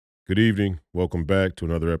Good evening. Welcome back to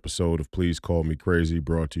another episode of Please Call Me Crazy,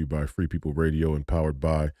 brought to you by Free People Radio and powered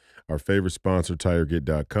by our favorite sponsor,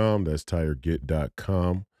 TireGet.com. That's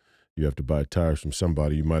TireGet.com. You have to buy tires from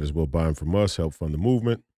somebody. You might as well buy them from us, help fund the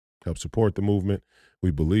movement, help support the movement. We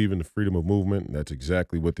believe in the freedom of movement, and that's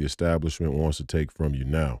exactly what the establishment wants to take from you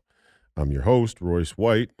now. I'm your host, Royce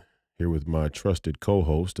White, here with my trusted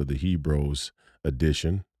co-host of the HEBROES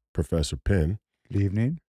edition, Professor Penn. Good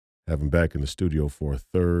evening. Have him back in the studio for a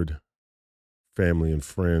third Family and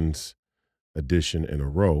Friends edition in a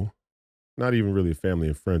row. Not even really a Family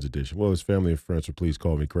and Friends edition. Well, it's Family and Friends, so please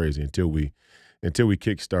call me crazy until we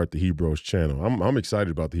kickstart the HEBROES channel. I'm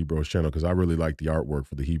excited about the HEBROES channel because I really like the artwork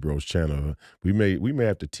for the HEBROES channel. We may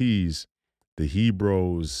have to tease the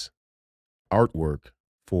HEBROES artwork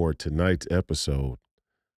for tonight's episode.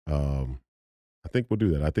 I think we'll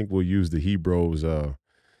do that. I think we'll use the HEBROES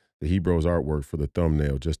artwork for the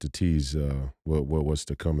thumbnail just to tease what's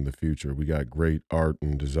to come in the future. We got great art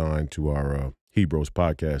and design to our HEBROES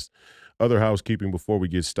podcast. Other housekeeping before we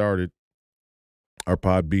get started. Our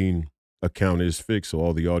Podbean account is fixed, so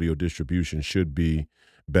all the audio distribution should be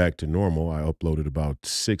back to normal. I uploaded about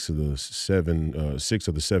six of the seven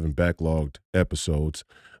backlogged episodes,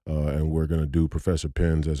 and we're going to do Professor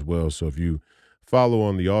Penn's as well. So if you follow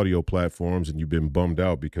on the audio platforms and you've been bummed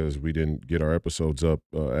out because we didn't get our episodes up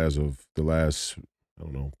as of the last,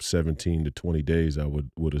 17 to 20 days, I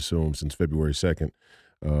would assume, since February 2nd,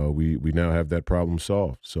 we now have that problem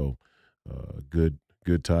solved. So good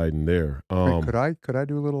tiding there. Hey, could I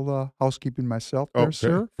do a little housekeeping myself there, okay,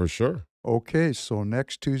 sir? For sure. Okay, so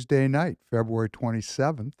next Tuesday night, February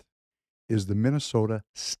 27th, is the Minnesota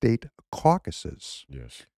State Caucuses.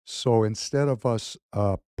 Yes. So instead of us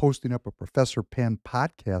posting up a Professor Penn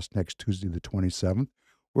podcast next Tuesday, the 27th,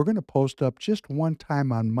 we're going to post up just one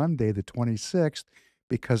time on Monday, the 26th,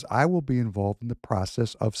 because I will be involved in the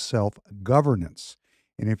process of self-governance.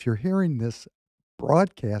 And if you're hearing this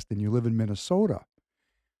broadcast and you live in Minnesota,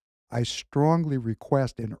 I strongly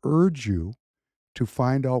request and urge you to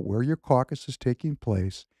find out where your caucus is taking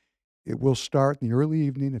place. It will start in the early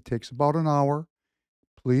evening. It takes about an hour.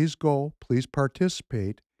 Please go. Please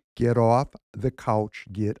participate. Get off the couch.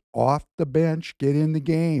 Get off the bench. Get in the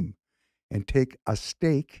game and take a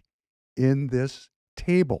stake in this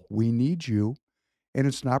table. We need you. And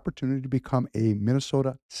it's an opportunity to become a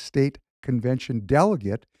Minnesota State Convention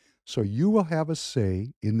delegate, so you will have a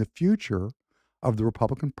say in the future of the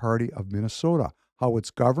Republican Party of Minnesota, how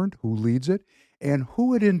it's governed, who leads it, and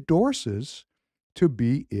who it endorses to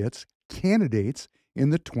be its candidates in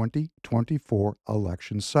the 2024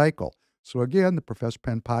 election cycle. So again, the Professor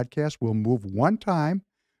Penn podcast will move one time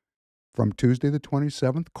from Tuesday the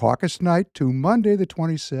 27th, caucus night, to Monday the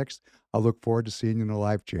 26th. I look forward to seeing you in the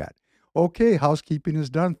live chat. Okay, housekeeping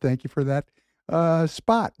is done. Thank you for that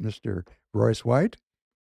spot, Mr. Royce White.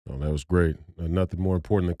 Oh, that was great. Nothing more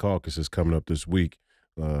important than caucuses coming up this week.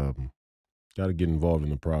 Got to get involved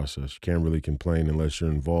in the process. You can't really complain unless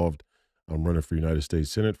you're involved. I'm running for United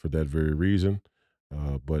States Senate for that very reason.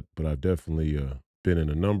 But I've definitely been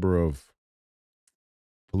in a number of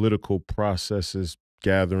political processes,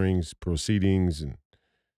 gatherings, proceedings, and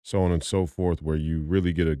so on and so forth, where you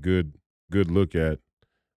really get a good look at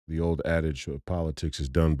the old adage of politics is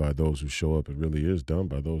done by those who show up. It really is done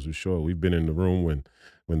by those who show up. We've been in the room when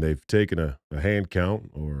they've taken a hand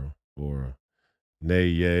count or a nay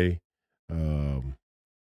yay that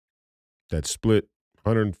split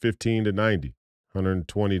 115 to 90,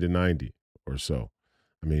 120 to 90 or so.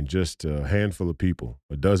 I mean, just a handful of people,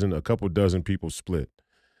 a couple dozen people split.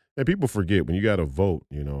 And people forget when you got to vote,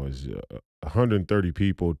 is 130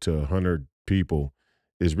 people to 100 people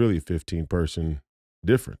is really a 15-person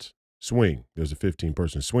difference. Swing. There's a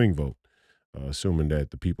 15-person swing vote, assuming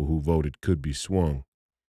that the people who voted could be swung,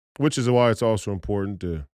 which is why it's also important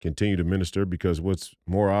to continue to minister, because what's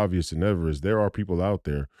more obvious than ever is there are people out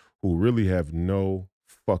there who really have no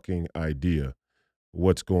fucking idea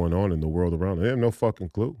what's going on in the world around them. They have no fucking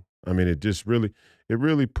clue. I mean, it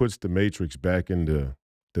really puts the Matrix back into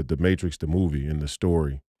the Matrix, the movie, in the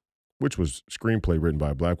story, which was screenplay written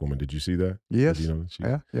by a black woman. Did you see that? Yes.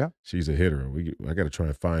 Yeah. She's a hitter. I got to try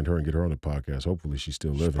and find her and get her on the podcast. Hopefully she's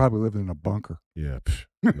still living. She's probably living in a bunker. Yeah,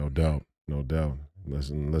 no doubt. No doubt.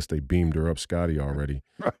 Unless they beamed her up Scotty already.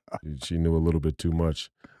 She knew a little bit too much.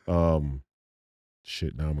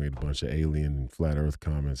 Shit, now I'm getting a bunch of alien and flat earth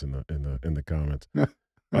comments in the comments.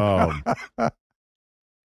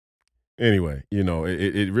 Anyway,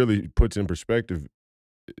 it really puts in perspective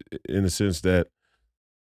in the sense that,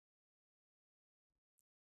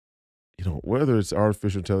 whether it's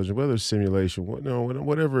artificial intelligence, whether it's simulation,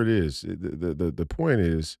 whatever it is, the point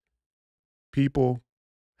is people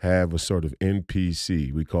have a sort of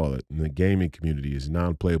NPC, we call it in the gaming community, is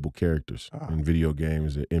non-playable characters in video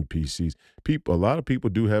games, NPCs. A lot of people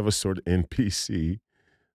do have a sort of NPC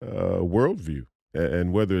worldview.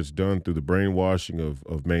 And whether it's done through the brainwashing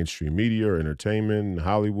of mainstream media or entertainment,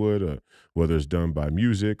 Hollywood, whether it's done by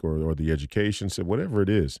music or the education, so whatever it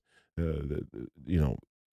is, you know,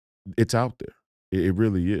 it's out there. It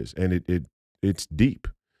really is, and it's deep.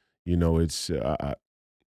 You know,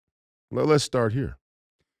 let's start here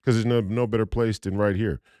because there's no better place than right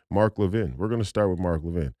here. Mark Levin. We're going to start with Mark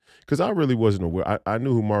Levin because I really wasn't aware. I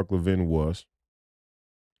knew who Mark Levin was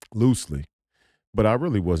loosely, but I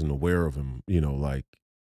really wasn't aware of him. You know, like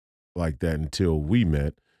that until we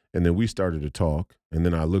met, and then we started to talk, and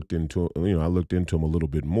then I looked into him a little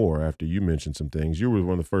bit more after you mentioned some things. You were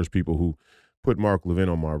one of the first people who put Mark Levin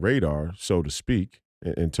on my radar, so to speak,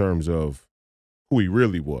 in terms of who he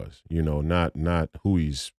really was. You know, not who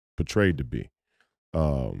he's portrayed to be.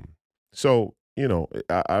 So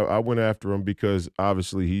I went after him because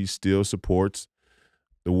obviously he still supports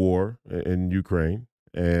the war in Ukraine,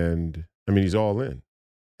 and I mean he's all in.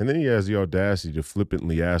 And then he has the audacity to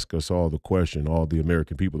flippantly ask us all the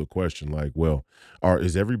American people the question, like, well,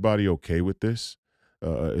 is everybody okay with this?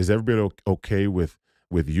 Is everybody okay with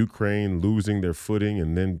Ukraine losing their footing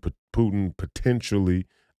and then Putin potentially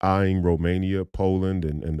eyeing Romania, Poland,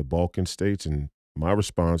 and the Balkan states? And my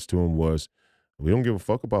response to him was, we don't give a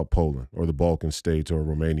fuck about Poland or the Balkan states or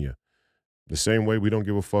Romania. The same way we don't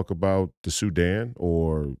give a fuck about the Sudan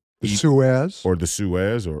or Suez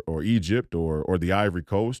or Egypt or the Ivory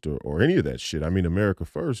Coast or any of that shit. I mean, America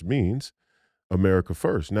first means America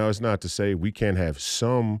first. Now, it's not to say we can't have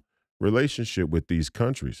some relationship with these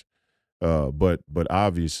countries, but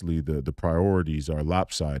obviously the priorities are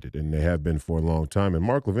lopsided, and they have been for a long time. And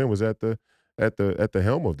Mark Levin was at the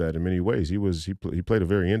helm of that in many ways. He played a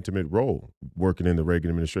very intimate role working in the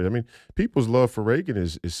Reagan administration. I mean, people's love for Reagan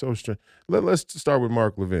is so strange. Let's start with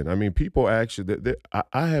Mark Levin. I mean, people actually,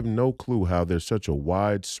 I have no clue how there's such a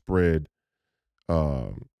widespread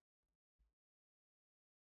love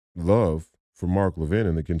for Mark Levin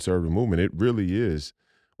in the conservative movement. It really is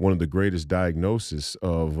one of the greatest diagnoses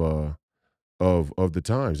of the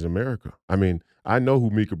times in America. I mean, I know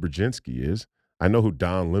who Mika Brzezinski is. I know who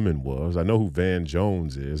Don Lemon was. I know who Van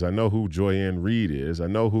Jones is. I know who Joyanne Reed is. I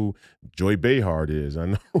know who Joy Behar is. I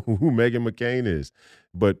know who Meghan McCain is.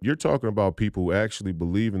 But you're talking about people who actually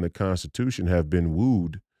believe in the Constitution have been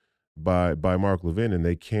wooed by Mark Levin, and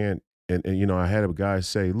they can't. And I had a guy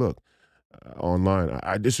say, look, online,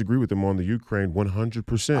 I disagree with him on the Ukraine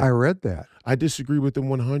 100%. I read that. I disagree with him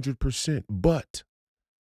 100%. But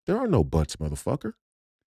there are no buts, motherfucker.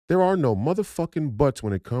 There are no motherfucking buts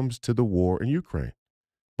when it comes to the war in Ukraine.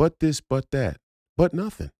 But this, but that, but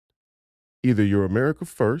nothing. Either you're America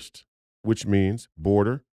first, which means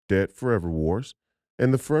border, debt, forever wars,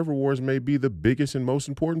 and the forever wars may be the biggest and most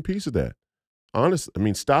important piece of that. Honestly, I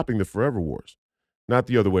mean, stopping the forever wars, not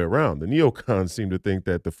the other way around. The neocons seem to think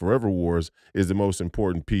that the forever wars is the most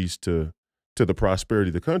important piece to the prosperity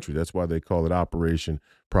of the country. That's why they call it Operation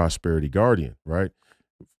Prosperity Guardian, right?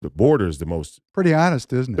 The border is the most pretty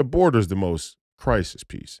honest, isn't it? The border is the most crisis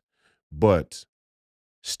piece, but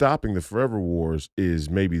stopping the forever wars is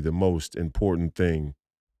maybe the most important thing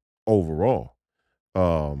overall.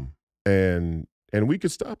 And we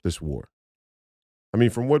could stop this war. I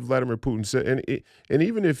mean, from what Vladimir Putin said, and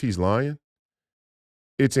even if he's lying,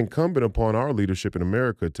 it's incumbent upon our leadership in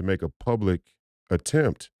America to make a public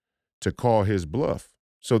attempt to call his bluff.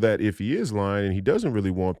 So that if he is lying and he doesn't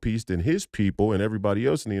really want peace, then his people and everybody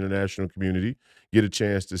else in the international community get a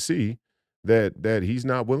chance to see that he's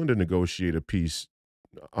not willing to negotiate a peace,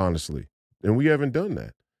 honestly. And we haven't done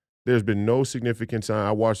that. There's been no significant sign.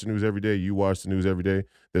 I watch the news every day. You watch the news every day.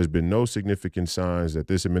 There's been no significant signs that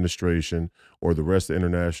this administration or the rest of the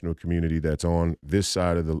international community that's on this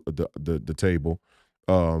side of the table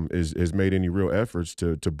has made any real efforts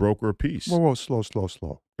to broker a peace. Whoa,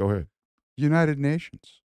 slow. Go ahead. United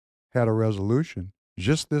Nations had a resolution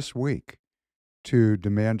just this week to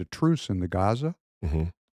demand a truce in the Gaza. Mm-hmm.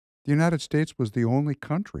 The United States was the only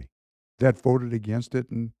country that voted against it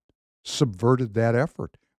and subverted that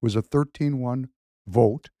effort. It was a 13-1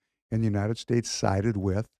 vote, and the United States sided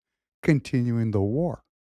with continuing the war.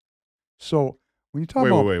 So when you talk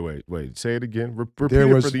about... Wait. Say it again. Repeat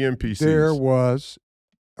it for the NPCs. There was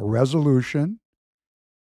a resolution,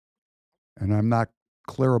 and I'm not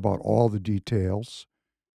clear about all the details.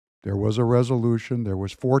 There was a resolution. There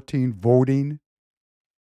was 14 voting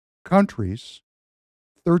countries.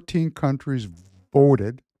 13 countries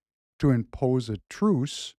voted to impose a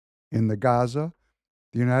truce in the Gaza.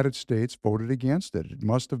 The United States voted against it. It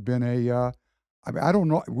must have been a I mean, I don't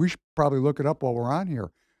know. We should probably look it up while we're on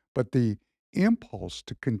here. But the impulse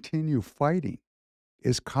to continue fighting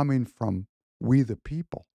is coming from we, the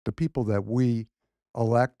people that we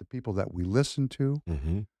elect, the people that we listen to.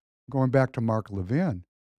 Mhm. Going back to Mark Levin.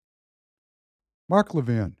 Mark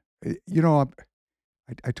Levin, you know,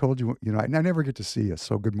 I told you, you know, I never get to see you.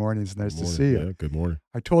 So good morning. It's Good nice to morning. see you. Yeah, good morning.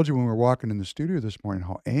 I told you when we were walking in the studio this morning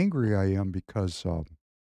how angry I am because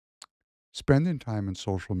spending time in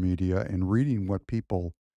social media and reading what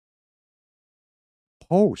people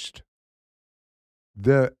post,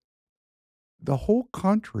 the the whole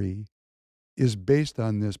country is based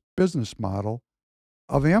on this business model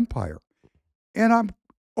of empire. And I'm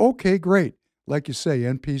okay, great. Like you say,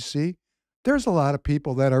 NPC, there's a lot of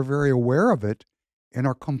people that are very aware of it and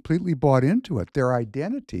are completely bought into it. Their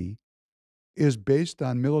identity is based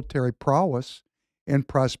on military prowess and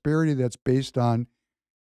prosperity that's based on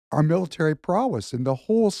our military prowess. And the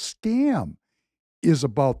whole scam is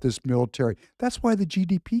about this military. That's why the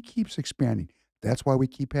GDP keeps expanding. That's why we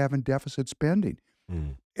keep having deficit spending.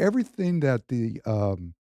 Mm. Everything that the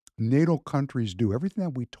NATO countries do, everything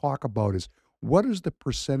that we talk about is what is the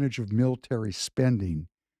percentage of military spending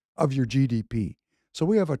of your GDP? So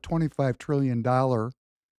we have a $25 trillion GDP.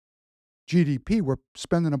 We're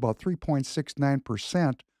spending about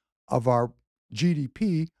 3.69% of our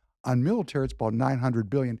GDP on military. It's about 900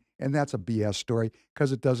 billion, and that's a BS story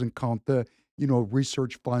because it doesn't count the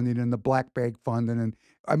research funding and the black bag funding, and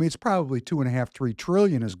I mean it's probably 2.5–3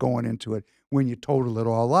 trillion is going into it when you total it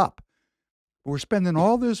all up. We're spending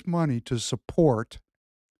all this money to support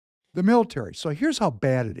the military. So here's how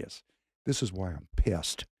bad it is. This is why I'm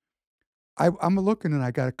pissed. I'm looking and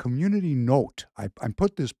I got a community note. I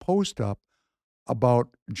put this post up about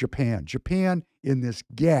Japan. Japan in this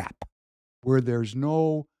gap where there's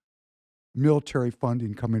no military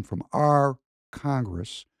funding coming from our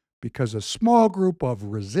Congress because a small group of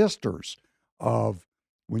resistors of,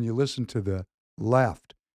 when you listen to the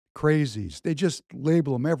left, crazies, they just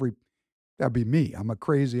label them that'd be me. I'm a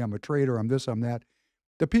crazy, I'm a traitor, I'm this, I'm that.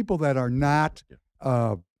 The people that are not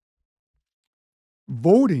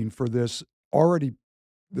voting for this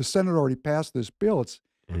the Senate already passed this bill. It's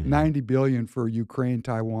Mhm. $90 billion for Ukraine,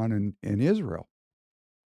 Taiwan, and Israel.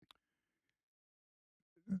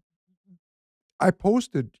 I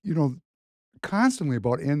posted, constantly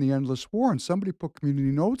about end the endless war, and somebody put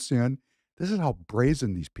community notes in. This is how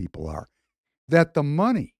brazen these people are. That the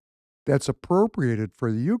money that's appropriated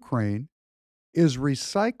for the Ukraine is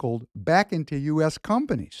recycled back into U.S.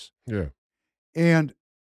 companies. Yeah. And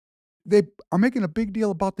they are making a big deal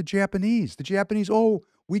about the Japanese. The Japanese, oh,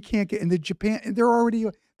 we can't get, and the Japan, and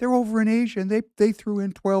they're over in Asia, and they threw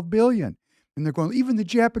in 12 billion, and they're going. Even the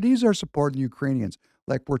Japanese are supporting the Ukrainians.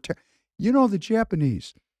 Like the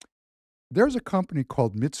Japanese. There's a company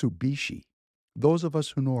called Mitsubishi. Those of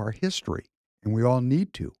us who know our history, and we all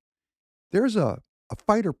need to. There's a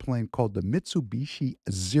fighter plane called the Mitsubishi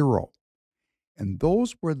Zero. And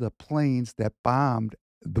those were the planes that bombed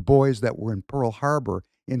the boys that were in Pearl Harbor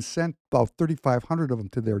and sent about 3,500 of them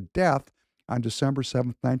to their death on December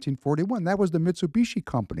 7th, 1941. That was the Mitsubishi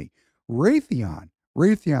Company. Raytheon,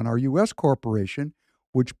 our U.S. corporation,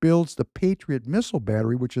 which builds the Patriot missile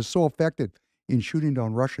battery, which is so effective in shooting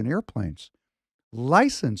down Russian airplanes,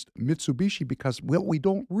 licensed Mitsubishi because what we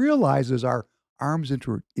don't realize is our arms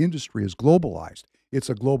industry is globalized. It's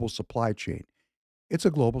a global supply chain. It's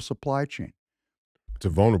a global supply chain. It's a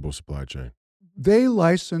vulnerable supply chain.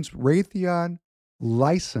 Raytheon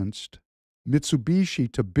licensed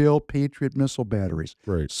Mitsubishi to build Patriot missile batteries.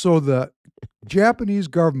 Right. So the Japanese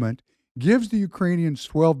government gives the Ukrainians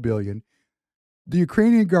 $12 billion. The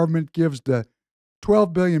Ukrainian government gives the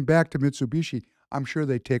 $12 billion back to Mitsubishi. I'm sure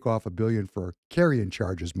they take off $1 billion for carrying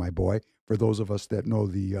charges, my boy, for those of us that know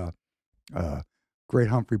the great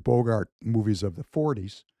Humphrey Bogart movies of the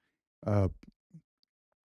 40s.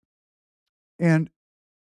 And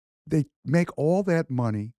they make all that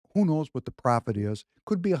money. Who knows what the profit is?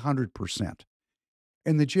 Could be 100%.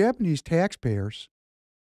 And the Japanese taxpayers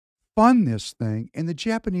fund this thing, and the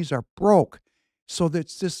Japanese are broke. So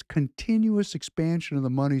that's this continuous expansion of the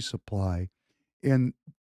money supply. And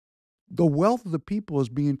the wealth of the people is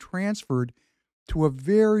being transferred to a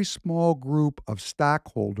very small group of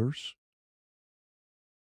stockholders.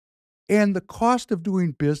 And the cost of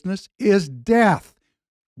doing business is death.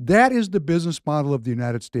 That is the business model of the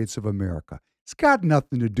United States of America. It's got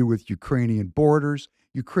nothing to do with Ukrainian borders,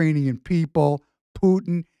 Ukrainian people,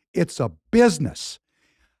 Putin. It's a business.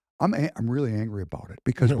 I'm really angry about it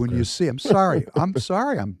because when you see, I'm sorry, I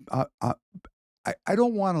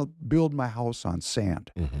don't want to build my house on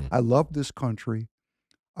sand. Mm-hmm. I love this country.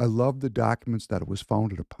 I love the documents that it was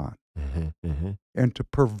founded upon. and to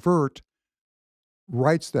pervert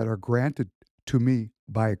rights that are granted to me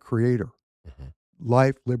by a creator.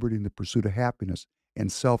 Life, liberty, and the pursuit of happiness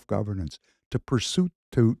and self-governance.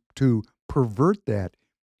 To pervert that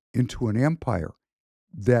into an empire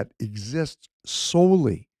that exists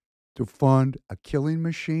solely to fund a killing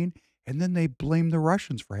machine, and then they blame the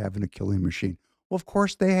Russians for having a killing machine. Well, of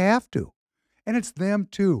course they have to. And it's them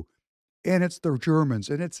too. And it's the Germans,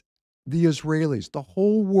 and it's the Israelis. The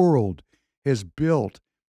whole world has built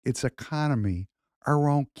its economy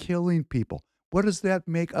around killing people. What does that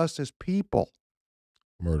make us as people?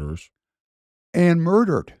 Murderers. And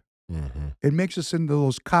murdered. Mm-hmm. It makes us into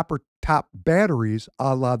those copper top batteries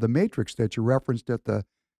a la the Matrix that you referenced at the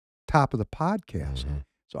top of the podcast. Mm-hmm.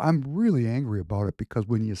 So I'm really angry about it because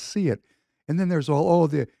when you see it, and then there's all,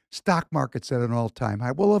 the stock market's at an all-time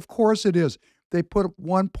high. Well, of course it is. They put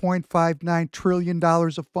 $1.59 trillion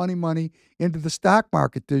of funny money into the stock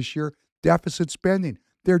market this year, deficit spending.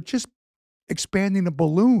 They're just expanding a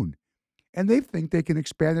balloon, and they think they can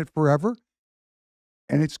expand it forever,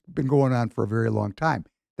 and it's been going on for a very long time.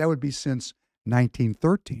 That would be since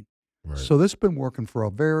 1913. Right. So this has been working for a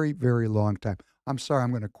very, very long time. I'm sorry,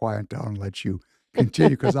 I'm going to quiet down and let you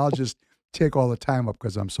continue because I'll just take all the time up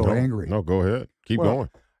because I'm so angry. No, go ahead. Keep going.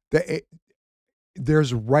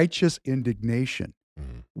 There's righteous indignation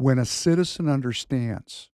when a citizen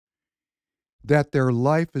understands that their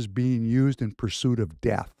life is being used in pursuit of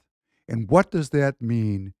death. And what does that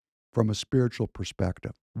mean from a spiritual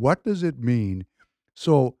perspective? What does it mean?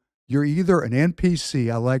 So you're either an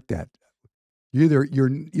NPC, I like that. You're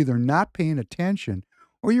either not paying attention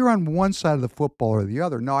or you're on one side of the football or the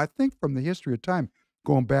other. Now, I think from the history of time,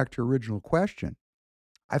 going back to your original question,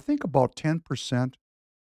 I think about 10%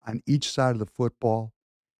 on each side of the football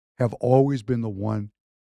have always been the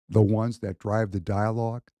ones that drive the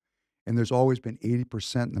dialogue. And there's always been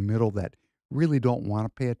 80% in the middle that really don't want to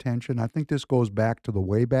pay attention. I think this goes back to the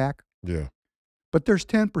way back. Yeah. But there's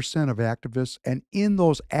 10% of activists, and in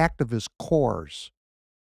those activist cores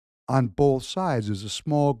on both sides is a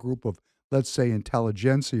small group of, let's say,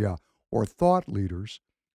 intelligentsia or thought leaders,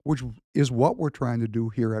 which is what we're trying to do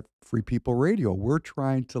here at Free People Radio. We're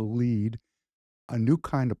trying to lead a new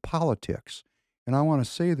kind of politics. And I want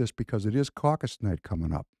to say this because it is caucus night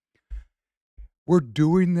coming up. We're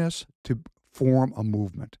doing this to form a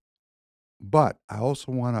movement. But I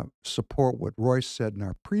also want to support what Royce said in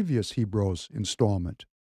our previous HEBROES installment.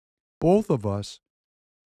 Both of us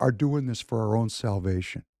are doing this for our own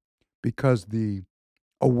salvation because the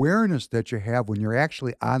awareness that you have when you're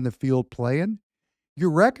actually on the field playing, you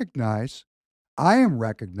recognize, I am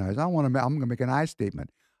recognized, I'm going to make an I statement.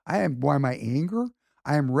 By my anger,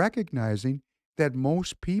 I am recognizing that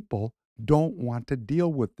most people don't want to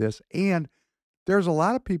deal with this. And there's a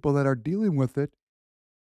lot of people that are dealing with it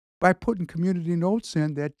by putting community notes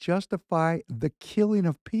in that justify the killing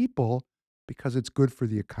of people because it's good for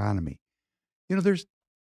the economy. You know, there's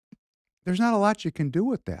not a lot you can do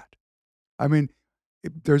with that. I mean,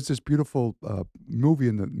 there's this beautiful movie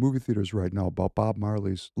in the movie theaters right now about Bob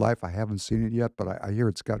Marley's life. I haven't seen it yet, but I hear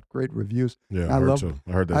it's got great reviews. Yeah, I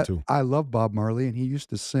heard that too. I love Bob Marley, and he used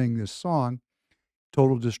to sing this song,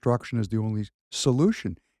 "Total destruction is the only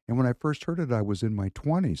solution." And when I first heard it, I was in my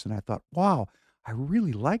 20s, and I thought, wow, I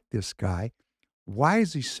really like this guy. Why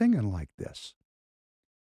is he singing like this?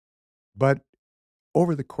 But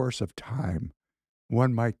over the course of time,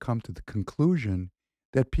 one might come to the conclusion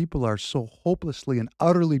that people are so hopelessly and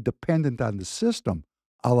utterly dependent on the system,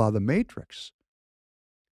 a la the Matrix,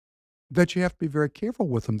 that you have to be very careful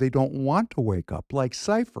with them. They don't want to wake up, like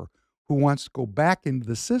Cypher, who wants to go back into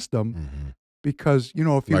the system because, you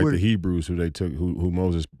know, if you like the Hebrews who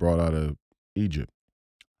Moses brought out of Egypt.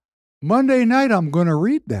 Monday night, I'm going to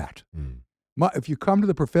read that. If you come to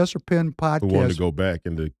the Professor Penn podcast, Who wanted to go back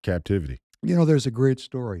into captivity. You know, there's a great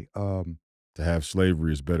story. To have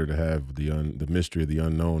slavery is better to have the mystery of the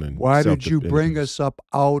unknown. And why did you bring us up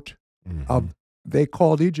out of, they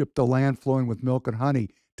called Egypt the land flowing with milk and honey,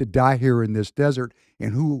 to die here in this desert,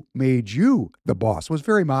 and who made you the boss? It was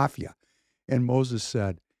very mafia. And Moses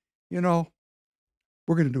said, you know,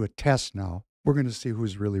 we're going to do a test now. We're going to see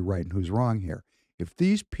who's really right and who's wrong here. If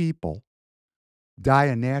these people die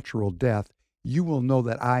a natural death, you will know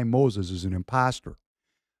that I, Moses, is an imposter.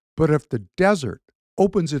 But if the desert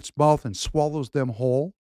opens its mouth and swallows them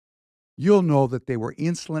whole, you'll know that they were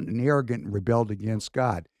insolent and arrogant and rebelled against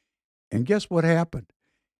God. And guess what happened?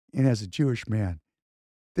 And as a Jewish man,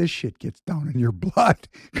 this shit gets down in your blood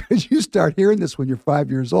because you start hearing this when you're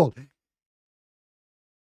 5 years old.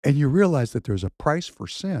 And you realize that there's a price for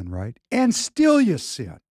sin, right? And still you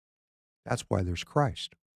sin. That's why there's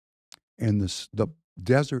Christ. And the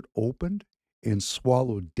desert opened and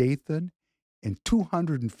swallowed Dathan and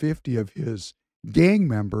 250 of his gang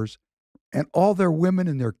members and all their women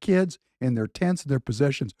and their kids and their tents and their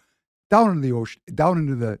possessions down in the ocean, down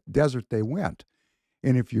into the desert they went.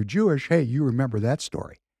 And if you're Jewish, hey, you remember that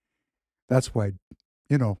story. That's why,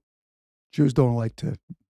 Jews don't like to.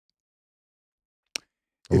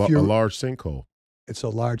 A large sinkhole. It's a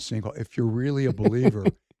large sinkhole. If you're really a believer,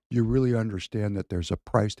 you really understand that there's a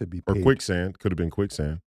price to be paid. Or quicksand. Could have been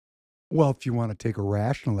quicksand. Well, if you want to take a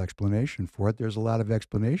rational explanation for it, there's a lot of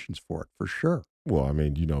explanations for it, for sure. Well, I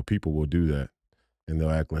mean, people will do that, and they'll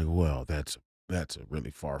act like, well, that's a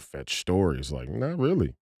really far-fetched story. It's like, not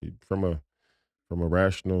really. From a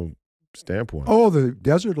rational standpoint. Oh, the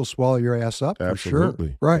desert will swallow your ass up, Absolutely.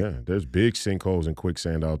 For sure. Right. Yeah, there's big sinkholes and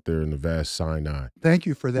quicksand out there in the vast Sinai. Thank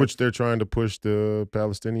you for that. Which they're trying to push the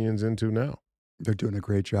Palestinians into now. They're doing a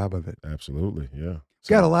great job of it. Absolutely, yeah.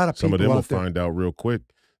 Got a lot of people Some of them will out there. find out real quick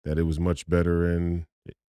that it was much better in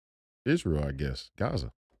Israel, I guess,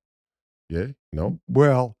 Gaza. Yeah, no.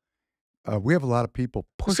 Well, we have a lot of people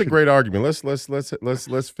pushing. It's a great argument. Let's.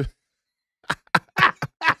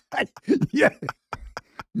 Yeah,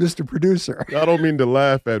 Mr. Producer. I don't mean to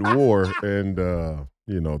laugh at war and the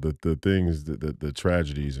things, the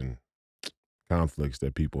tragedies and conflicts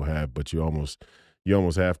that people have, but you almost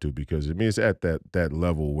have to, because it means at that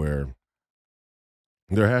level where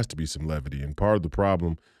there has to be some levity. And part of the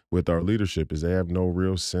problem with our leadership is they have no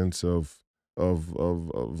real sense of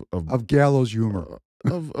gallows humor,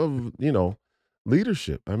 of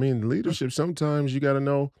leadership. I mean, leadership, sometimes you got to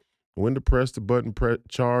know when to press the button,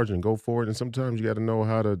 charge and go forward. And sometimes you got to know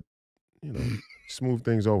how to, smooth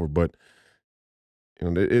things over. But,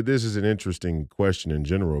 this is an interesting question in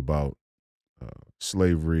general about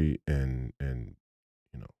slavery and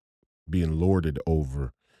being lorded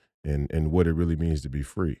over and what it really means to be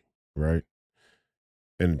free, right?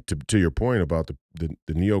 And to your point about the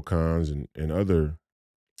neocons and other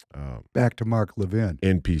back to Mark Levin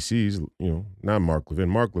NPCs, not Mark Levin.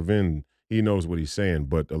 Mark Levin, he knows what he's saying,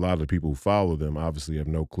 but a lot of the people who follow them obviously have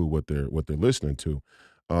no clue what they're listening to.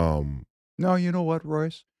 No, you know what,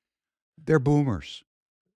 Royce? They're boomers.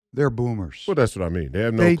 They're boomers. Well, that's what I mean. They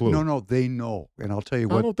have no clue. No, they know. And I'll tell you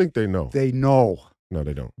what. I don't think they know. They know. No,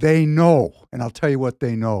 they don't. They know. And I'll tell you what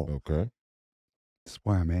they know. Okay. That's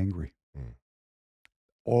why I'm angry.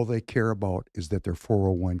 All they care about is that their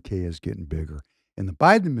 401k is getting bigger. And the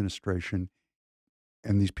Biden administration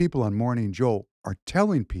and these people on Morning Joe are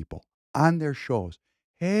telling people on their shows,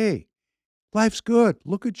 hey, life's good.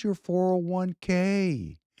 Look at your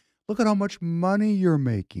 401k. Look at how much money you're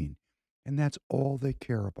making. And that's all they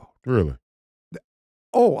care about. Really?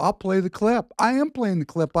 Oh, I'll play the clip. I am playing the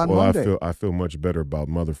clip on Monday. I feel much better about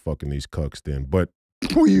motherfucking these cucks then. But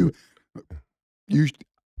you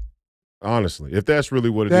honestly, if that's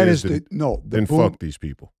really what it is, then fuck these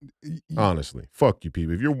people. Honestly, fuck you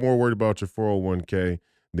people. If you're more worried about your 401k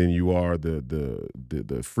than you are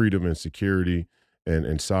the freedom and security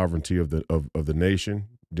and sovereignty of the nation,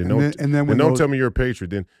 then don't tell me you're a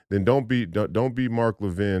patriot. Then don't be Mark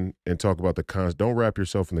Levin and talk about the don't wrap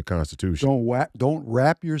yourself in the Constitution. Don't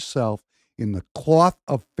wrap yourself in the cloth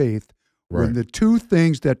of faith. Right. When the two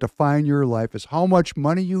things that define your life is how much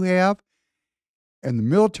money you have and the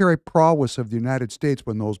military prowess of the United States.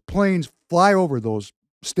 When those planes fly over those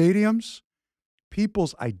stadiums,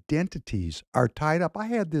 people's identities are tied up. I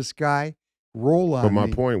had this guy roll on me. But my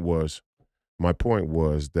point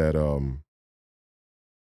was that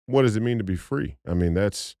what does it mean to be free? I mean,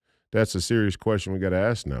 that's a serious question we got to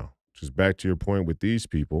ask now. Just back to your point with these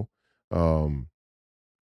people,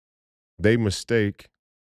 they mistake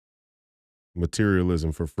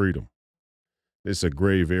materialism for freedom. It's a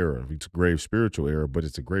grave error. It's a grave spiritual error, but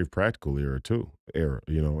it's a grave practical error too.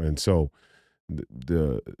 And so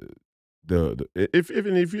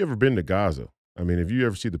if you ever been to Gaza, I mean, if you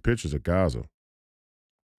ever see the pictures of Gaza,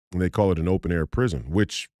 and they call it an open air prison,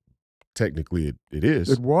 which technically it is.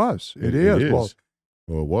 It was. It is. Well,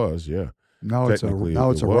 it was. Yeah. Now it's a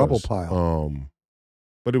rubble pile.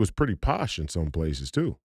 But it was pretty posh in some places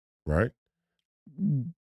too, right?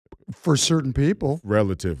 For certain people,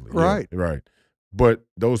 relatively, right, yeah, right. But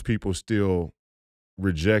those people still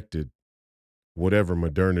rejected whatever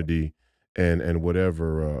modernity and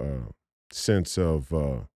whatever sense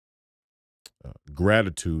of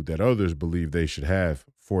gratitude that others believe they should have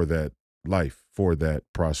for that life, for that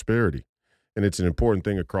prosperity. And it's an important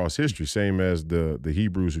thing across history, same as the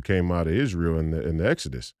Hebrews who came out of Israel in the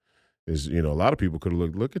Exodus. Is, a lot of people could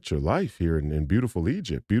have look at your life here in beautiful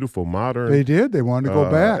Egypt, beautiful modern. They did. They wanted to go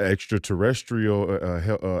back.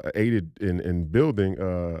 Extraterrestrial aided in building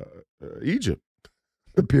Egypt.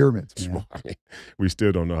 The pyramids, man. I mean, we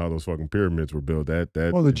still don't know how those fucking pyramids were built.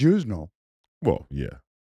 Well, the Jews know. Well, yeah.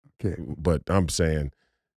 Okay. But I'm saying,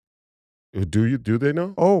 do they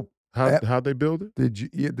know Oh, how they build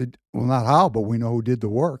it? well, not how, but we know who did the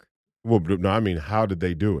work. Well, no, I mean, how did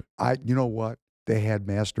they do it? You know what? They had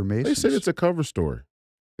master They masons. said it's a cover story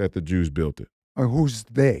that the Jews built it. Who's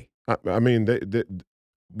they? I mean,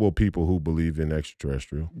 well, people who believe in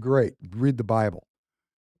extraterrestrial. Great. Read the Bible.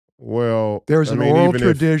 Well, There's I an mean, oral even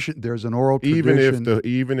tradition. There's an oral even tradition.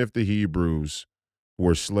 even if the Hebrews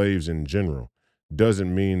were slaves in general,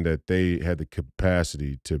 doesn't mean that they had the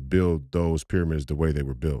capacity to build those pyramids the way they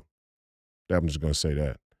were built. I'm just going to say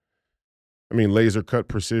that. I mean, laser cut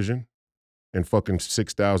precision in fucking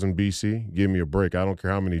 6,000 BC. Give me a break. I don't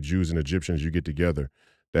care how many Jews and Egyptians you get together.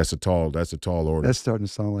 That's a tall order. That's starting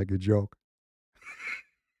to sound like a joke.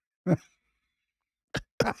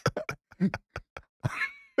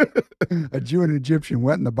 A Jew and Egyptian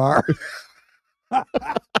went in the bar.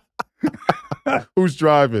 Who's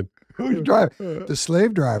driving? Who's driving? The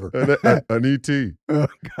slave driver. An ET. Oh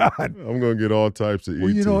God! I'm gonna get all types of ET. Well,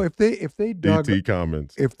 you know, if they dug ET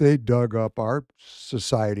comments, if they dug up our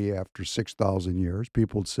society after 6,000 years,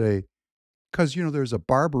 people would say, because there's a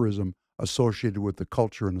barbarism associated with the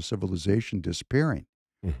culture and the civilization disappearing.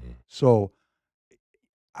 mm-hmm. So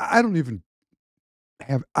I don't even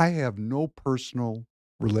I have no personal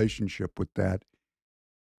relationship with that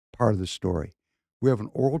part of the story. We have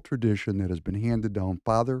an oral tradition that has been handed down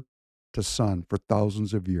father to son for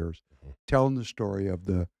thousands of years, telling the story of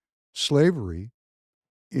the slavery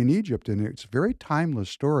in Egypt. And it's a very timeless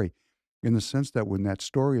story in the sense that when that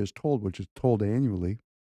story is told, which is told annually,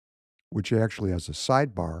 which actually has a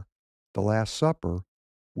sidebar, the Last Supper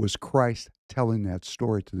was Christ telling that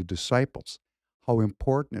story to the disciples, how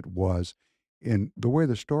important it was. In the way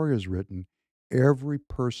the story is written, every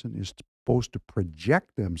person is supposed to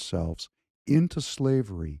project themselves into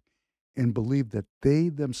slavery and believe that they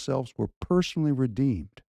themselves were personally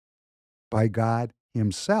redeemed by God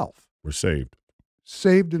himself. We're saved.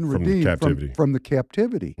 Saved and from redeemed captivity. From the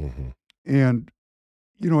captivity. Mm-hmm. And,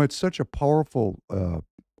 it's such a powerful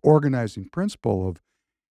organizing principle of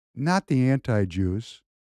not the anti-Jews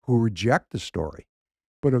who reject the story,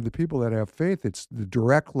 but of the people that have faith. It's the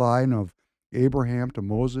direct line of Abraham to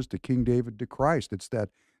Moses to King David to Christ. It's the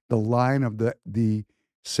line of the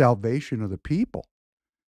salvation of the people.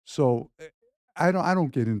 So I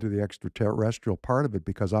don't get into the extraterrestrial part of it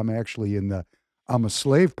because I'm actually I'm a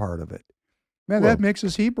slave part of it. Man, that makes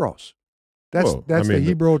us HEBROES. That's the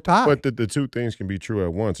Hebrew tie. But the two things can be true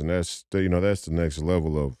at once, and that's that's the next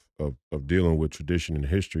level of dealing with tradition and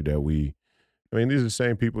history that we. I mean, these are the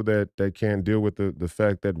same people that can't deal with the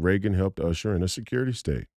fact that Reagan helped usher in a security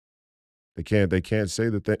state. They can't say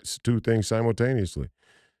two things simultaneously.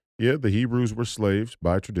 Yeah, the Hebrews were slaves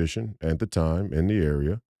by tradition at the time in the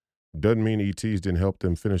area. Doesn't mean ETs didn't help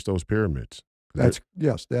them finish those pyramids. That's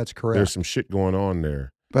correct. There's some shit going on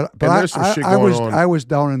there. But there's some shit going on. I was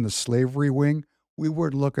down in the slavery wing. We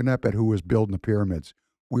weren't looking up at who was building the pyramids.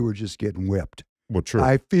 We were just getting whipped. Well, true.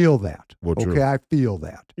 I feel that. Well, true. Okay, I feel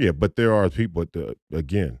that. Yeah, but there are people,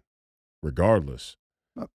 again, regardless,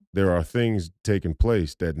 there are things taking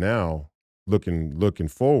place that now, looking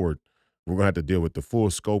forward, we're going to have to deal with the full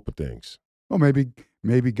scope of things. Well,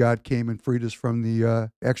 maybe God came and freed us from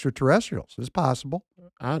the extraterrestrials. It's possible.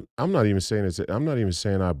 I'm not even saying I'm not even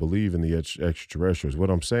saying I believe in the extraterrestrials. What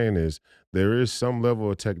I'm saying is there is some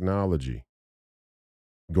level of technology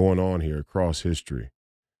going on here across history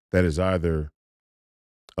that is either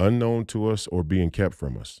unknown to us or being kept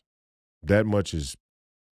from us. That much is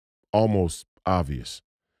almost obvious.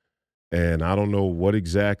 And I don't know what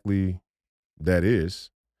exactly that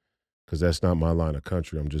is, because that's not my line of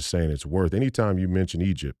country. I'm just saying it's worth, anytime you mention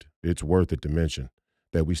Egypt, it's worth it to mention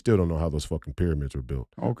that we still don't know how those fucking pyramids were built.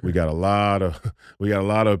 Okay. We got a lot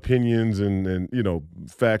of opinions and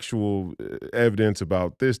factual evidence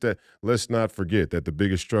about this, that. Let's not forget that the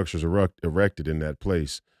biggest structures erected in that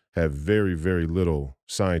place have very, very little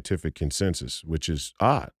scientific consensus, which is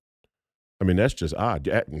odd. I mean, that's just odd.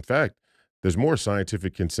 In fact, there's more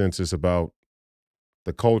scientific consensus about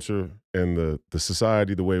the culture and the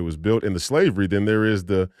society, the way it was built, and the slavery than there is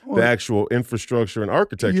the actual infrastructure and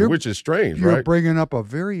architecture, which is strange, right? You're bringing up a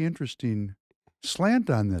very interesting slant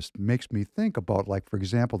on this. Makes me think about, like, for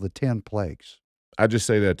example, the 10 plagues. I just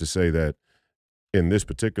say that to say that in this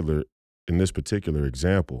particular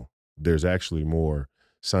example, there's actually more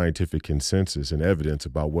scientific consensus and evidence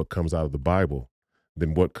about what comes out of the Bible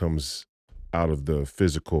than what comes out of the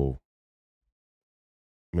physical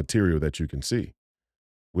material that you can see,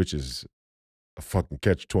 which is a fucking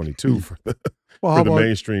catch-22 for the Well, for how the about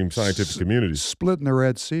mainstream scientific community. splitting the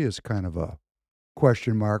Red Sea is kind of a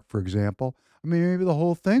question mark, for example. I mean, maybe the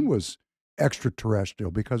whole thing was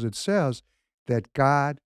extraterrestrial because it says that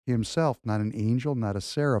God himself, not an angel, not a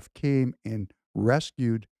seraph, came and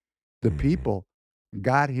rescued the Mhm. people,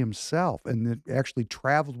 God himself, and it actually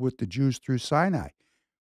traveled with the Jews through Sinai.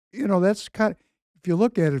 You know, that's kind of, if you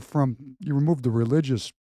look at it from, you remove the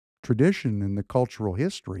religious tradition and the cultural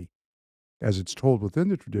history as it's told within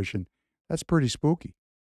the tradition, that's pretty spooky.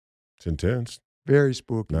 It's intense, Very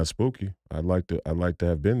spooky. not spooky. I'd like to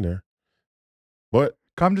have been there, but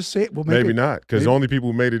Come to say, we'll make maybe it, not, because the maybe only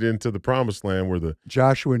people who made it into the promised land were the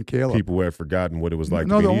Joshua and Caleb. people who had forgotten what it was like to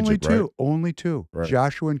No, be the in only Egypt, right? two, only two. Right.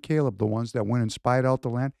 Joshua and Caleb, the ones that went and spied out the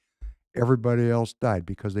land. Everybody else died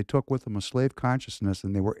because they took with them a slave consciousness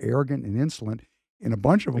and they were arrogant and insolent, and a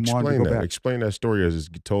bunch of them wanted to Explain go that. back. Explain that story as it's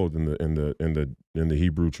told in the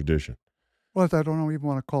Hebrew tradition. Well, I don't even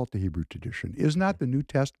want to call it the Hebrew tradition. Is not the New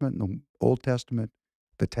Testament and the Old Testament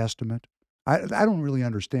the Testament? I don't really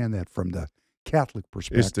understand that from the Catholic It's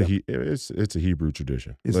perspective. it's a Hebrew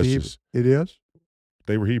tradition. Is Let's the just It is?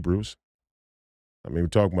 they were Hebrews. I mean, we're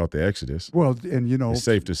talking about the Exodus. Well, and It's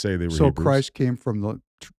safe to say they were so Hebrews. Christ came from the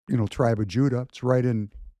tribe of Judah. It's right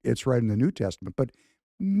in the New Testament. But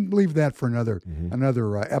leave that for another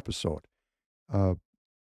episode.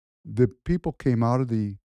 The people came out of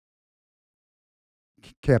the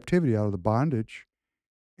captivity, out of the bondage,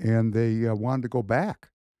 and they wanted to go back.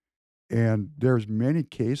 And there's many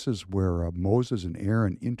cases where Moses and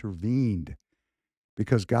Aaron intervened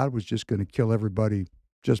because God was just going to kill everybody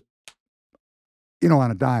just,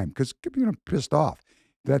 on a dime because, pissed off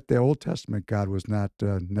that the Old Testament God was not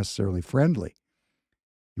necessarily friendly.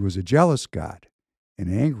 He was a jealous God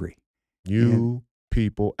and angry. You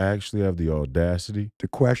people actually have the audacity. The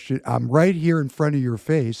question, I'm right here in front of your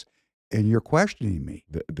face and you're questioning me.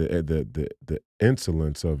 The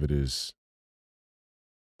insolence of it is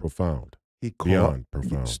profound. Beyond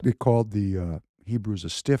profound. They called the Hebrews a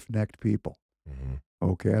stiff-necked people. Mhm.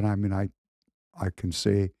 Okay, and I mean, I can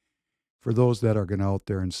say, for those that are going to out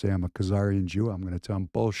there and say I'm a Khazarian Jew, I'm going to tell them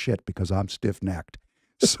bullshit because I'm stiff-necked.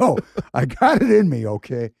 So I got it in me,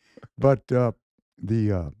 okay? But the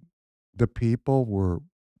people were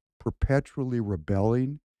perpetually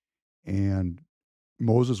rebelling, and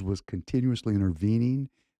Moses was continuously intervening.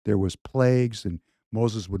 There was plagues, and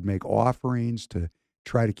Moses would make offerings to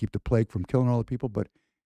try to keep the plague from killing all the people. But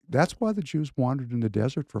that's why the Jews wandered in the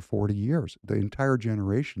desert for 40 years. The entire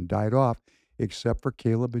generation died off except for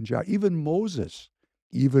Caleb and Joshua. Even Moses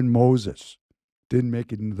didn't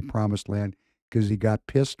make it into the promised land because he got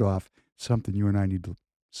pissed off. Something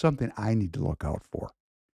I need to look out for,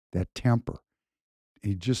 that temper.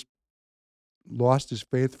 He just lost his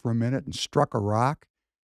faith for a minute and struck a rock,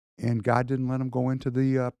 and God didn't let him go into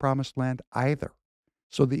the promised land either.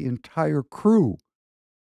 So the entire crew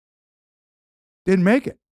didn't make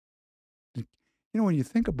it. When you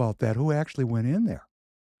think about that, who actually went in there?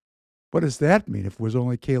 What does that mean if it was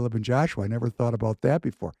only Caleb and Joshua? I never thought about that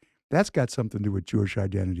before. That's got something to do with Jewish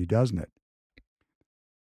identity, doesn't it?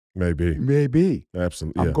 Maybe. Maybe.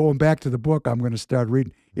 Absolutely. I'm Yeah. going back to the book. I'm going to start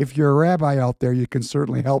reading. If you're a rabbi out there, you can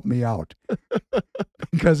certainly help me out.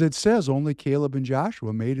 Because it says only Caleb and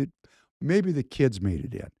Joshua made it. Maybe the kids made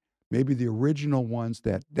it in. Maybe the original ones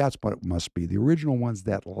that's what it must be. The original ones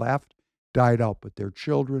that left died out, but their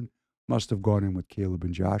children must have gone in with Caleb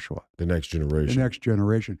and Joshua. The next generation. The next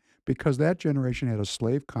generation. Because that generation had a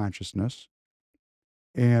slave consciousness,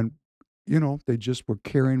 and, they just were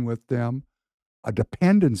carrying with them a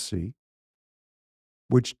dependency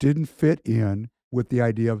which didn't fit in with the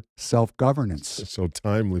idea of self-governance. It's so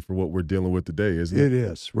timely for what we're dealing with today, isn't it? It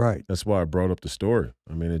is, right. That's why I brought up the story.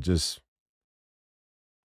 I mean, it just,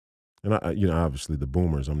 and obviously the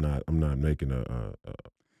boomers. I'm not making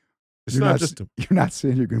it's You're not just you're not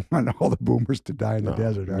saying you're going to want all the boomers to die in the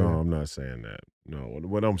desert, are no, you? I'm not saying that. No,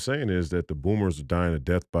 what I'm saying is that the boomers are dying a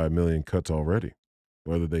death by a million cuts already,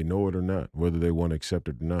 whether they know it or not, whether they want to accept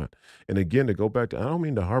it or not. And again, to go back to, I don't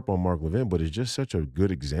mean to harp on Mark Levin, but it's just such a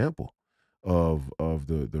good example of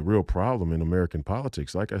the real problem in American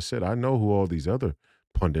politics. Like I said, I know who all these other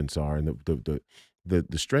pundits are, and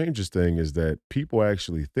the strangest thing is that people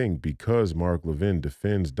actually think because Mark Levin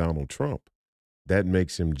defends Donald Trump, that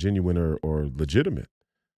makes him genuine or legitimate.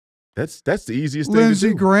 That's the easiest thing to do.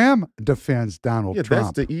 Lindsey Graham defends Donald Trump.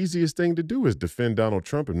 That's the easiest thing to do is defend Donald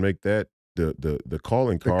Trump and make that the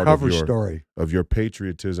calling The card cover of your story. of your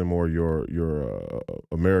patriotism or your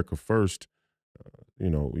America First,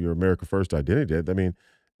 your America First identity. I mean,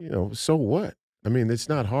 so what? I mean, it's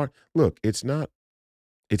not hard. Look, it's not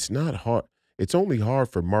hard. It's only hard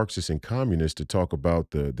for Marxists and communists to talk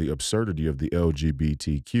about the absurdity of the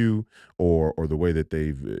LGBTQ or the way that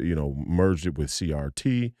they've merged it with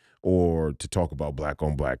CRT, or to talk about black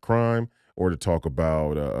on black crime, or to talk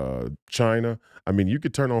about China. I mean, you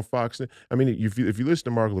could turn on Fox. I mean, if you listen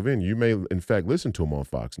to Mark Levin, you may in fact listen to him on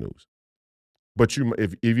Fox News. But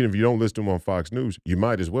even if you don't listen to him on Fox News, you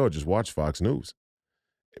might as well just watch Fox News.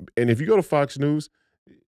 And if you go to Fox News,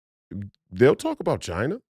 they'll talk about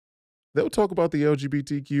China. They'll talk about the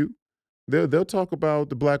LGBTQ. They'll talk about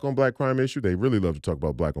the black on black crime issue. They really love to talk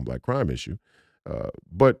about black on black crime issue.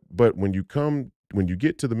 But when you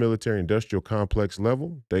get to the military industrial complex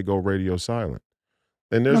level, they go radio silent.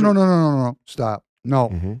 And there's No. Stop. No.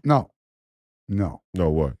 Mhm. No. No,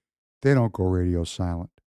 what? They don't go radio silent.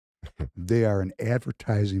 They are an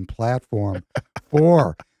advertising platform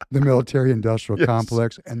for the military industrial Yes.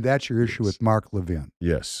 complex, and that's your issue with Mark Levin.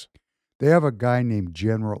 Yes. They have a guy named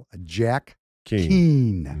General Jack Keane.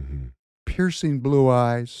 Keane, Mhm. piercing blue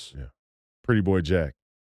eyes. Yeah. Pretty boy Jack.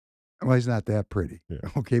 Well, he's not that pretty. Yeah.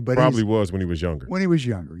 Okay, but Probably was when he was younger. when he was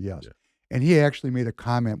younger, yes. Yeah. And he actually made a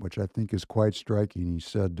comment which I think is quite striking. He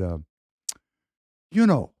said, you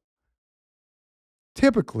know,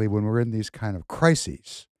 typically when we're in these kind of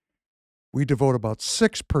crises, we devote about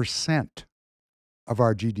 6% of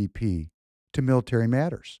our GDP to military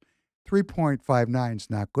matters. 3.59 is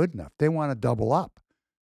not good enough. They want to double up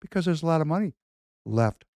because there's a lot of money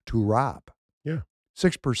left to rob. Yeah.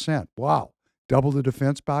 6%. Wow. Double the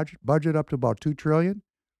defense budget up to about $2 trillion.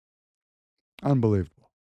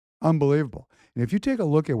 Unbelievable. Unbelievable. And if you take a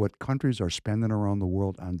look at what countries are spending around the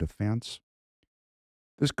world on defense,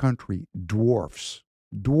 this country dwarfs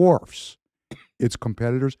its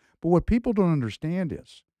competitors. But what people don't understand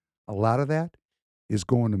is a lot of that is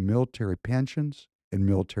going to military pensions and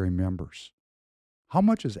military members. How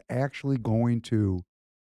much is actually going to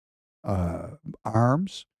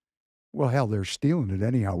arms? Well, hell, they're stealing it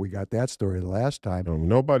anyhow. We got that story the last time.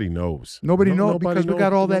 Nobody knows. Nobody knows nobody because we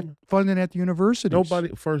got knows. all that funding at the universities.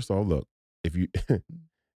 Nobody. First of all, look, if you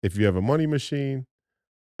have a money machine,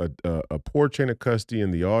 a poor chain of custody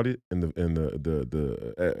in the audit and the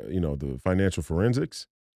financial forensics,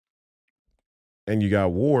 and you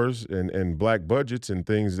got wars and black budgets and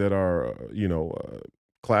things that are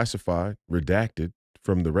classified, redacted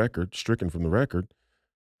from the record, stricken from the record,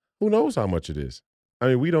 who knows how much it is? I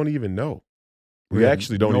mean, we don't even know. We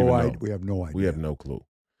actually don't even know. We have no idea. We have no clue.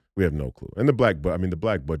 We have no clue. And the black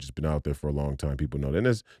budget's been out there for a long time. People know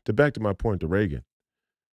that. And back to my point to Reagan,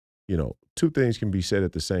 two things can be said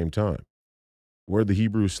at the same time. Were the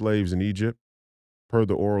Hebrew slaves in Egypt per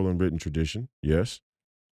the oral and written tradition? Yes.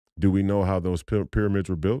 Do we know how those pyramids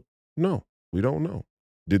were built? No, we don't know.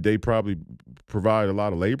 Did they probably provide a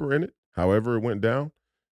lot of labor in it? However it went down?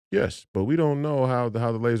 Yes, but we don't know how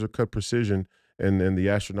the laser cut precision and the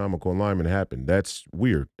astronomical alignment happened. That's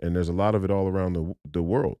weird, and there's a lot of it all around the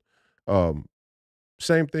world.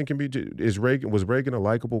 Same thing can be. Was Reagan a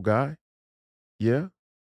likable guy? Yeah,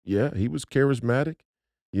 he was charismatic.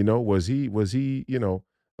 Was he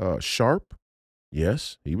sharp?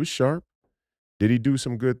 Yes, he was sharp. Did he do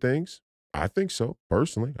some good things? I think so,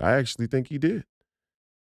 personally. I actually think he did.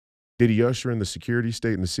 Did he usher in the security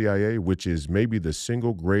state and the CIA, which is maybe the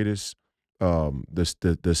single greatest,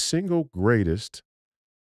 the single greatest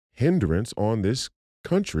hindrance on this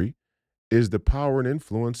country is the power and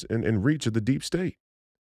influence and reach of the deep state.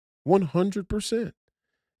 100%.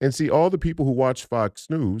 And see, all the people who watch Fox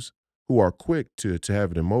News who are quick to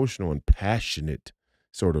have an emotional and passionate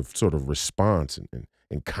sort of response and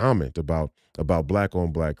comment about black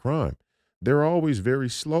on black crime, they're always very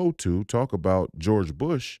slow to talk about George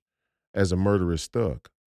Bush as a murderous thug.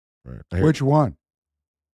 Right? Which one?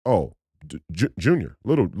 Oh, Junior,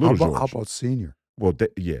 little How George. about Senior? Well,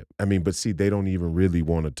 yeah. I mean, but see, they don't even really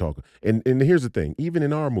want to talk. And here's the thing: even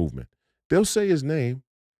in our movement, they'll say his name.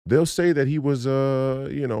 They'll say that he was,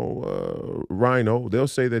 Rhino. They'll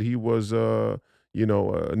say that he was, a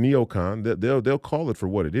neocon. They'll call it for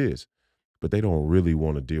what it is, but they don't really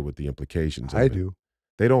want to deal with the implications. I do.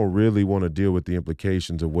 They don't really want to deal with the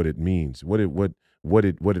implications of what it means, what it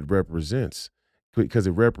represents, because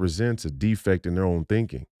it represents a defect in their own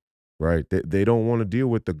thinking, right? They don't want to deal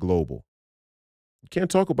with the global. You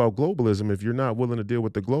can't talk about globalism if you're not willing to deal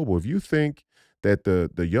with the global. If you think that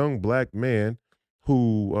the young black man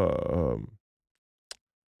who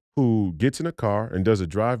gets in a car and does a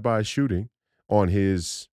drive-by shooting on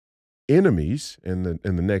his enemies in the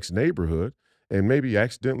next neighborhood and maybe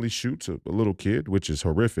accidentally shoots a little kid, which is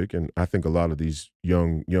horrific, and I think a lot of these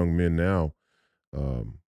young men now are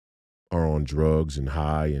on drugs and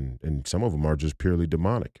high, and some of them are just purely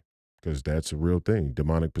demonic, because that's a real thing,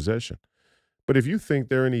 demonic possession. But if you think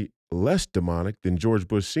they're any less demonic than George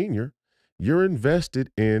Bush Sr., you're invested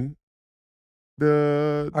in Are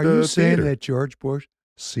you the saying theater. that George Bush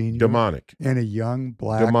Sr. Demonic. and a young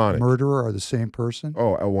black Demonic. murderer are the same person?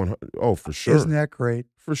 For sure. Isn't that great?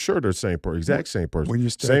 For sure, they're the same person. Exact same person. When you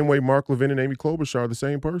start Same way Mark Levin and Amy Klobuchar are the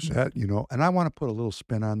same person. that, and I want to put a little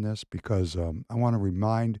spin on this because I want to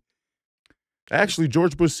remind. Actually,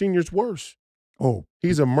 George Bush Sr.'s worse. Oh,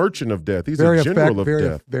 He's a merchant of death. He's very a general of very,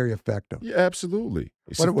 death. very effective. Yeah, absolutely.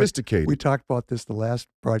 He's But sophisticated. we talked about this the last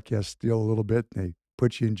broadcast. Steal a little bit, and they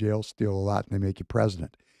put you in jail. Steal a lot, and they make you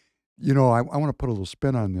president. I want to put a little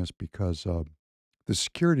spin on this because the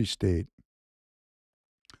security state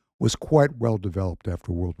was quite well developed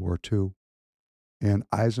after World War II. And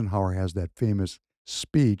Eisenhower has that famous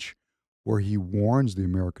speech where he warns the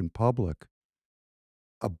American public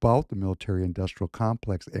about the military-industrial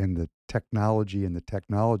complex and the technology and the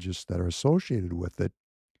technologists that are associated with it.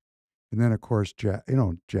 And then, of course,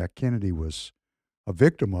 Jack Kennedy was a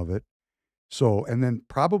victim of it. So, and then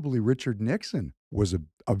probably Richard Nixon was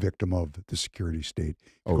a victim of the security state.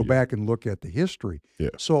 Go back and look at the history. Yeah.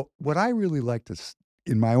 So what I really like to,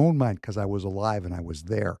 in my own mind, because I was alive and I was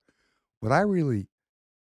there, what I really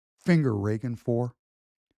finger Reagan for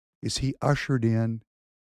is he ushered in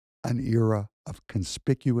an era of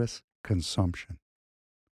conspicuous consumption.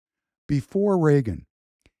 Before Reagan,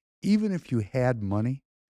 even if you had money,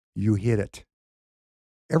 you hid it.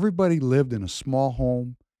 Everybody lived in a small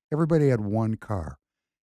home. Everybody had one car.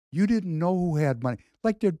 You didn't know who had money.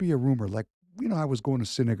 Like there'd be a rumor, like, I was going to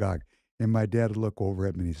synagogue and my dad would look over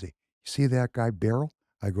at me and he'd say, "You see that guy, Beryl?"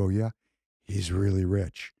 I go, "Yeah, he's really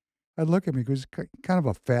rich." I'd look at me because he's kind of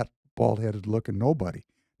a fat, bald-headed looking nobody.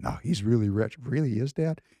 "No, he's really rich." "Really is,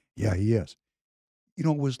 Dad?" "Yeah, he is."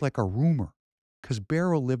 It was like a rumor because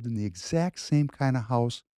Beryl lived in the exact same kind of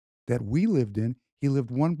house that we lived in. He lived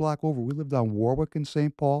one block over. We lived on Warwick in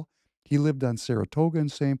St. Paul. He lived on Saratoga in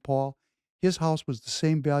St. Paul. His house was the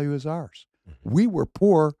same value as ours. We were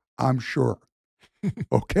poor, I'm sure.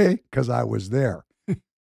 Okay? Because I was there.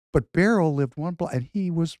 But Beryl lived one block, and he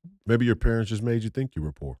was. Maybe your parents just made you think you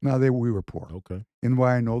were poor. No, we were poor. Okay. And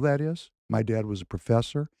why I know that is my dad was a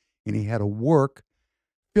professor, and he had to work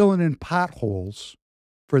filling in potholes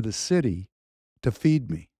for the city to feed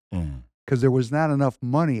me. Because there was not enough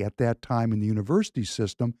money at that time in the university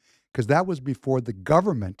system, because that was before the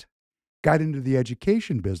government got into the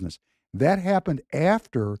education business. That happened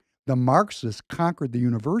after the Marxists conquered the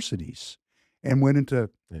universities and went into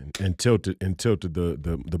and tilted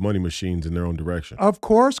the money machines in their own direction. Of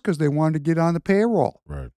course, because they wanted to get on the payroll.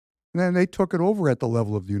 Right. And then they took it over at the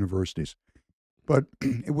level of the universities. But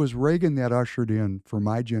it was Reagan that ushered in for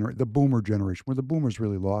my generation, the boomer generation, where the boomers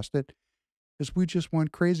really lost it, is we just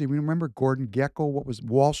went crazy. We remember Gordon Gekko, what was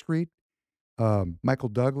Wall Street, Michael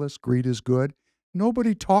Douglas, Greed is Good.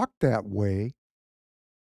 Nobody talked that way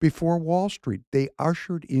before Wall Street. They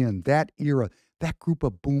ushered in that era, that group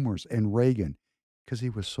of boomers and Reagan, because he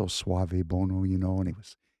was so suave bono, and he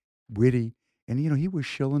was witty. And, he was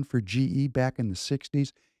shilling for GE back in the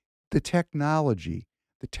 60s. The technology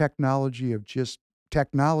of just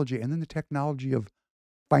technology, and then the technology of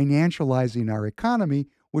financializing our economy,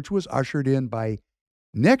 which was ushered in by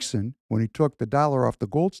Nixon when he took the dollar off the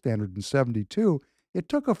gold standard in 72. It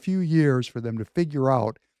took a few years for them to figure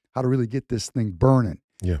out how to really get this thing burning.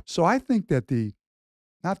 Yeah. So I think that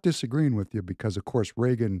not disagreeing with you, because of course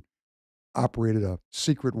Reagan operated a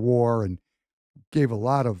secret war and gave a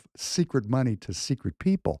lot of secret money to secret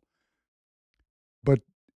people. But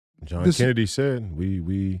John Kennedy said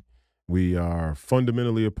we are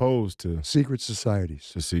fundamentally opposed to secret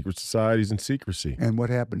societies. To secret societies and secrecy. And what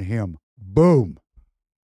happened to him? Boom.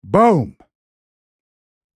 Boom.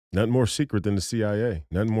 Nothing more secret than the CIA.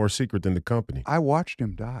 Nothing more secret than the company. I watched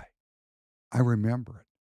him die. I remember it.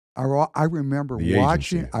 I remember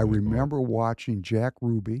watching Jack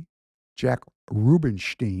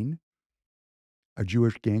Rubenstein, a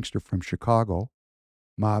Jewish gangster from Chicago,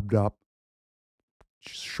 mobbed up,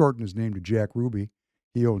 shortened his name to Jack Ruby.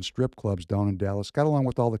 He owned strip clubs down in Dallas, got along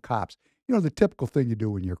with all the cops. The typical thing you do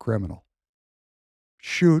when you're a criminal.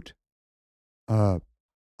 Shoot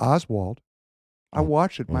Oswald. I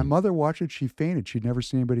watched it. My mother watched it. She fainted. She'd never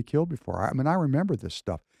seen anybody killed before. I remember this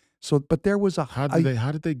stuff. So, but there was How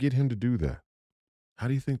did they get him to do that? How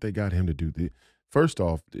do you think they got him to do that? First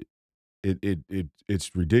off,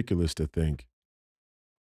 it's ridiculous to think.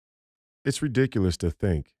 It's ridiculous to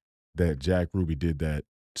think that Jack Ruby did that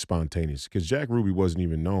spontaneous, because Jack Ruby wasn't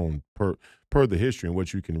even known per the history and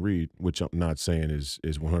what you can read, which I'm not saying is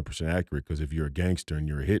 100% accurate, because if you're a gangster and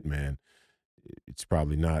you're a hitman, it's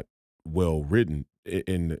probably not well written.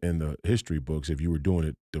 in the history books, if you were doing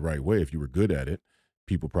it the right way, if you were good at it,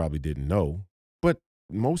 people probably didn't know. But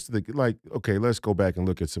most of the okay, let's go back and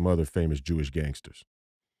look at some other famous Jewish gangsters.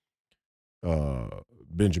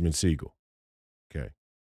 Benjamin Siegel, okay,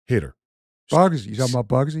 hitter. Bugsy. You talking about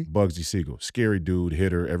Bugsy? Bugsy Siegel, scary dude,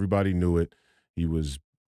 hitter. Everybody knew it. He was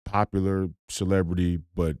popular celebrity,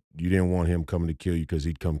 but you didn't want him coming to kill you because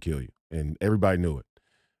he'd come kill you, and everybody knew it.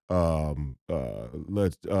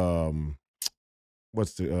 Let's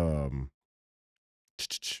what's the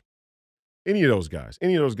any of those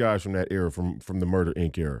guys from that era, from the Murder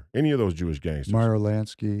Inc. era, any of those Jewish gangsters. Meyer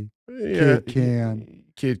Lansky, Yeah,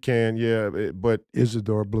 Kid Can, but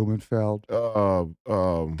Isidore Blumenfeld,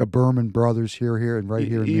 the Berman brothers here and right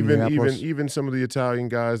here in Minneapolis. even some of the Italian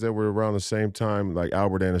guys that were around the same time, like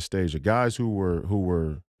Albert Anastasia, guys who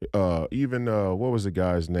were even what was the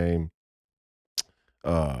guy's name?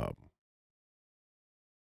 Well,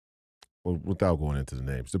 without going into the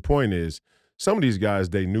names, the point is, some of these guys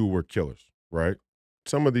they knew were killers, right?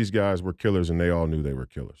 Some of these guys were killers, and they all knew they were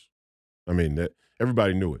killers. I mean, that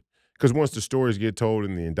everybody knew it, because once the stories get told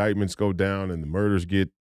and the indictments go down and the murders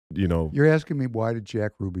get, You're asking me, why did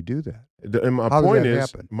Jack Ruby do that? And How did that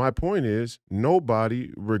happen? my point is,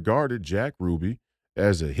 nobody regarded Jack Ruby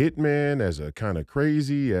as a hitman, as a kind of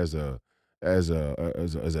crazy, as a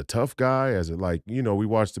tough guy, as a we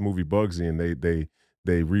watched the movie Bugsy, and they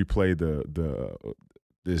replay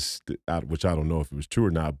which I don't know if it was true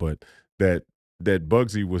or not, but that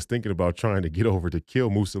Bugsy was thinking about trying to get over to kill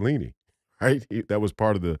Mussolini, right? That was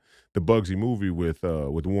part of the Bugsy movie with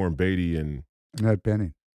Warren Beatty and Ed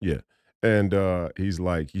Benning. Yeah, and he's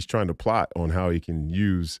trying to plot on how he can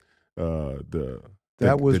use the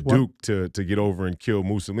Duke to get over and kill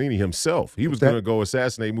Mussolini himself. He was going to go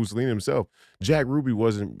assassinate Mussolini himself. Jack Ruby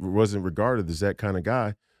wasn't regarded as that kind of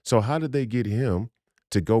guy. So how did they get him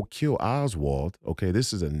to go kill Oswald? Okay,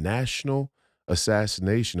 this is a national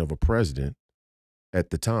assassination of a president at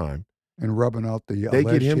the time. And rubbing out the They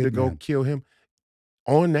get him to hitman. go kill him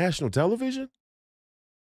on national television?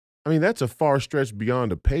 I mean, that's a far stretch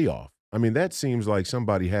beyond a payoff. I mean, that seems like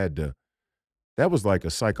somebody had to – that was like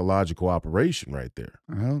a psychological operation right there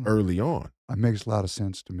I don't know. early on. That makes a lot of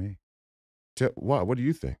sense to me. What do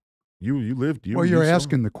you think? You lived – Well, you're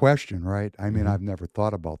asking the question, right? I mean, Mhm. I've never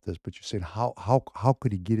thought about this, but you're saying how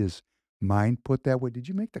could he get his mind put that way? Did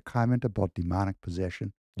you make the comment about demonic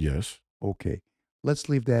possession? Yes. Okay. Let's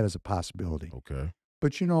leave that as a possibility. Okay.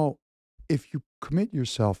 But, if you commit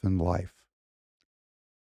yourself in life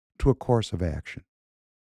to a course of action,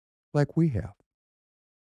 like we have,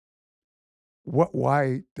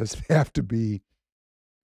 why does it have to be,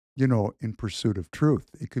 in pursuit of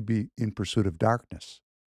truth? It could be in pursuit of darkness.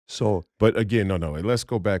 So, But again, no. Let's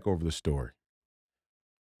go back over the story.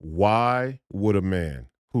 Why would a man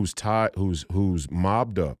who's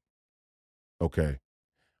mobbed up, okay,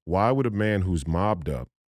 why would a man who's mobbed up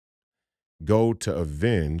go to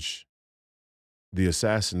avenge the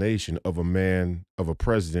assassination of a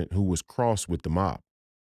president who was crossed with the mob?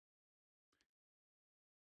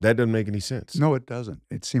 That doesn't make any sense. no, it doesn't.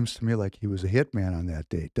 It seems to me like he was a hitman on that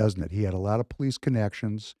date, doesn't it? He had a lot of police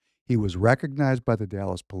connections. He was recognized by the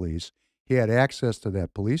Dallas police. He had access to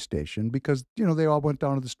that police station because, they all went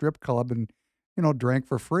down to the strip club and, drank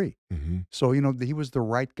for free. Mm-hmm. So, he was the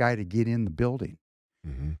right guy to get in the building.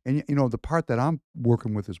 Mm-hmm. And, the part that I'm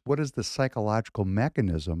working with is, what is the psychological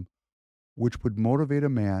mechanism which would motivate a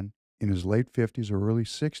man in his late 50s or early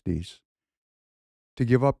 60s to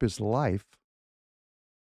give up his life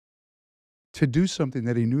to do something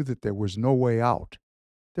that he knew that there was no way out?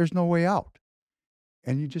 There's no way out.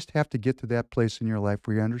 And you just have to get to that place in your life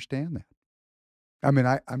where you understand that. I mean,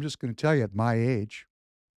 I'm just going to tell you, at my age,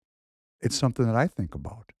 it's something that I think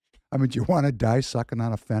about. I mean, do you want to die sucking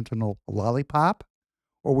on a fentanyl lollipop?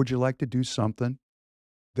 Or would you like to do something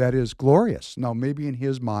that is glorious? Now, maybe in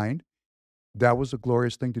his mind, that was a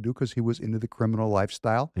glorious thing to do because he was into the criminal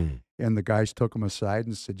lifestyle. Mm. And the guys took him aside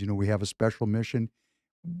and said, we have a special mission.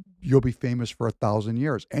 You'll be famous for 1,000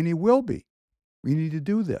 years. And he will be. We need to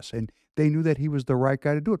do this. And they knew that he was the right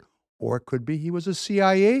guy to do it. Or it could be he was a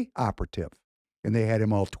CIA operative and they had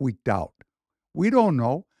him all tweaked out. We don't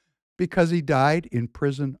know, because he died in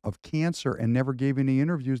prison of cancer and never gave any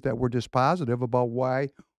interviews that were dispositive about why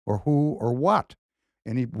or who or what.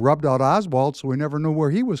 And he rubbed out Oswald, so we never knew where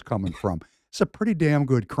he was coming from. It's a pretty damn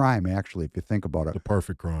good crime, actually, if you think about it. The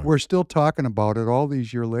perfect crime. We're still talking about it all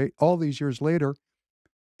these years later.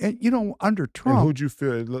 And, under Trump. And who'd you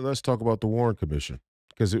feel? Let's talk about the Warren Commission.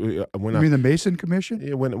 Because when you mean the Mason Commission?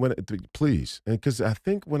 Yeah, please, and because I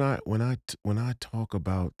think when I talk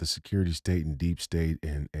about the security state and deep state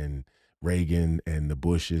and Reagan and the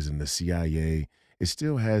Bushes and the CIA it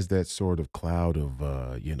still has that sort of cloud of,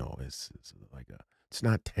 it's like it's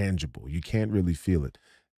not tangible. You can't really feel it.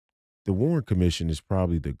 The Warren Commission is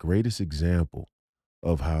probably the greatest example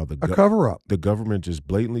of how A cover-up. the government just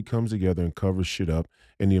blatantly comes together and covers shit up,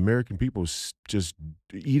 and the American people just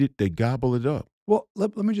eat it. They gobble it up. Well,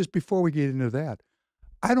 let me just, before we get into that,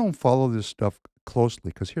 I don't follow this stuff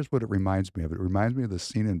closely because here's what it reminds me of. It reminds me of the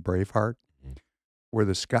scene in Braveheart where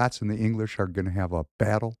the Scots and the English are going to have a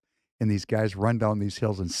battle, and these guys run down these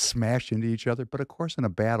hills and smash into each other. But of course, in a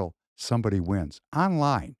battle, somebody wins.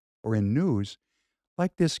 Online or in news,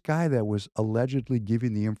 like this guy that was allegedly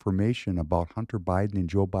giving the information about Hunter Biden and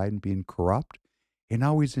Joe Biden being corrupt, and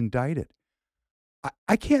now he's indicted.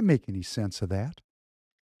 I can't make any sense of that.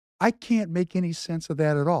 I can't make any sense of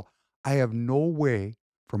that at all. I have no way,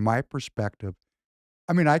 from my perspective.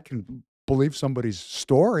 I mean, I can believe somebody's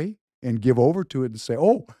story and give over to it and say,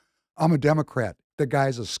 oh, I'm a Democrat. The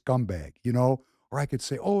guy's a scumbag, Or I could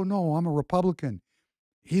say, oh, no, I'm a Republican.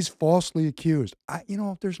 He's falsely accused.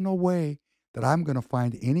 There's no way that I'm going to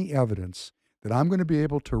find any evidence that I'm going to be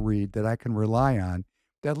able to read that I can rely on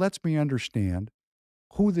that lets me understand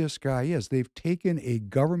who this guy is. They've taken a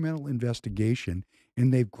governmental investigation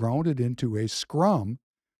and they've ground it into a scrum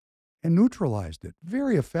and neutralized it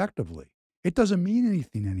very effectively. It doesn't mean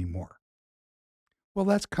anything anymore. Well,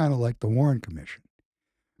 that's kind of like the Warren Commission.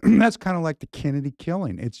 That's kind of like the Kennedy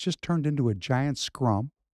killing. It's just turned into a giant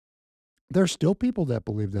scrum. There's still people that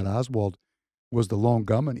believe that Oswald was the lone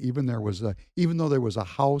gunman, even though there was a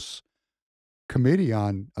House committee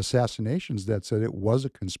on assassinations that said it was a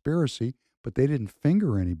conspiracy, but they didn't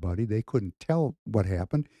finger anybody. They couldn't tell what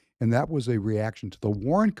happened. And that was a reaction to the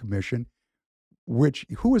Warren Commission,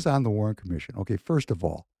 who was on the Warren Commission? Okay, first of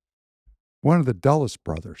all, one of the Dulles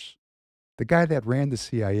brothers, the guy that ran the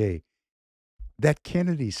CIA, that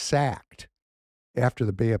Kennedy sacked after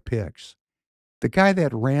the Bay of Pigs, the guy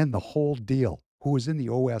that ran the whole deal, who was in the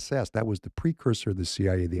OSS, that was the precursor of the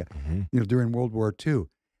CIA, during World War II.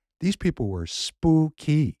 These people were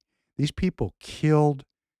spooky. These people killed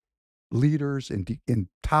leaders and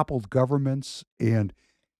toppled governments and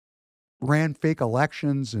ran fake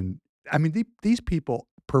elections. And I mean, these people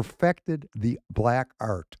perfected the black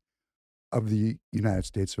art of the United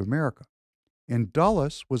States of America. And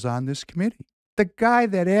Dulles was on this committee. The guy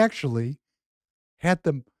that actually had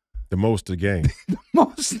the most to gain. The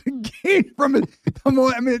most to gain from it. I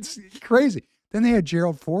mean, it's crazy. Then they had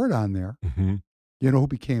Gerald Ford on there, who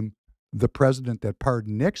became the president that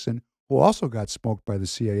pardoned Nixon, who also got smoked by the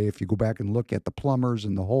CIA. If you go back and look at the plumbers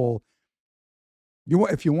and the whole,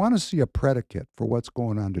 if you want to see a predicate for what's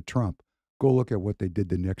going on to Trump, go look at what they did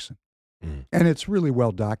to Nixon. And it's really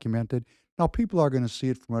well documented. Now, people are going to see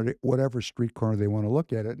it from whatever street corner they want to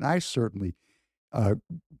look at it. And I certainly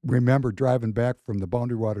remember driving back from the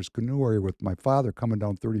Boundary Waters canoe area with my father coming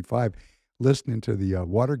down 35, listening to the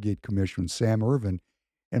Watergate Commission, Sam Ervin,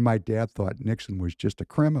 and my dad thought Nixon was just a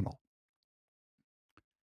criminal.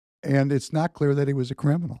 And it's not clear that he was a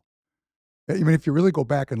criminal. I mean, if you really go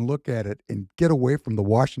back and look at it and get away from the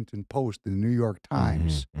Washington Post and the New York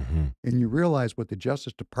Times, and you realize what the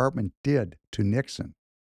Justice Department did to Nixon,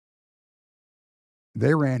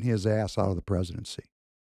 they ran his ass out of the presidency.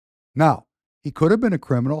 Now, he could have been a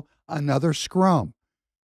criminal, another scrum,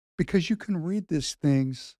 because you can read these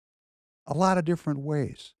things a lot of different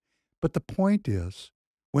ways. But the point is,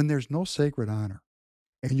 when there's no sacred honor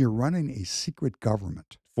and you're running a secret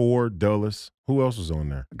government. Ford, Dulles, who else was on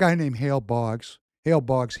there? A guy named Hale Boggs. Hale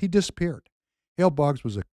Boggs, he disappeared. Hale Boggs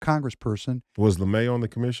was a congressperson. Was LeMay on the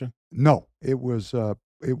commission? No,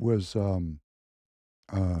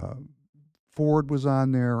 Ford was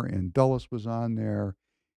on there and Dulles was on there.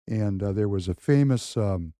 And there was a famous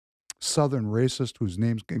Southern racist whose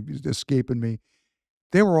name's escaping me.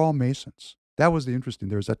 They were all Masons. That was the interesting.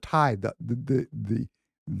 There was a tie. The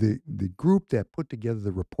group that put together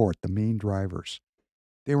the report, the main drivers,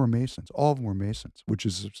 they were Masons. All of them were Masons, which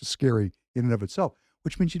is scary in and of itself.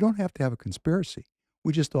 Which means you don't have to have a conspiracy.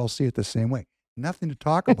 We just all see it the same way. Nothing to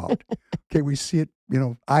talk about. Okay, we see it,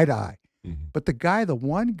 eye to eye. But the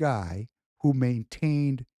one guy who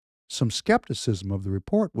maintained some skepticism of the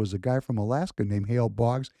report was a guy from Alaska named Hale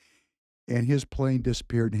Boggs, and his plane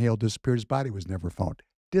disappeared, and Hale disappeared. His body was never found.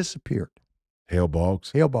 Disappeared. Hale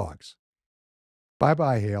Boggs? Hale Boggs.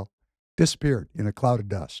 Bye-bye, Hale. Disappeared in a cloud of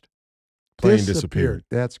dust. Plane disappeared.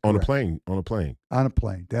 That's correct. On a plane. On a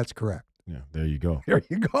plane. That's correct. Yeah, there you go. There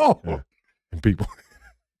you go. Yeah. And people...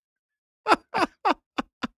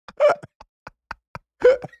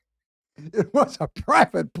 It was a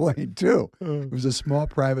private plane too. It was a small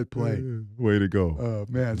private plane. Way to go! Oh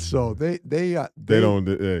man! So they don't.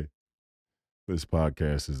 Hey, this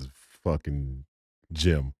podcast is fucking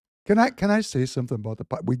Jim. Can I say something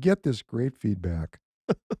about we get this great feedback.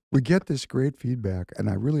 We get this great feedback, and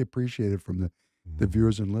I really appreciate it from the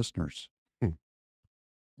viewers and listeners. Hmm.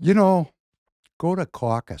 You know, go to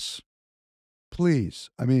caucus, please.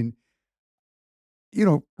 I mean,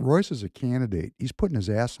 Royce is a candidate. He's putting his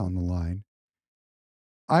ass on the line.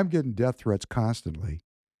 I'm getting death threats constantly.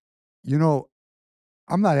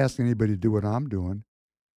 I'm not asking anybody to do what I'm doing.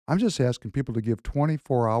 I'm just asking people to give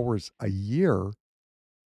 24 hours a year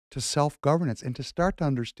to self-governance and to start to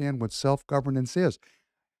understand what self-governance is.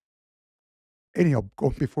 Anyhow,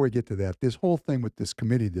 before we get to that, this whole thing with this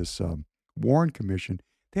committee, this Warren Commission,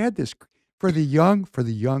 they had this for the young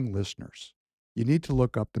listeners. You need to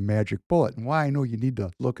look up the magic bullet, and why I know you need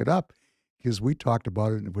to look it up because we talked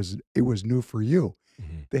about it, and it was new for you.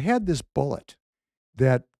 Mm-hmm. They had this bullet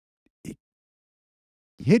that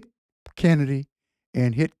hit Kennedy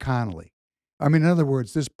and hit Connolly. I mean, in other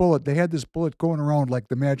words, they had this bullet going around like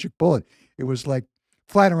the magic bullet. It was like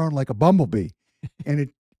flying around like a bumblebee,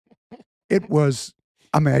 and it was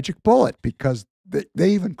a magic bullet because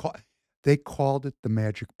they called it the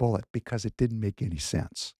magic bullet because it didn't make any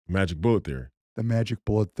sense. Magic bullet theory. The magic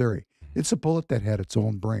bullet theory. It's a bullet that had its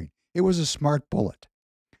own brain. It was a smart bullet.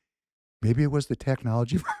 Maybe it was the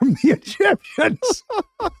technology from the Egyptians.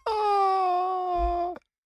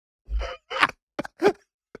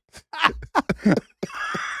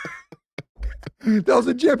 Those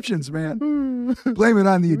Egyptians, man. Blame it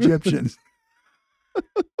on the Egyptians.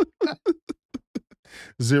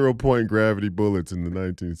 0-point gravity bullets in the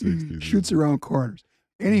 1960s. Shoots around corners.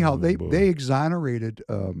 Anyhow, they exonerated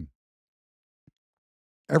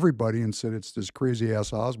everybody and said it's this crazy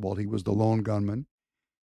ass Oswald. He was the lone gunman.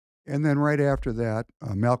 And then right after that,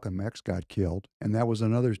 Malcolm X got killed, and that was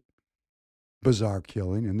another bizarre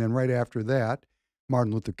killing. And then right after that,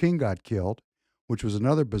 Martin Luther King got killed, which was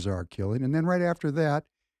another bizarre killing. And then right after that,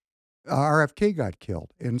 RFK got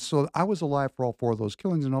killed. And so I was alive for all four of those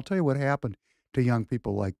killings. And I'll tell you what happened to young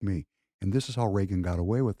people like me. And this is how Reagan got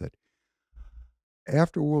away with it.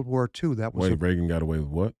 After World War II, that was... Wait, Reagan got away with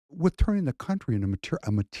what? With turning the country into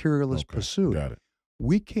a materialist pursuit. Got it.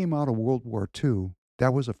 We came out of World War II.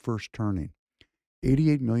 That was a first turning.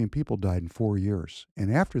 88 million people died in 4 years.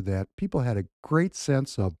 And after that, people had a great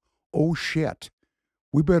sense of, oh, shit,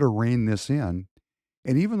 we better rein this in.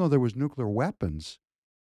 And even though there was nuclear weapons,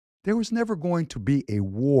 there was never going to be a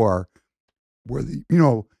war where,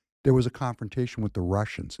 there was a confrontation with the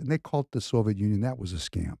Russians. And they called it the Soviet Union. That was a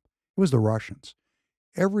scam. It was the Russians.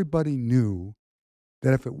 Everybody knew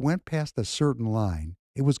that if it went past a certain line,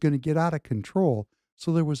 it was going to get out of control.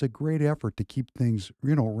 So there was a great effort to keep things,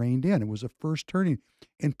 reined in. It was a first turning.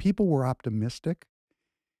 And people were optimistic.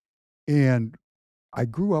 And I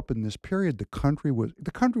grew up in this period. The country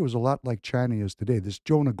was a lot like China is today. This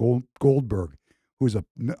Jonah Goldberg, who's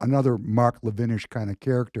another Mark Levinish kind of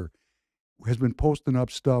character, has been posting up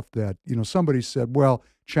stuff that, somebody said, well,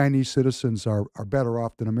 Chinese citizens are better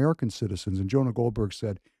off than American citizens. And Jonah Goldberg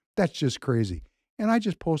said, that's just crazy. And I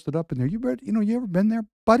just posted up in there, you ever been there,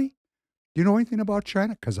 buddy? Do you know anything about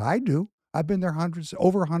China? Because I do. I've been there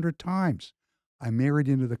over 100 times. I married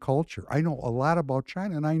into the culture. I know a lot about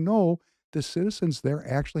China, and I know the citizens there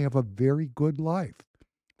actually have a very good life.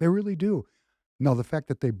 They really do. Now, the fact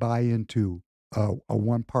that they buy into a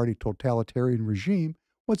one-party totalitarian regime,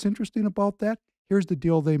 what's interesting about that? Here's the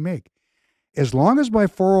deal they make. As long as my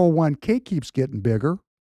 401k keeps getting bigger,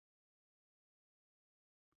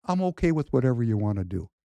 I'm okay with whatever you want to do.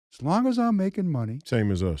 As long as I'm making money. Same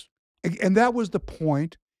as us. And that was the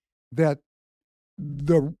point that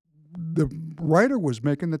the writer was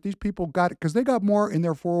making, that these people got it because they got more in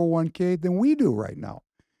their 401k than we do right now.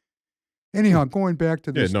 Anyhow, going back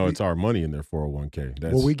to this. Yeah, no, it's our money in their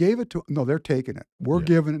 401k. Well, we gave it to, no, they're taking it. We're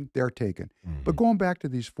giving it, they're taking. Mm-hmm. But going back to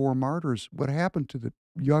these four martyrs, what happened to the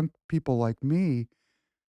young people like me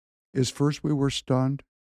is first we were stunned,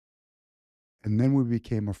 and then we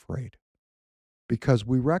became afraid. Because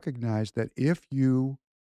we recognized that if you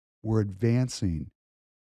were advancing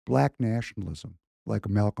black nationalism, like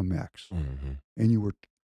Malcolm X, mm-hmm. and you were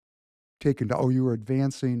you were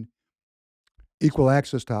advancing equal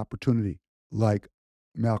access to opportunity, like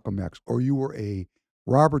Malcolm X, or you were a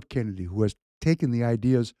Robert Kennedy who has taken the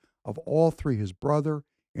ideas of all three, his brother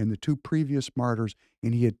and the two previous martyrs,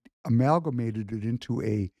 and he had amalgamated it into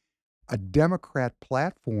a Democrat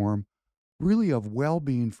platform, really of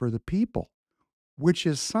well-being for the people, which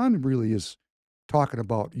his son really is talking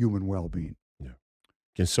about human well-being. Yeah,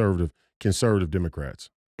 conservative Democrats.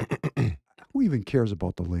 Who even cares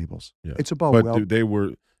about the labels? Yeah. It's about but they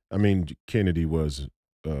were. I mean, Kennedy was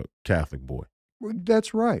a Catholic boy.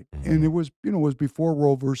 That's right. And it was, it was before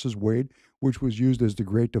Roe versus Wade, which was used as the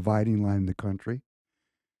great dividing line in the country.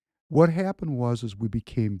 What happened was we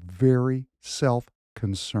became very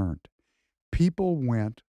self-concerned. People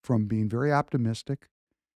went from being very optimistic,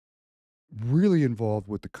 really involved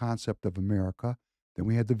with the concept of America. Then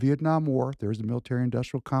we had the Vietnam War. There's the military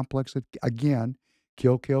industrial complex that, again,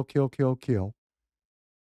 kill, kill, kill, kill, kill.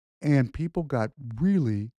 And people got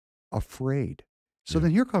really afraid. So Yeah.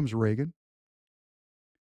 then here comes Reagan.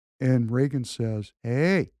 And Reagan says,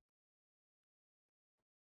 hey,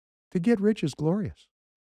 to get rich is glorious.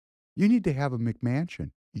 You need to have a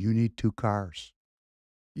McMansion. You need 2 cars.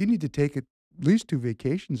 You need to take at least 2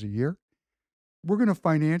 vacations a year. We're going to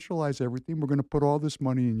financialize everything. We're going to put all this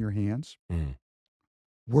money in your hands. Mm.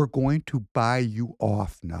 We're going to buy you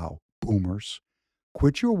off now, boomers.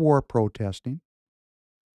 Quit your war protesting.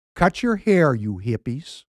 Cut your hair, you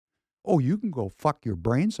hippies. Oh, you can go fuck your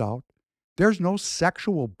brains out. There's no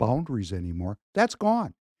sexual boundaries anymore. That's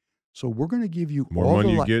gone. So we're going to give you The more all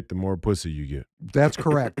money the you get, the more pussy you get. That's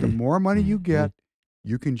correct. The more money you Mhm. get,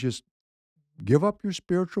 you can just give up your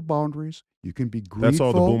spiritual boundaries. You can be greedful. That's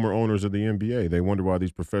all the boomer owners of the NBA. They wonder why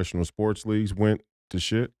these professional sports leagues went to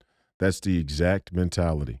shit. That's the exact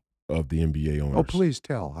mentality of the NBA owners. Oh, please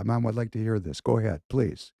tell. I would like to hear this. Go ahead,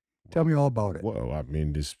 please. Tell me all about it. Well, I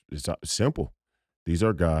mean, it's simple. These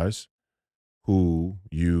are guys who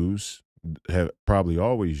have probably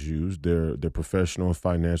always used their professional and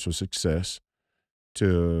financial success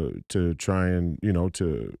to try and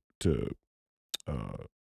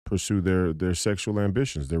pursue their sexual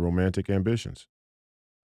ambitions, their romantic ambitions.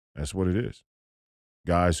 That's what it is.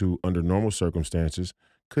 Guys who, under normal circumstances,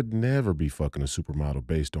 could never be fucking a supermodel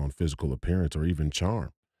based on physical appearance or even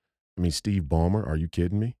charm. I mean, Steve Ballmer, are you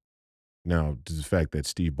kidding me? Now, the fact that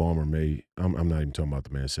Steve Ballmer I'm not even talking about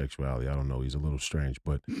the man's sexuality. I don't know. He's a little strange,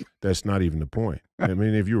 but that's not even the point. I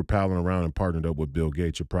mean, if you were palling around and partnered up with Bill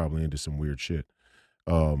Gates, you're probably into some weird shit.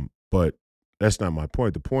 But that's not my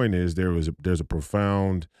point. The point is there's a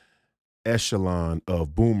profound echelon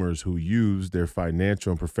of boomers who use their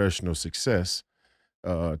financial and professional success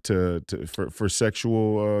for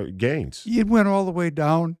sexual gains. It went all the way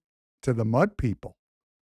down to the mud people.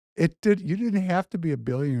 You didn't have to be a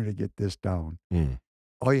billionaire to get this down. Mm.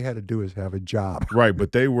 All you had to do is have a job. Right,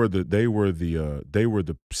 but they were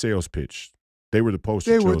the sales pitch. They were the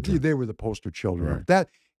poster children. They were the poster children Right. of that.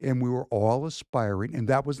 And we were all aspiring, and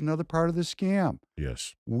that was another part of the scam.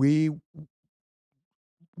 Yes. You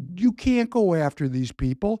can't go after these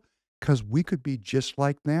people because we could be just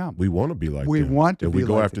like them. We want to be like them. We want to if be we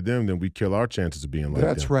go like after them, then we kill our chances of being like them.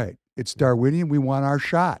 That's right. It's Darwinian. We want our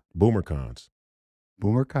shot. Boomer cons.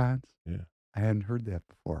 Boomer cons? Yeah. I hadn't heard that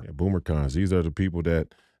before. Yeah, boomer cons. These are the people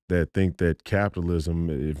that think that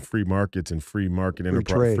capitalism, free markets and free market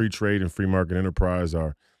enterprise, free trade and free market enterprise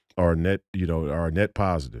are net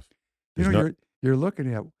positive. You're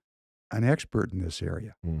looking at an expert in this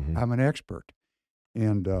area. Mm-hmm. I'm an expert.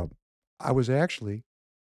 And I was actually,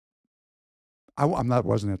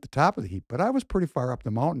 wasn't at the top of the heap, but I was pretty far up the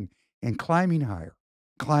mountain and climbing higher.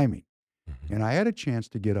 Mm-hmm. And I had a chance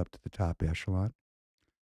to get up to the top echelon.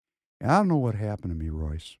 And I don't know what happened to me,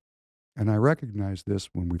 Royce. And I recognized this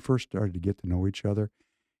when we first started to get to know each other.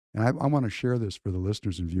 And I want to share this for the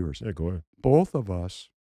listeners and viewers. Yeah, go ahead. Both of us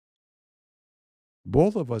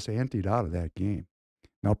anteed out of that game.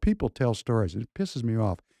 Now, people tell stories. It pisses me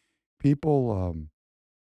off. People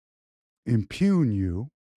impugn you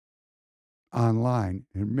online.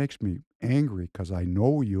 And it makes me angry because I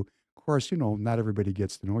know you. Of course, not everybody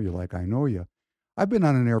gets to know you like I know you. I've been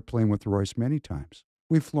on an airplane with Royce many times.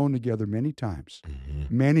 We've flown together many times.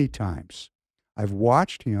 Mm-hmm. Many times. I've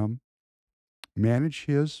watched him manage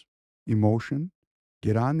his emotion,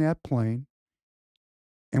 get on that plane,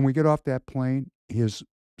 and we get off that plane,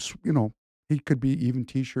 he could be even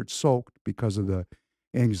T-shirt soaked because of the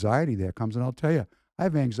anxiety that comes. And I'll tell you, I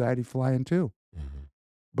have anxiety flying too. Mm-hmm.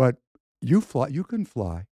 But you can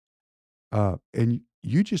fly. And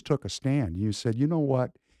you just took a stand. You said, you know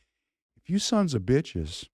what? If you sons of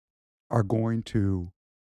bitches are going to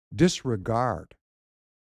disregard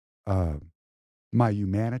my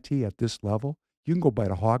humanity at this level, you can go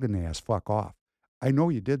bite a hog in the ass, fuck off. I know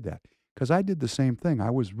you did that because I did the same thing. I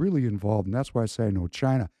was really involved, and that's why I say I know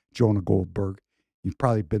China, Jonah Goldberg. You've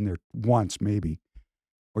probably been there once, maybe,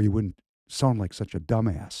 or you wouldn't sound like such a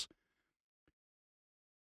dumbass.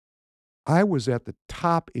 I was at the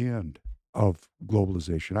top end of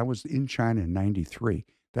globalization. I was in China in 93.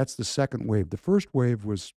 That's the second wave. The first wave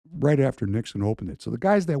was right after Nixon opened it. So the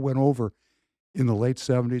guys that went over in the late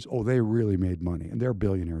 70s, they really made money. And they're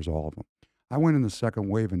billionaires, all of them. I went in the second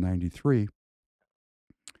wave in 93.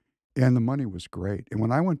 And the money was great. And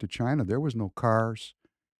when I went to China, there was no cars.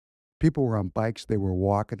 People were on bikes, they were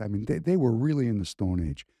walking. I mean, they were really in the Stone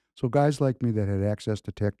Age. So guys like me that had access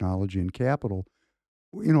to technology and capital,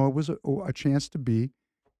 it was a chance to be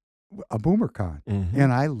a boomercon. Mhm.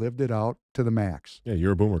 And I lived it out to the max. Yeah,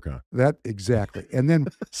 you're a boomercon. That exactly. And then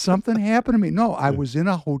something happened to me. No, I Yeah. was in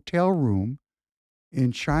a hotel room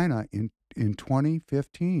in China in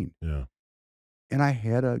 2015. Yeah. And I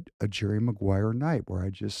had a Jerry Maguire night where I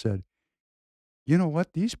just said, you know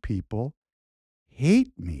what? These people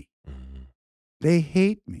hate me. Mhm. They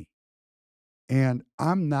hate me. And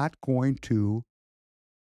I'm not going to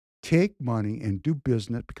take money and do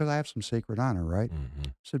business because I have some sacred honor, right? I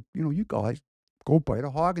Mhm. said, you guys go bite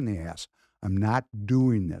a hog in the ass. I'm not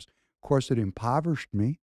doing this. Of course, it impoverished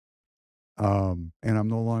me. And I'm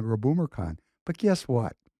no longer a boomercon. But guess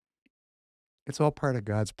what? It's all part of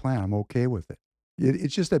God's plan. I'm okay with it.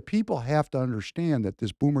 It's just that people have to understand that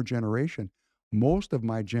this boomer generation, most of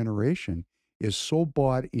my generation, is so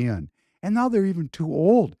bought in. And now they're even too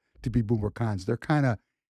old to be boomercons. They're kind of,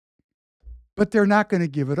 but they're not going to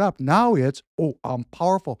give it up. Now it's, oh, I'm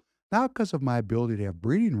powerful. Not because of my ability to have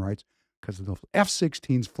breeding rights, because of the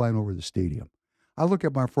F-16s flying over the stadium. I look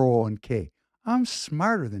at my 401k. I'm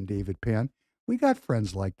smarter than David Penn. We got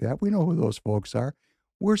friends like that. We know who those folks are.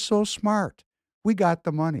 We're so smart. We got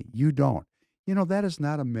the money. You don't. That is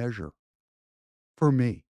not a measure for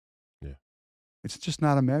me. Yeah. It's just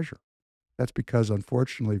not a measure. That's because,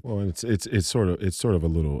 unfortunately, Well, it's sort of a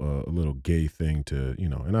little gay thing to,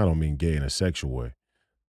 and I don't mean gay in a sexual way.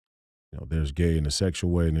 There's gay in a sexual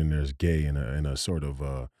way, and then there's gay in a sort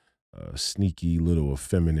of sneaky little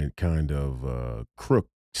effeminate kind of crook,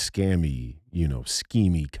 scammy,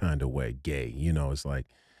 schemy kind of way. Gay, it's like,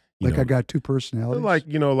 you like I know, got two personalities.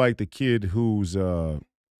 like the kid who's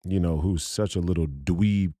such a little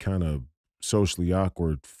dweeb kind of socially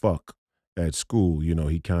awkward fuck at school.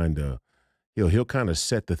 He kind of he'll kind of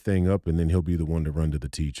set the thing up, and then he'll be the one to run to the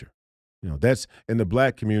teacher. That's in the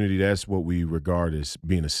black community. That's what we regard as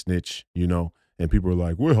being a snitch. And people are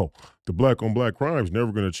like, "Well, the black on black crime is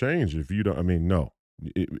never going to change if you don't." I mean, no.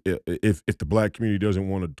 If the black community doesn't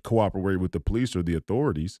want to cooperate with the police or the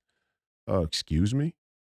authorities, excuse me,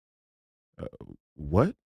 uh,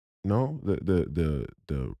 what? No,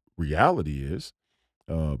 the reality is,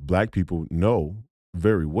 black people know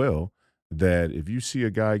very well that if you see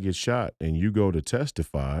a guy get shot and you go to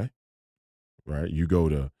testify, right? You go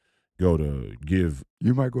to give.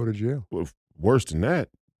 You might go to jail. Well, worse than that,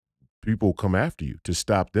 people come after you to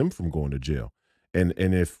stop them from going to jail. And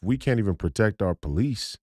if we can't even protect our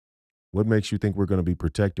police, what makes you think we're going to be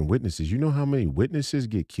protecting witnesses? You know how many witnesses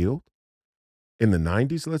get killed in the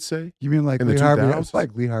 90s, let's say, You mean like in the Lee Harvey, 2000s?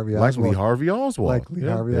 like Lee Harvey Like Lee Oswald? Harvey Oswald. Like Lee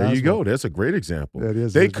Yeah, Harvey there you go. Oswald. That's a great example. That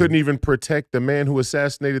is, They isn't couldn't it? even protect the man who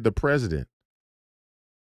assassinated the president.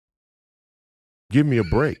 Give me a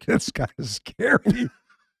break. That's kind of scary.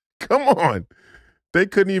 Come on. They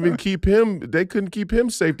couldn't even keep him. They couldn't keep him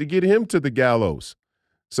safe to get him to the gallows.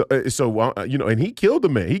 And he killed the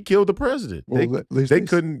man. He killed the president. Well, at least they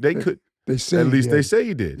couldn't. They could. They say At he least they did. say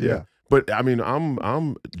he did. Yeah. Yeah. But I mean, I'm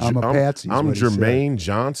a patsy is I'm what he said. Jermaine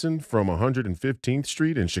Johnson from 115th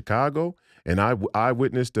Street in Chicago, and I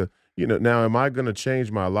witnessed a. Now, am I going to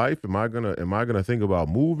change my life? Am I gonna think about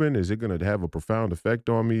moving? Is it going to have a profound effect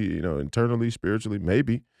on me? Internally, spiritually,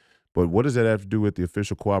 maybe. But what does that have to do with the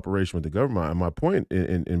official cooperation with the government? And my point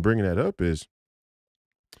in bringing that up is,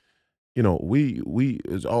 we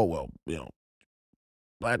is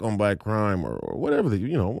black on black crime or whatever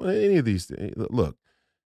any of these things. Look,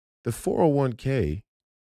 the 401k,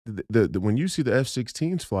 when you see the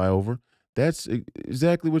F-16s fly over, that's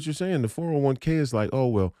exactly what you're saying. The 401k is like, oh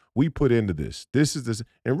well, we put into this. This is this,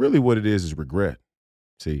 and really what it is regret.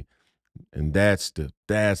 See. And that's the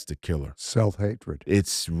killer. Self-hatred.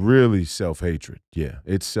 It's really self-hatred. Yeah,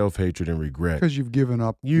 it's self-hatred and regret. Because you've given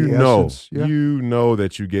up You the know, essence. Yeah. you know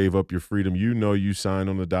that you gave up your freedom. You know you signed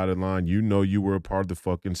on the dotted line. You know you were a part of the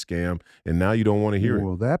fucking scam, and now you don't want to hear it.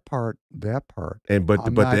 Well, that part. And but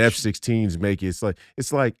I'm the not F-16s make it.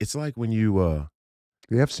 It's like when you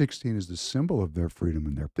The F-16 is the symbol of their freedom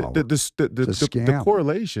and their power. the It's a the scam.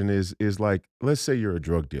 correlation is like, let's say you're a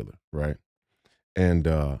drug dealer, right? And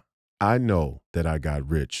I know that I got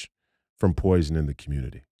rich from poisoning the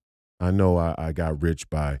community. I know I got rich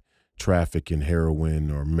by trafficking heroin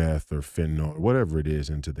or meth or fentanyl or whatever it is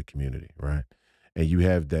into the community, right? And you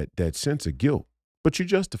have that sense of guilt, but you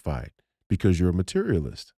justify it because you're a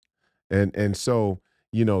materialist. And so,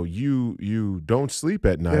 you don't sleep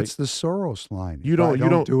at night. That's the Soros line. You If I don't-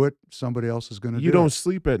 don't do it, somebody else is going to do it. You don't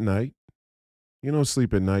sleep at night. You don't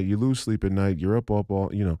sleep at night. You lose sleep at night. You're up all,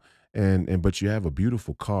 but you have a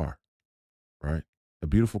beautiful car. right? A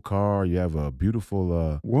beautiful car. You have a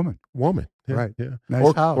beautiful Woman. woman. Yeah, Right. yeah. Nice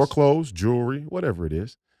Or house. clothes, jewelry, whatever it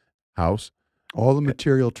is. House. All the Eh,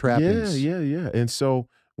 material Yeah, trappings. yeah, yeah. And so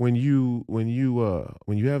when you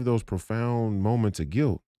have those profound moments of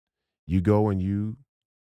guilt, you go and you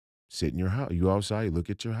sit in your house. You go outside, you look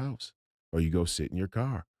at your house, or you go sit in your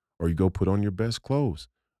car, or you go put on your best clothes,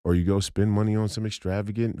 or you go spend money on some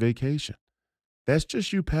extravagant vacation. That's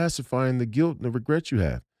just you pacifying the guilt and the regret you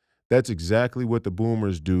have. That's exactly what the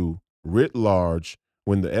boomers do writ large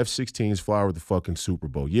when the F-16s fly over the fucking Super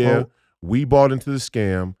Bowl. Yeah, Oh, we bought into the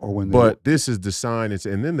scam, or when they but this is the sign.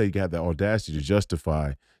 And then they got the audacity to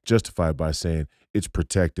justify it by saying it's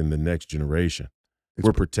protecting the next generation. it's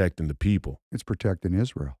We're pr- protecting the people. it's protecting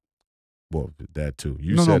Israel. Well, that too.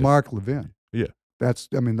 You No, said it. Mark Levin. Yeah.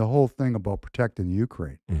 The whole thing about protecting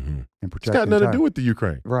Ukraine Mm-hmm. and It's got protecting nothing to China. do with the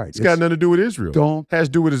Ukraine. Right. It's got nothing to do with Israel. Don't. Has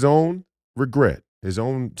to do with his own regret, his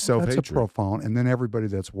own That's a self-hatred. profound. And then everybody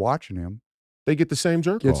that's watching him They get the same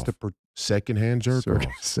jerk gets off. the Secondhand jerk off.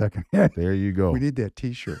 second. There you go. We need that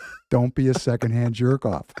T-shirt. Don't be a secondhand jerk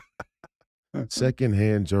off.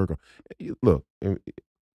 Secondhand jerk off. Look,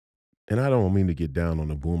 and I don't mean to get down on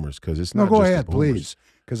the boomers because it's No, not go just ahead, the boomers. please,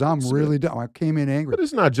 because I'm really down. I came in angry. But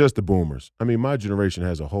it's not just the boomers. I mean, my generation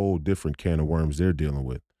has a whole different can of worms they're dealing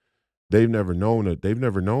with. They've never known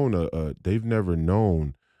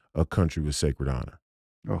a country with sacred honor.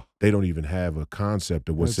 Oh, They don't even have a concept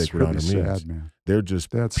of what that's sacred really honor sad, means. man. They're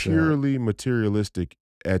just That's sad. purely materialistic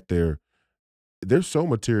at their. They're so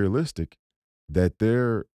materialistic that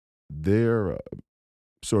their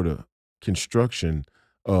sort of construction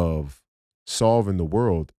of solving the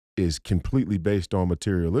world is completely based on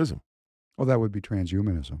materialism Well, that would be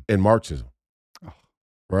transhumanism. and Marxism. Oh.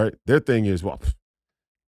 Right? Their thing is, well,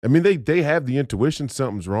 I mean, they have the intuition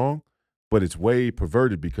something's wrong, but it's way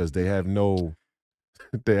perverted because they have no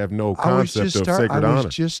concept of sacred I honor.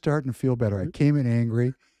 was just starting to feel better. I came in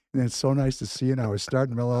angry, and it's so nice to see you. And I was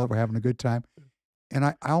starting to mellow out. We're having a good time. And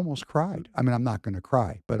I almost cried. I mean, I'm not going to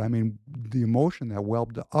cry, but I mean, the emotion that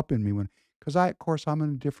welled up in me because of course, I'm in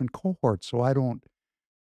a different cohort, so I don't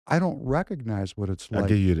recognize what it's I'll like.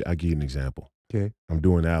 give you an example. Okay. I'm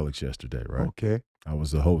doing Alex yesterday, right? Okay. I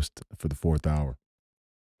was the host for the 4th hour.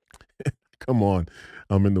 Come on.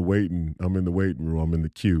 I'm in the waiting room. I'm in the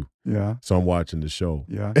queue. Yeah. So I'm watching the show.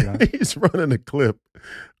 Yeah. He's running a clip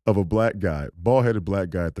of a black guy, bald-headed black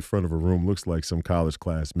guy at the front of a room, looks like some college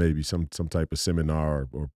class, maybe some type of seminar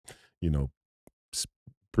or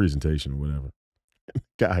presentation or whatever.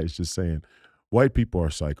 Guy is just saying, white people are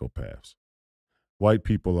psychopaths. White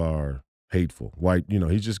people are hateful.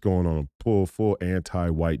 He's just going on a full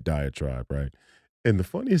anti-white diatribe, right? And the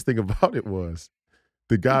funniest thing about it was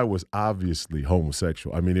the guy was obviously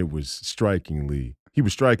homosexual. I mean, he was strikingly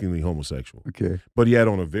homosexual. Okay. But he had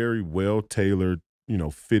on a very well-tailored,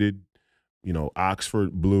 fitted,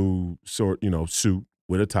 Oxford blue suit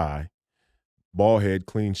with a tie, bald head,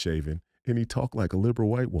 clean shaven, and he talked like a liberal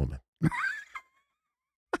white woman.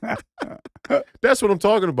 That's what I'm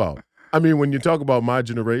talking about. I mean, when you talk about my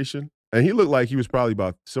generation, and he looked like he was probably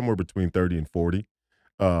about somewhere between 30 and 40.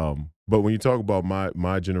 But when you talk about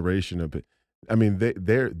my generation of it, I mean,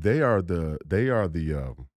 they are the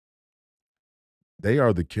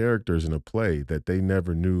characters in a play that they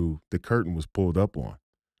never knew the curtain was pulled up on.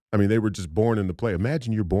 I mean, they were just born in the play.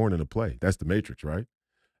 Imagine you're born in a play. That's the Matrix, right?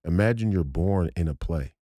 Imagine you're born in a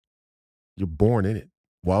play. You're born in it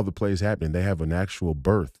while the play is happening. They have an actual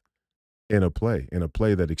birth in a play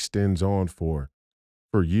that extends on for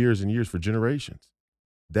years and years, for generations.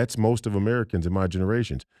 That's most of Americans in my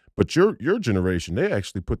generations. But your generation, they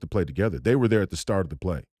actually put the play together. They were there at the start of the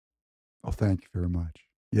play. Oh, thank you very much.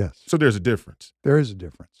 Yes. So there's a difference. There is a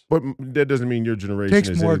difference. But that doesn't mean your generation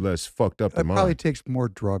is any less fucked up than mine. It probably takes more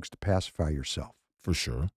drugs to pacify yourself. For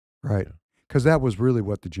sure. Right. Because that was really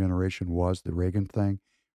what the generation was, the Reagan thing.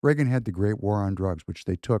 Reagan had the Great War on Drugs, which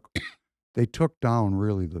they took down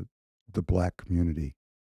really the black community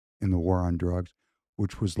in the war on drugs,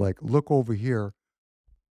 which was like, look over here.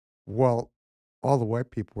 Well, all the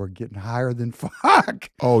white people were getting higher than fuck.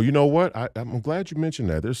 Oh, you know what? I'm glad you mentioned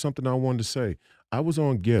that. There's something I wanted to say. I was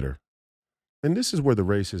on Getter, and this is where the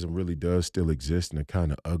racism really does still exist in a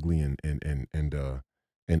kind of ugly and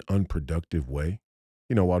unproductive way.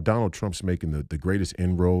 While Donald Trump's making the greatest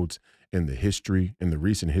inroads in the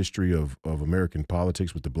recent history of American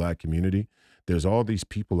politics with the black community, there's all these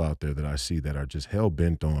people out there that I see that are just hell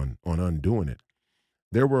bent on undoing it.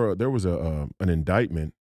 There was an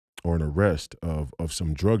indictment or an arrest of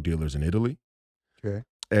some drug dealers in Italy. Okay.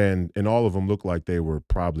 And all of them looked like they were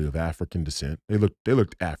probably of African descent. They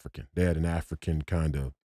looked African. They had an African kind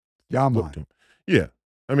of look to them. Yeah.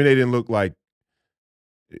 I mean, they didn't look like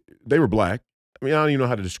They were black. I mean, I don't even know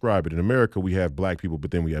how to describe it. In America, we have black people,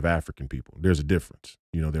 but then we have African people. There's a difference.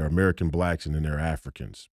 There are American blacks and then there are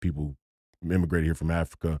Africans. People immigrated here from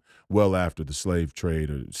Africa well after the slave trade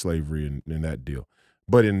or slavery and that deal.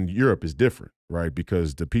 But in Europe, it's different, right?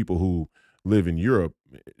 Because the people who live in Europe,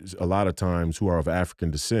 a lot of times who are of African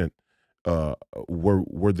descent,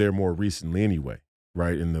 were there more recently anyway,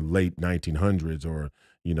 right? In the late 1900s or,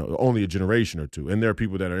 only a generation or two. And there are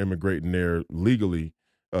people that are immigrating there legally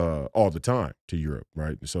all the time to Europe,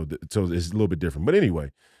 right? So it's a little bit different. But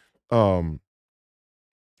anyway, I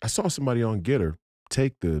saw somebody on Getter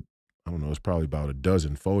take I don't know, it's probably about a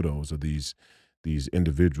dozen photos of these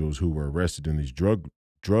individuals who were arrested in these drug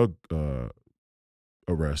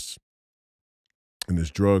arrests in this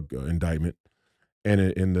drug indictment, and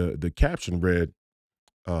in the caption read,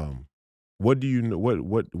 "What do you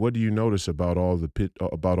what do you notice about all the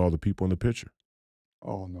people in the picture?"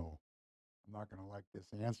 Oh no, I'm not going to like this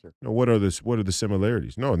answer. No, what are the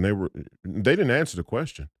similarities? No, and they didn't answer the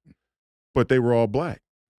question, but they were all black,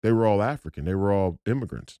 they were all African, they were all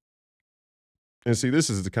immigrants. And see, this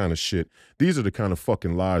is the kind of shit. These are the kind of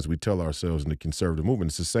fucking lies we tell ourselves in the conservative movement.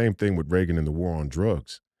 It's the same thing with Reagan and the war on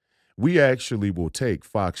drugs. We actually will take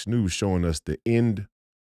Fox News showing us the end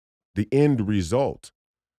result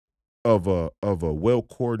of a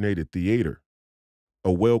well-coordinated theater,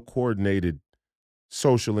 a well-coordinated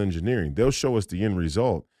social engineering. They'll show us the end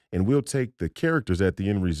result, and we'll take the characters at the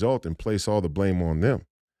end result and place all the blame on them.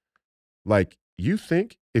 Like, if you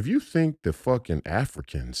think the fucking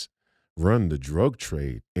Africans run the drug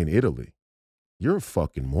trade in Italy, you're a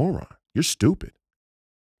fucking moron. You're stupid.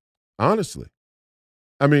 Honestly.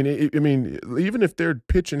 I mean, even if they're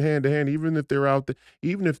pitching hand to hand, even if they're out there,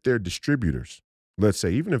 even if they're distributors, let's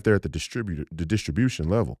say, even if they're at the distribution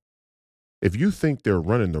level, if you think they're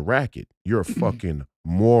running the racket, you're a fucking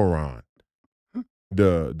moron.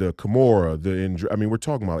 The Camorra, we're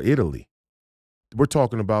talking about Italy. We're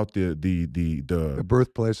talking about the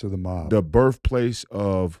birthplace of the mob, the birthplace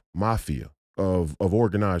of mafia, of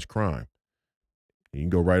organized crime. You can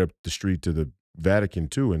go right up the street to the Vatican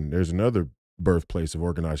too, and there's another birthplace of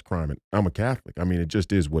organized crime. And I'm a Catholic. I mean, it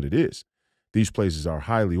just is what it is. These places are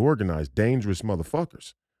highly organized, dangerous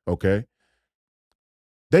motherfuckers. Okay,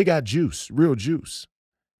 they got juice, real juice.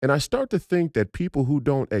 And I start to think that people who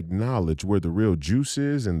don't acknowledge where the real juice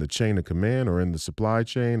is in the chain of command or in the supply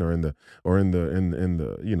chain or in the they're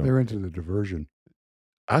into the diversion.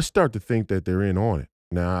 I start to think that they're in on it.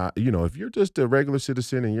 Now, if you're just a regular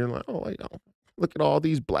citizen and you're like, look at all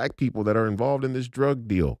these black people that are involved in this drug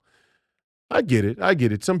deal. I get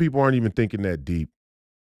it. Some people aren't even thinking that deep.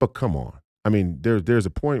 But come on. I mean, there's a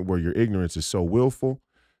point where your ignorance is so willful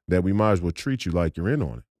that we might as well treat you like you're in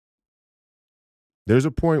on it. There's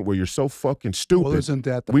a point where you're so fucking stupid. Well, isn't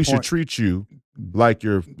that the we point? Should treat you like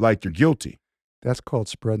you're guilty. That's called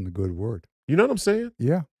spreading the good word. You know what I'm saying?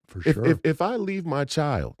 Yeah, for sure. If I leave my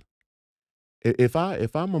child, if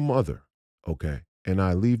I'm a mother, okay, and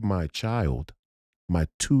I leave my child, my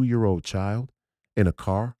 2-year-old child, in a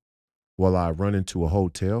car while I run into a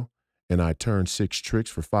hotel and I turn 6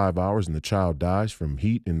 tricks for 5 hours and the child dies from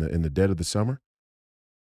heat in the dead of the summer,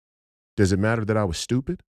 does it matter that I was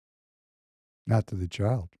stupid? Not to the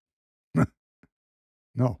child.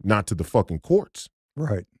 No. Not to the fucking courts.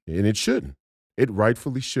 Right. And it shouldn't. It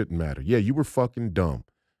rightfully shouldn't matter. Yeah, you were fucking dumb.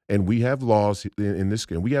 And we have laws in this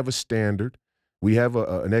game. We have a standard. We have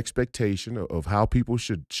an expectation of how people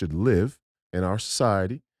should live in our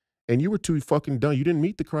society. And you were too fucking dumb. You didn't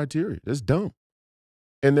meet the criteria. That's dumb.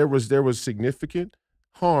 And there was significant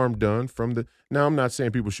harm done from the. Now, I'm not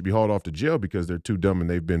saying people should be hauled off to jail because they're too dumb and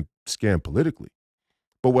they've been scammed politically.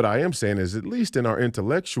 But what I am saying is, at least in our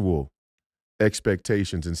intellectual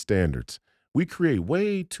expectations and standards, we create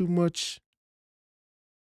way too much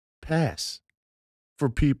pass for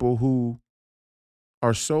people who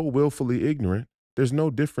are so willfully ignorant. There's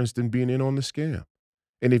no difference than being in on the scam.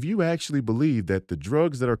 And if you actually believe that the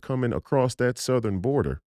drugs that are coming across that southern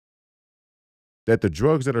border, that the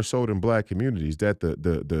drugs that are sold in black communities, that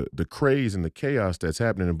the craze and the chaos that's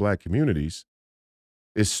happening in black communities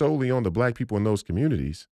is solely on the black people in those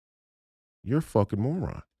communities, you're a fucking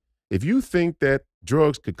moron. If you think that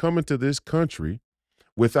drugs could come into this country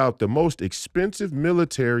without the most expensive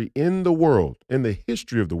military in the world, in the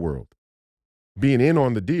history of the world, being in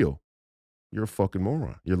on the deal, you're a fucking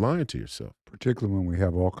moron. You're lying to yourself. Particularly when we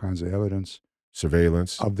have all kinds of evidence.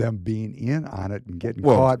 Surveillance. Of them being in on it and getting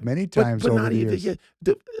caught many times over the years.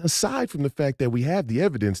 Aside from the fact that we have the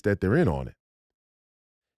evidence that they're in on it.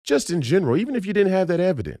 Just in general, even if you didn't have that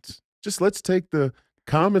evidence, just let's take the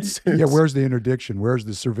Common Yeah, sense. where's the interdiction? Where's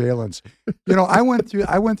the surveillance? You know, I went through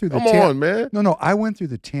the Come on, man. No, I went through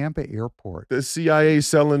the Tampa airport. The CIA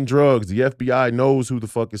selling drugs. The FBI knows who the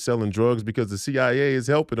fuck is selling drugs because the CIA is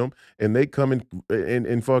helping them, and they come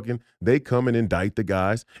and fucking they come and indict the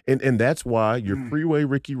guys, and that's why your freeway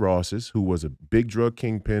Ricky Ross's, who was a big drug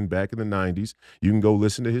kingpin back in the '90s. You can go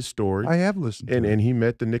listen to his story. I have listened to it. And he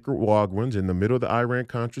met the Nicaraguans in the middle of the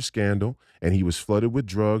Iran-Contra scandal, and he was flooded with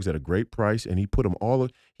drugs at a great price, and he put them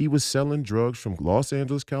he was selling drugs from Los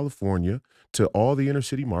Angeles, California, to all the inner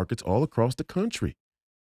city markets all across the country.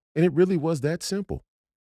 And it really was that simple.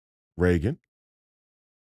 Reagan,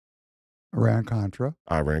 Iran-Contra.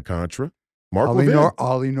 Mark Ollie, Levin,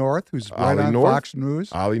 Ollie North, who's right Ollie on North. Fox News.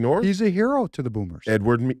 Ollie North, He's a hero to the boomers.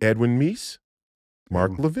 Edwin Meese,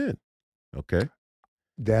 Mark Levin. Okay.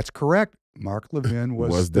 That's correct. Mark Levin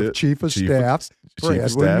was the chief of staff for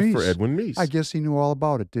Edwin Meese. I guess he knew all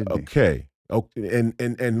about it, didn't he? Okay.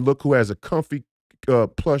 And look who has a comfy,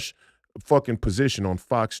 plush fucking position on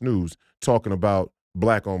Fox News talking about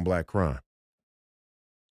black on black crime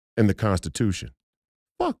and the Constitution.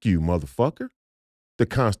 Fuck you, motherfucker. The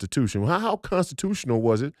Constitution. How constitutional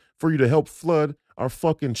was it for you to help flood our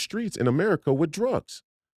fucking streets in America with drugs?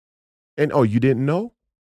 And you didn't know?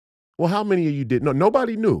 Well, how many of you didn't know?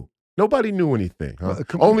 Nobody knew. Nobody knew anything. Huh?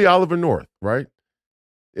 Only Oliver North, right?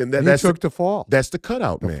 And he took the fall. That's the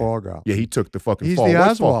cutout, man. The fall guy. Yeah, he took the fucking fall. He's the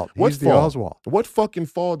Oswald. He's the Oswald. What fucking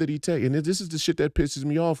fall did he take? And this is the shit that pisses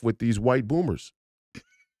me off with these white boomers.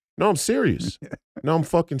 No, I'm serious. No, I'm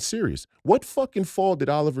fucking serious. What fucking fall did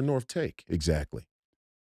Oliver North take exactly?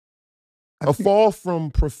 A fall from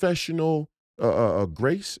professional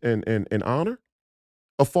grace and honor?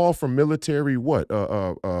 A fall from military what?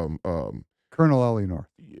 Colonel Ollie North.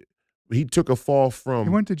 He took a fall from... He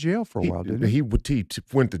went to jail for a while, didn't he? He went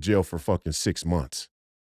to jail for fucking 6 months.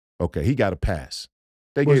 Okay, he got a pass.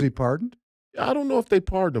 Was he pardoned? I don't know if they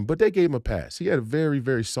pardoned him, but they gave him a pass. He had a very,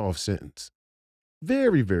 very soft sentence.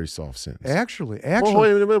 Very, very soft sentence. Actually.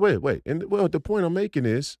 Well, wait. And the point I'm making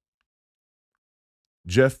is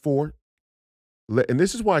Jeff Ford, and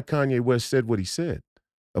this is why Kanye West said what he said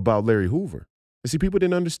about Larry Hoover. And see, people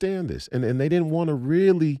didn't understand this, and they didn't want to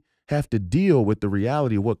really have to deal with the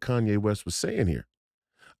reality of what Kanye West was saying here.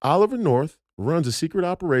 Oliver North runs a secret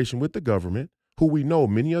operation with the government, who we know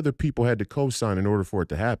many other people had to co-sign in order for it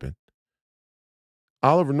to happen.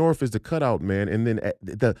 Oliver North is the cutout man, and then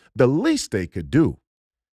the least they could do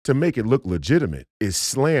to make it look legitimate is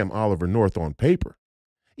slam Oliver North on paper.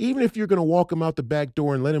 Even if you're going to walk him out the back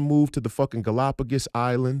door and let him move to the fucking Galapagos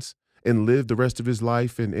Islands and live the rest of his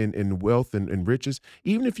life in wealth and riches,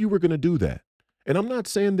 even if you were going to do that, and I'm not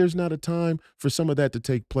saying there's not a time for some of that to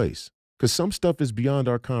take place, because some stuff is beyond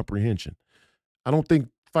our comprehension. I don't think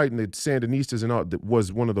fighting the Sandinistas and all that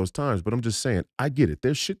was one of those times, but I'm just saying, I get it.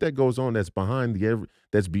 There's shit that goes on that's beyond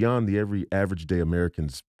the every average day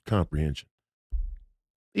American's comprehension.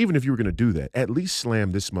 Even if you were going to do that, at least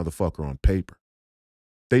slam this motherfucker on paper.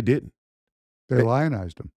 They didn't. They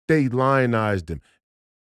lionized him.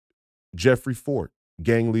 Jeffrey Fort,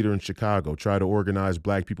 gang leader in Chicago, tried to organize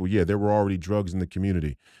black people. Yeah, there were already drugs in the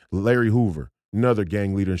community. Larry Hoover, another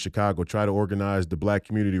gang leader in Chicago, tried to organize the black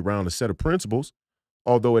community around a set of principles,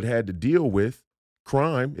 although it had to deal with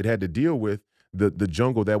crime. It had to deal with the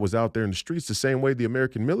jungle that was out there in the streets, the same way the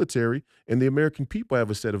American military and the American people have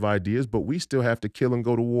a set of ideas, but we still have to kill and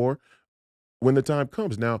go to war when the time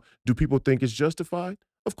comes. Now, do people think it's justified?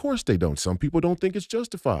 Of course they don't. Some people don't think it's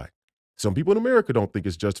justified. Some people in America don't think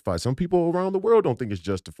it's justified. Some people around the world don't think it's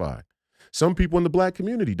justified. Some people in the black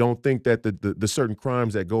community don't think that the certain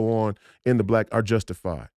crimes that go on in the black are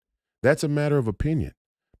justified. That's a matter of opinion.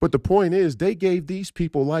 But the point is, they gave these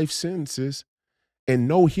people life sentences and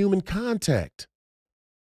no human contact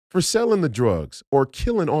for selling the drugs or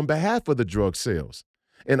killing on behalf of the drug sales.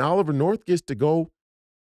 And Oliver North gets to go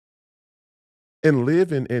and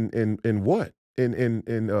live in what?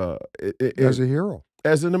 As a hero.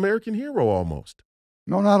 As an American hero, almost.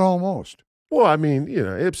 No, not almost. Well, I mean,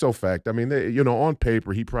 ipso fact. I mean, on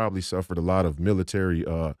paper, he probably suffered a lot of military,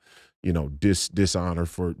 dishonor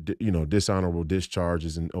for, dishonorable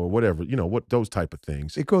discharges or whatever, what those type of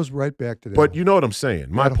things. It goes right back to that. But you know what I'm saying.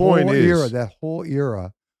 My point is, that whole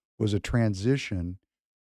era was a transition.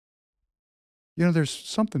 There's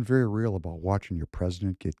something very real about watching your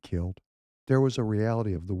president get killed. There was a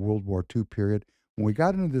reality of the World War II period. When we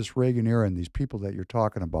got into this Reagan era and these people that you're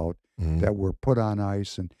talking about that were put on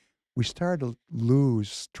ice, and we started to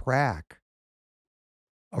lose track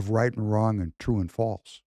of right and wrong and true and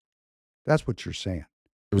false. That's what you're saying.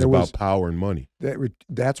 It was about power and money.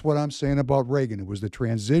 That's what I'm saying about Reagan. It was the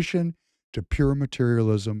transition to pure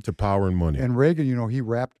materialism, to power and money. And Reagan, he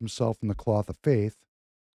wrapped himself in the cloth of faith,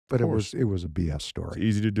 but it was a BS It's story.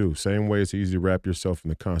 easy to do. Same way it's easy to wrap yourself in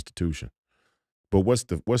the Constitution. But what's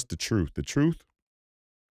the truth? The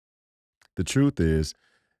truth is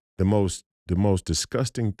the most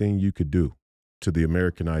disgusting thing you could do to the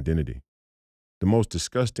American identity. The most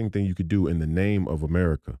disgusting thing you could do in the name of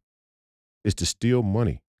America is to steal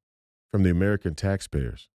money from the American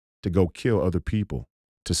taxpayers to go kill other people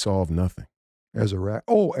to solve nothing.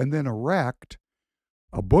 And then erect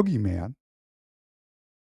a boogeyman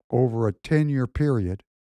over a 10-year period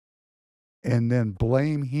and then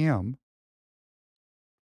blame him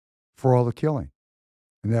for all the killing.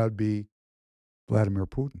 And that would be Vladimir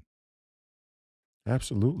Putin.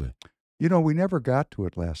 Absolutely. We never got to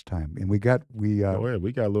it last time. And we got we got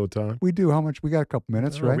a little time. We do. How much? We got a couple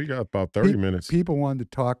minutes, right? We got about 30 minutes. People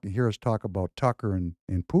wanted to hear us talk about Tucker and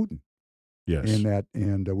Putin. Yes.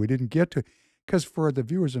 And we didn't get to, because for the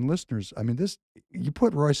viewers and listeners, I mean, you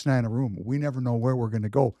put Royce and I in a room, we never know where we're going to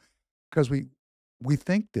go because we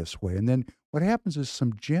think this way. And then what happens is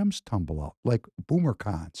some gems tumble out, like boomer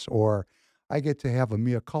cons, or I get to have a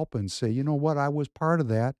mea culpa and say, you know what, I was part of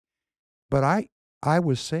that, but I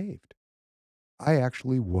was saved. I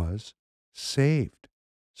actually was saved.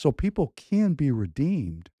 So people can be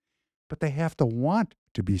redeemed, but they have to want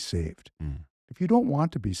to be saved. Mm. If you don't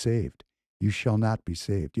want to be saved, you shall not be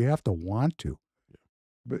saved. You have to want to.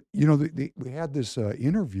 But, we had this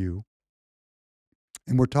interview,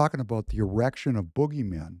 and we're talking about the erection of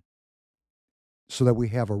boogeymen so that we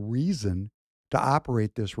have a reason to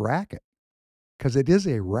operate this racket. Because it is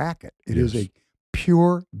a racket. It is a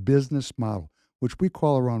pure business model, which we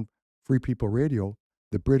call around Free People Radio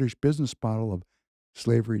the British business model of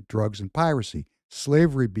slavery, drugs, and piracy.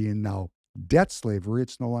 Slavery being now debt slavery.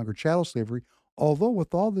 It's no longer chattel slavery. Although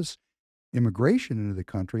with all this immigration into the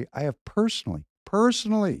country, I have personally,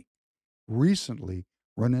 recently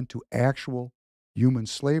run into actual human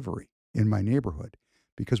slavery in my neighborhood.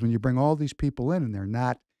 Because when you bring all these people in and they're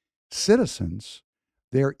not citizens,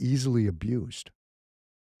 they're easily abused.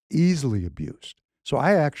 Easily abused. So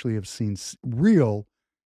I actually have seen real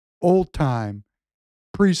old-time,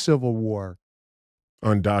 pre-Civil War.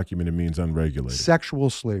 Undocumented means unregulated.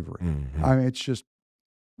 Sexual slavery. Mm-hmm. I mean, it's just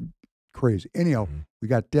crazy. Anyhow, we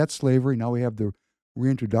got debt slavery. Now we have the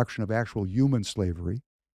reintroduction of actual human slavery.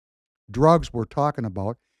 Drugs we're talking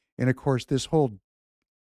about. And, of course, got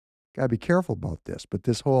to be careful about this, but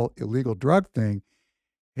this whole illegal drug thing,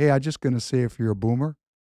 hey, I'm just going to say if you're a boomer,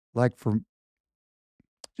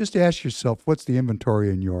 just ask yourself, what's the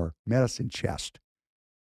inventory in your medicine chest?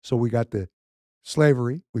 So we got the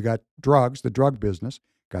slavery, we got drugs, the drug business,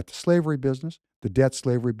 got the slavery business, the debt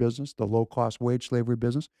slavery business, the low-cost wage slavery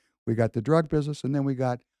business. We got the drug business, and then we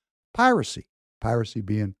got piracy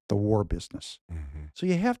being the war business. Mm-hmm. So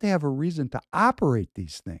you have to have a reason to operate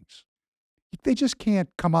these things. They just can't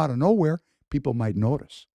come out of nowhere. People might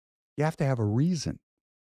notice. You have to have a reason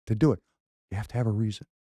to do it. You have to have a reason.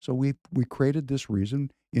 So we created this reason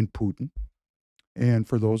in Putin. And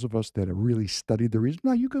for those of us that have really studied the reason,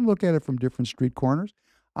 now you can look at it from different street corners.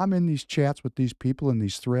 I'm in these chats with these people in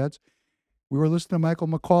these threads. We were listening to Michael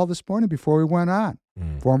McCall this morning before we went on.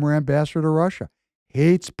 Former ambassador to Russia.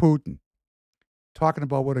 Hates Putin. Talking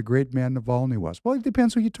about what a great man Navalny was. Well, it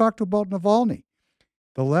depends who you talk to about Navalny.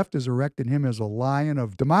 The left has erected him as a lion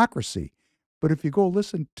of democracy. But if you go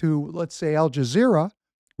listen to, let's say, Al Jazeera,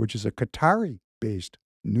 which is a Qatari-based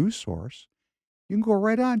news source, you can go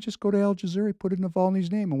right on, just go to Al Jazeera, put in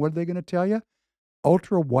Navalny's name, and what are they going to tell you?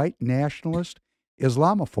 Ultra-white nationalist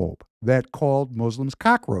Islamophobe that called Muslims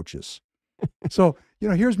cockroaches. So,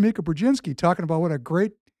 here's Mika Brzezinski talking about what a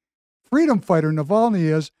great freedom fighter Navalny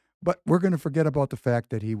is, but we're going to forget about the fact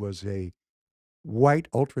that he was a white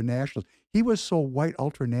ultra-nationalist. He was so white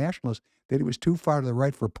ultra-nationalist that he was too far to the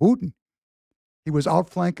right for Putin. He was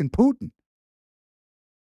outflanking Putin.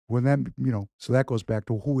 So that goes back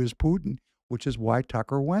to who is Putin, which is why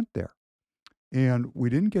Tucker went there. And we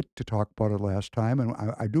didn't get to talk about it last time. And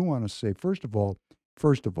I do want to say, first of all,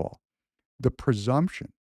 the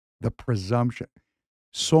presumption.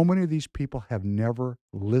 So many of these people have never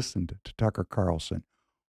listened to Tucker Carlson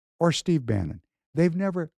or Steve Bannon. They've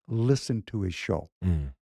never listened to his show.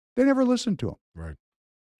 They never listened to him. Right.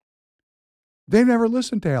 They never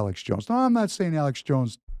listened to Alex Jones. Now, I'm not saying Alex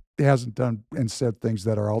Jones hasn't done and said things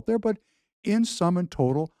that are out there, but in sum and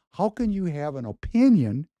total, how can you have an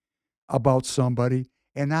opinion about somebody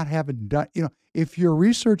and not having done, if your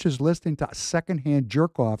research is listening to secondhand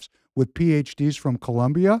jerk-offs with PhDs from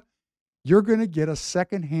Columbia, you're going to get a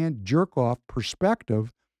secondhand jerk-off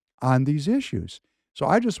perspective on these issues. So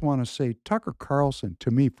I just want to say Tucker Carlson,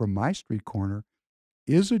 to me, from my street corner,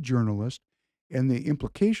 is a journalist. And the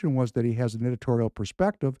implication was that he has an editorial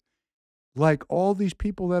perspective, like all these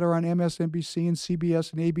people that are on MSNBC and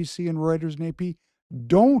CBS and ABC and Reuters and AP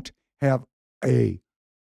don't have a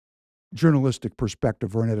journalistic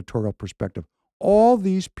perspective or an editorial perspective. All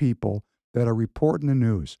these people that are reporting the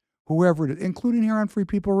news, whoever it is, including here on Free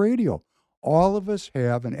People Radio, all of us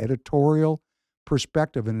have an editorial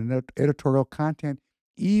perspective and an editorial content,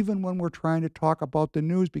 even when we're trying to talk about the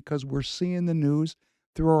news, because we're seeing the news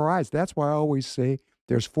through our eyes. That's why I always say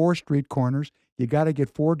there's 4 street corners. You got to get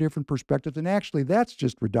 4 different perspectives. And actually, that's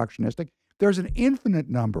just reductionistic. There's an infinite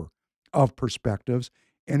number of perspectives.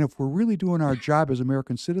 And if we're really doing our job as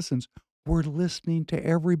American citizens, we're listening to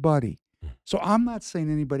everybody. So I'm not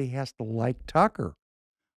saying anybody has to like Tucker,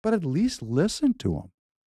 but at least listen to him.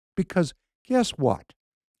 Because guess what?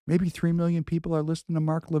 Maybe 3 million people are listening to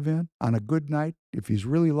Mark Levin on a good night. If he's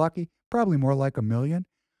really lucky, probably more like 1 million.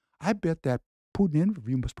 I bet that Putin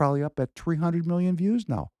interview was probably up at 300 million views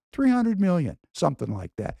now. 300 million, something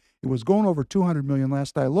like that. It was going over 200 million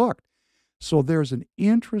last I looked. So there's an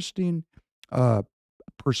interesting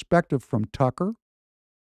perspective from Tucker.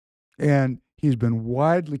 And he's been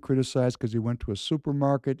widely criticized because he went to a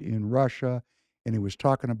supermarket in Russia and he was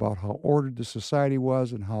talking about how ordered the society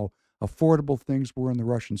was and how affordable things were in the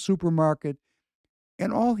Russian supermarket.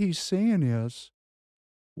 And all he's saying is,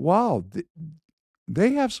 wow,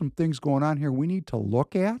 they have some things going on here we need to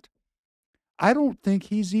look at. I don't think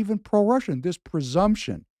he's even pro-Russian. This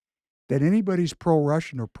presumption that anybody's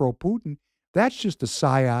pro-Russian or pro-Putin, that's just a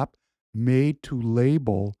psyop made to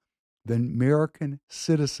label the American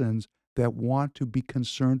citizens that want to be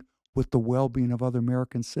concerned with the well-being of other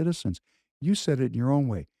American citizens. You said it in your own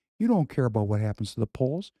way. You don't care about what happens to the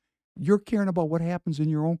Poles. You're caring about what happens in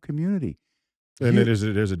your own community. And there's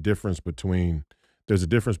a difference between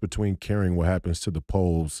caring what happens to the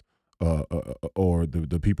Poles or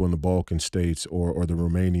the people in the Balkan states or the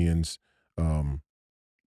Romanians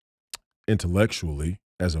intellectually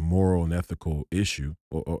as a moral and ethical issue,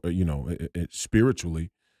 or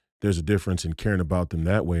spiritually. There's a difference in caring about them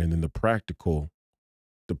that way, and then the practical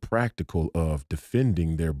of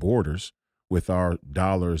defending their borders with our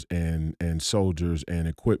dollars and soldiers and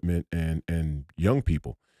equipment and young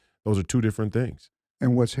people. Those are 2 different things.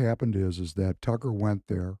 And what's happened is that Tucker went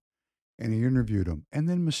there and he interviewed him, and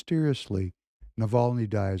then mysteriously, Navalny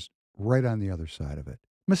dies right on the other side of it.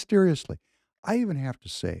 Mysteriously. I even have to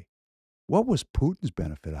say, what was Putin's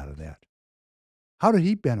benefit out of that? How did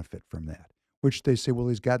he benefit from that? Which they say, well,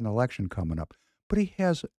 he's got an election coming up. But he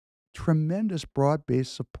has tremendous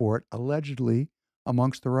broad-based support, allegedly,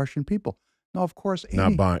 amongst the Russian people. Now, of course,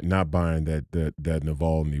 not buying that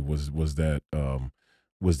Navalny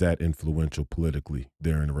was that influential politically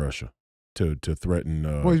there in Russia to threaten.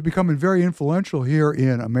 Well, he's becoming very influential here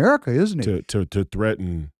in America, isn't he? To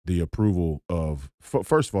threaten the approval of.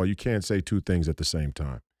 First of all, you can't say 2 things at the same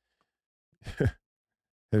time.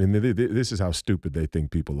 I mean, this is how stupid they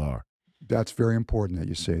think people are. That's very important that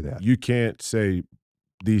you say that. You can't say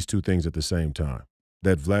these 2 things at the same time.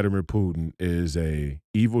 That Vladimir Putin is a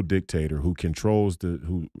evil dictator who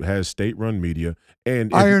has state-run media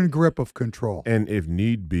and iron grip of control, and if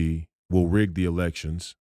need be, will rig the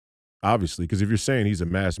elections. Obviously, because if you're saying he's a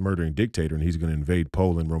mass murdering dictator and he's going to invade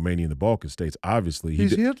Poland, Romania, and the Balkan states, obviously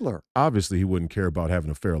he's Hitler. Obviously, he wouldn't care about having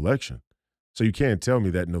a fair election. So you can't tell me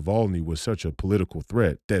that Navalny was such a political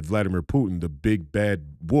threat that Vladimir Putin, the big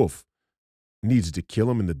bad wolf, needs to kill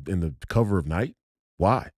him in the cover of night.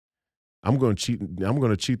 Why? I'm going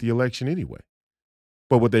to cheat the election anyway.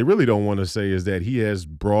 But what they really don't want to say is that he has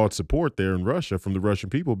broad support there in Russia from the Russian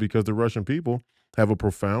people, because the Russian people have a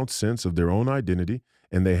profound sense of their own identity,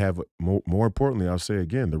 and they have, more importantly, I'll say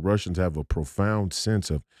again, the Russians have a profound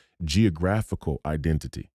sense of geographical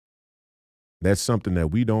identity. That's something that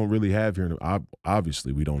we don't really have here.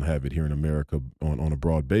 Obviously, we don't have it here in America on a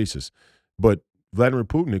broad basis. But Vladimir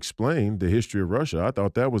Putin explained the history of Russia. I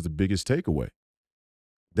thought that was the biggest takeaway,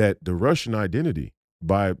 that the Russian identity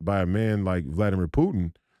by a man like Vladimir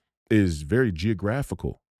Putin is very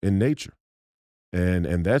geographical in nature.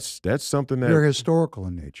 And that's something that they're historical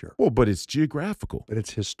in nature. Well, but it's geographical. But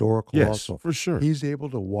it's historical also. Yes, for sure. He's able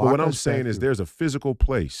to walk. But what I'm saying is there's a physical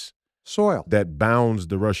place, soil, that bounds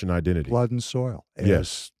the Russian identity. Blood and soil.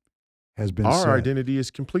 Yes. Has been Our said. identity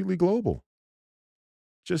is completely global.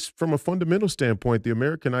 Just from a fundamental standpoint, the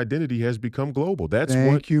American identity has become global.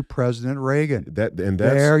 Thank you, President Reagan.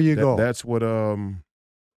 There you go. That's what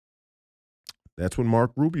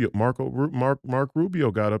Mark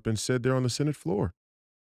Rubio got up and said there on the Senate floor.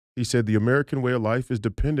 He said the American way of life is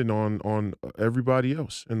dependent on everybody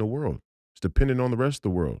else in the world. It's dependent on the rest of the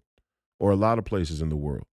world, or a lot of places in the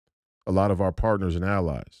world, a lot of our partners and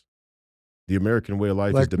allies. The American way of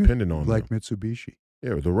life is dependent on them. Like Mitsubishi.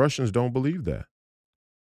 Yeah, the Russians don't believe that.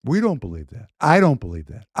 We don't believe that. I don't believe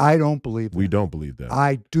that. I don't believe that. We don't believe that.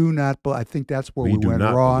 I do not. I think that's where we do went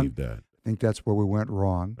not wrong. believe that. I think that's where we went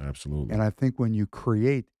wrong. Absolutely. And I think when you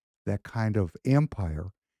create that kind of empire,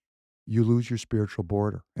 you lose your spiritual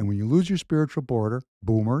border. And when you lose your spiritual border,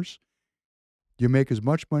 boomers, you make as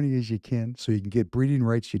much money as you can so you can get breeding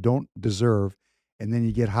rights you don't deserve, and then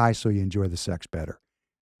you get high so you enjoy the sex better.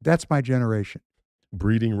 That's my generation.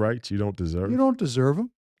 Breeding rights you don't deserve? You don't deserve them.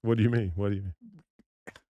 What do you mean? What do you mean?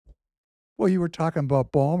 Well, you were talking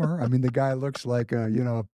about Balmer. I mean, the guy looks like I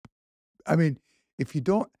mean, if you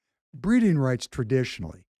don't, breeding rights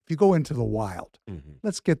traditionally, if you go into the wild,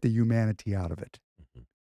 let's get the humanity out of it.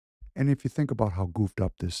 And if you think about how goofed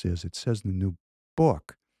up this is, it says in the new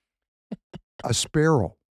book, a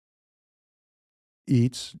sparrow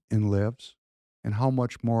eats and lives, and how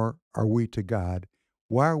much more are we to God?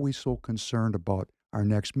 Why are we so concerned about our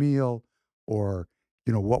next meal or,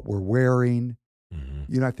 what we're wearing?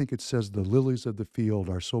 I think it says the lilies of the field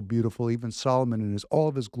are so beautiful. Even Solomon in all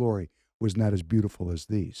of his glory was not as beautiful as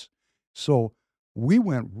these. So we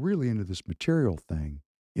went really into this material thing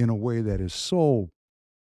in a way that is so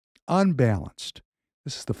unbalanced.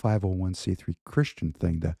 This is the 501c3 Christian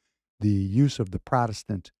thing, the use of the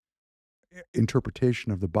Protestant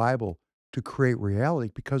interpretation of the Bible to create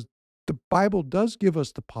reality, because the Bible does give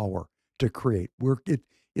us the power to create.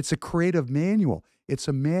 It's a creative manual. It's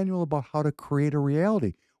a manual about how to create a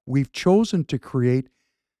reality. We've chosen to create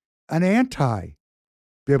an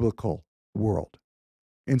anti-biblical world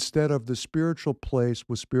instead of the spiritual place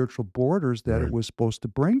with spiritual borders that it was supposed to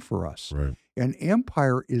bring for us. Right. And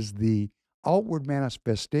empire is the outward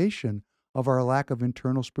manifestation of our lack of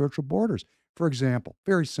internal spiritual borders. For example,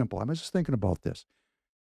 very simple. I was just thinking about this.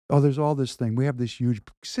 Oh, there's all this thing. We have this huge,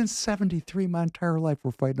 since 73, my entire life,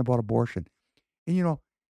 we're fighting about abortion. And,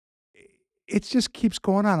 it just keeps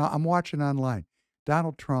going on. I'm watching online.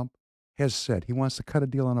 Donald Trump has said he wants to cut a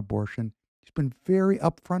deal on abortion. He's been very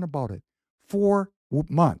upfront about it. 4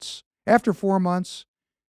 months. After 4 months,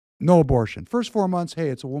 no abortion. First 4 months, hey,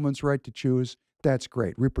 it's a woman's right to choose. That's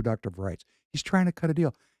great. Reproductive rights. He's trying to cut a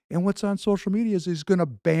deal. And what's on social media is he's going to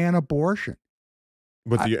ban abortion.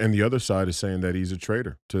 But the other side is saying that he's a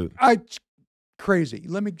traitor to. Crazy.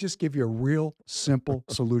 Let me just give you a real simple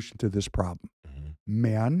solution to this problem.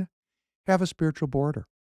 Men have a spiritual border.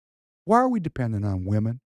 Why are we dependent on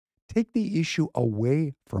women? Take the issue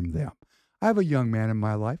away from them. I have a young man in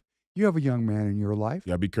my life. You have a young man in your life.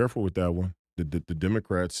 Yeah, be careful with that one. The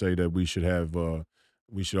Democrats say that we should all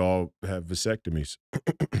have vasectomies.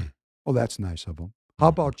 Oh, that's nice of them. How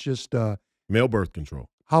about just male birth control?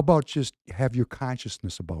 How about just have your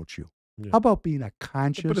consciousnness about you? Yeah. How about being a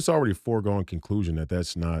conscious? But it's already a foregone conclusion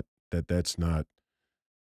that's not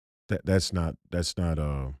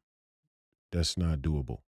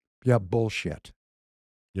doable. Yeah, bullshit.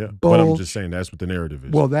 Yeah, but I'm just saying that's what the narrative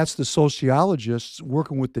is. Well, that's the sociologists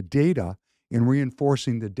working with the data and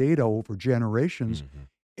reinforcing the data over generations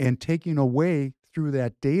and taking away through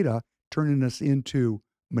that data, turning us into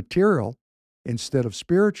material instead of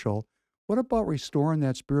spiritual. What about restoring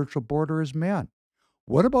that spiritual border as men?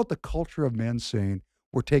 What about the culture of men saying,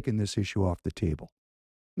 we're taking this issue off the table?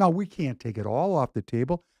 Now, we can't take it all off the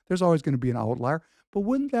table. There's always going to be an outlier. But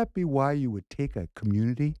wouldn't that be why you would take a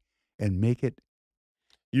community and make it?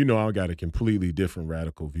 I got a completely different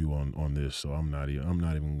radical view on this, so I'm not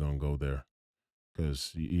even going to go there,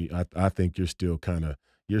 because I think you're still kind of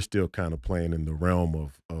playing in the realm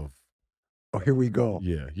of. Oh, here we go.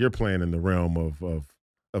 Yeah, you're playing in the realm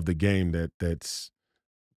of the game that's.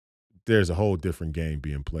 There's a whole different game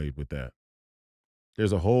being played with that.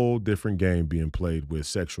 There's a whole different game being played with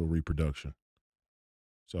sexual reproduction.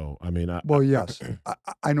 So, I mean, yes,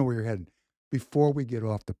 I know where you're heading. Before we get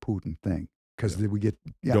off the Putin thing, because I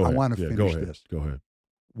want to finish this. Go ahead.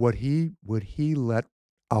 What he let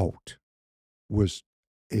out was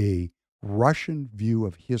a Russian view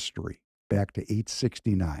of history back to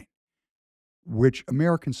 869, which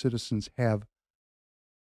American citizens have.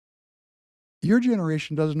 Your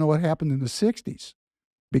generation doesn't know what happened in the 60s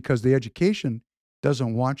because the education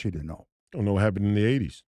doesn't want you to know. Don't know what happened in the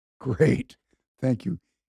 80s. Great. Thank you.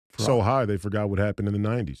 So high, they forgot what happened in the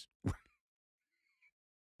 90s.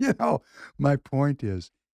 My point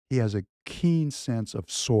is he has a keen sense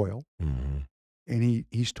of soil. And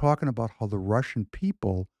he's talking about how the Russian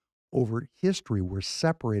people over history were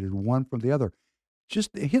separated one from the other.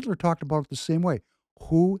 Just Hitler talked about it the same way.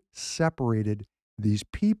 Who separated these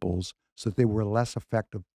peoples so that they were less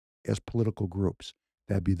effective as political groups?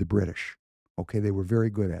 That'd be the British. Okay, they were very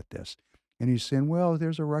good at this. And he's saying, well,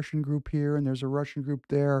 there's a Russian group here and there's a Russian group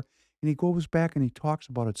there. And he goes back and he talks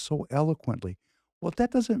about it so eloquently. Well,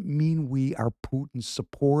 that doesn't mean we are Putin's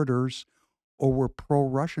supporters or we're pro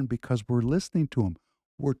Russian because we're listening to him.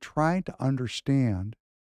 We're trying to understand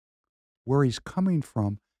where he's coming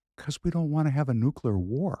from because we don't want to have a nuclear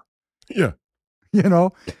war. Yeah. You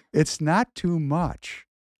know, it's not too much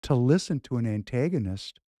to listen to an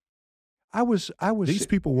antagonist. I was These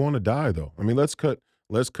people want to die, though. I mean, let's cut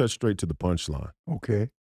straight to the punchline. okay.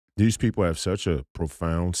 These people have such a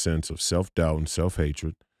profound sense of self-doubt and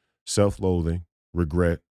self-hatred, self-loathing,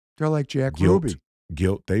 regret, They're like Jack guilt. Ruby.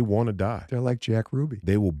 Guilt. They want to die. They're like Jack Ruby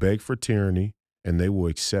They will beg for tyranny, and they will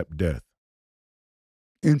accept death.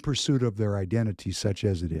 in pursuit of their identity, such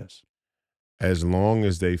as it is. As long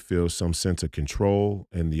as they feel some sense of control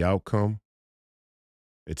in the outcome,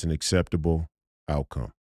 it's an acceptable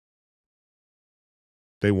outcome.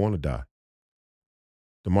 They want to die.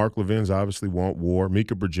 The Mark Levins obviously want war.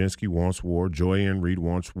 Mika Brzezinski wants war. Joy-Ann Reid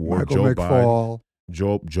wants war. Michael Joe McFaul.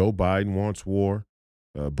 Biden. Joe Biden wants war.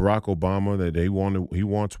 Barack Obama, he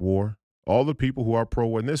wants war. All the people who are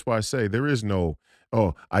pro, and this is why I say there is no,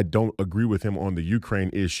 oh, I don't agree with him on the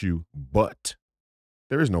Ukraine issue, but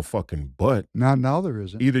there is no fucking but. Not now there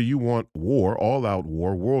isn't. Either you want war, all-out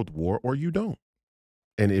war, world war, or you don't.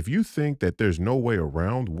 And if you think that there's no way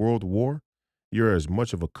around world war, you're as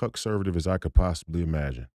much of a cuck-conservative as I could possibly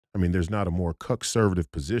imagine. I mean, there's not a more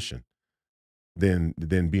cuck-conservative position than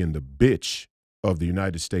being the bitch of the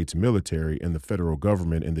United States military and the federal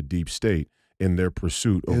government and the deep state in their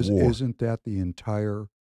pursuit of war. Isn't that the entire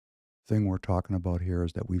thing we're talking about here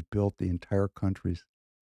is that we've built the entire country's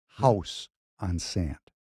house on sand.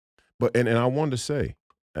 But and I wanted to say,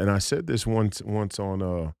 and I said this once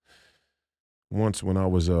on once when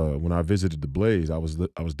I visited the Blaze, I was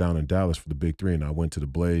down in Dallas for the Big Three, and I went to the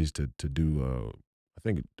Blaze to do I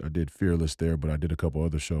think I did Fearless there, but I did a couple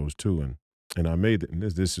other shows too, and I made it. And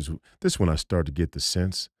this is when I started to get the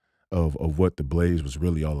sense of what the Blaze was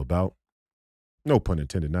really all about. No pun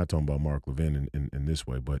intended. Not talking about Mark Levin in this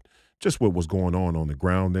way, but just what was going on the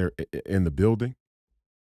ground there in the building.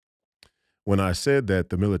 When I said that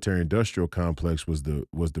the military-industrial complex was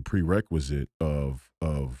the prerequisite of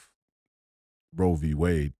Roe v.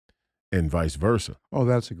 Wade and vice versa. Oh,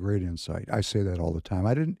 that's a great insight. I say that all the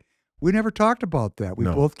time. We never talked about that. We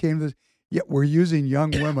No. both came to this, yet we're using young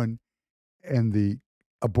women and the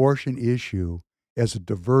abortion issue as a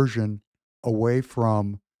diversion away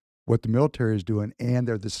from what the military is doing, and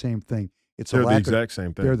they're the same thing. They're the exact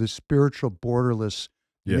same thing. They're the spiritual, borderless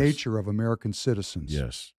Yes. nature of American citizens.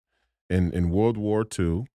 Yes. In World War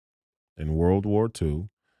II,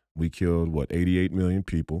 we killed 88 million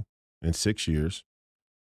people in 6 years.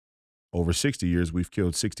 Over 60 years, we've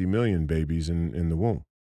killed 60 million babies in the womb.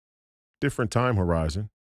 Different time horizon,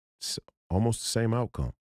 almost the same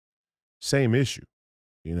outcome, same issue.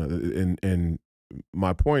 You know, and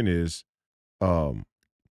my point is, you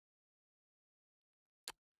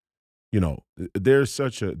know, there's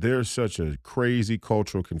such a crazy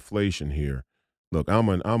cultural conflation here. Look, I'm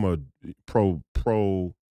a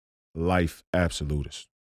pro life absolutist.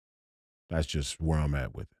 That's just where I'm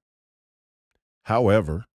at with it.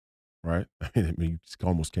 However, right? I mean, you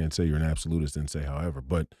almost can't say you're an absolutist and say however,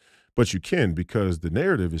 but you can, because the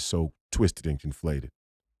narrative is so twisted and conflated,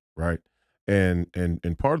 right? And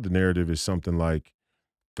part of the narrative is something like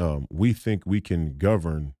we think we can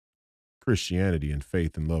govern Christianity and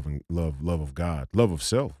faith and love of God, love of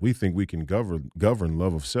self. We think we can govern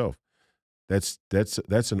love of self. That's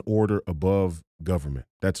an order above government.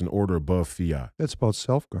 That's an order above fiat. That's about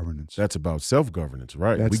self-governance. That's about self-governance,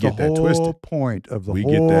 right? That's we get the that whole twisted. point of the We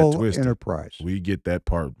get that whole twisted. enterprise. We get that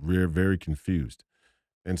part very confused.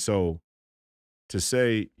 And so to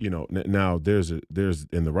say, you know, now there's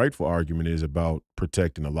and the rightful argument is about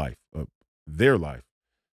protecting a life, their life.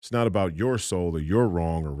 It's not about your soul or your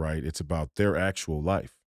wrong or right. It's about their actual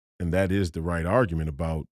life. And that is the right argument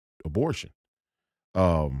about abortion.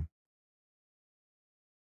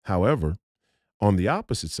 However, on the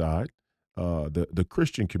opposite side, the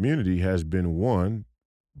Christian community has been won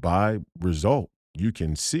by result. You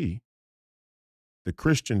can see the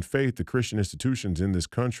Christian faith, the Christian institutions in this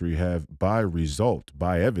country have, by result,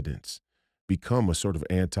 by evidence, become a sort of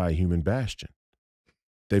anti-human bastion.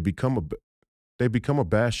 They become a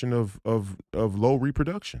bastion of low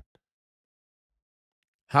reproduction.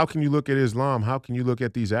 How can you look at Islam? How can you look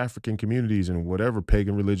at these African communities and whatever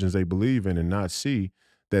pagan religions they believe in and not see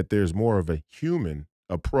that there's more of a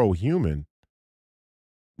pro-human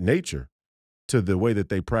nature to the way that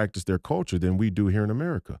they practice their culture than we do here in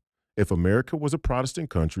America? If America was a Protestant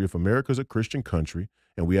country, if America is a Christian country,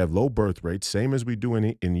 and we have low birth rates, same as we do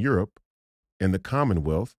in Europe and the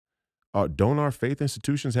Commonwealth, don't our faith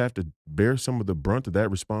institutions have to bear some of the brunt of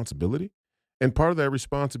that responsibility? And part of that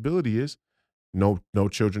responsibility is no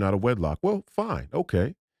children out of wedlock. Well, fine,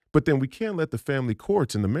 okay. But then we can't let the family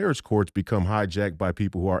courts and the marriage courts become hijacked by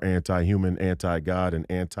people who are anti-human, anti-God, and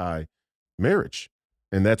anti-marriage.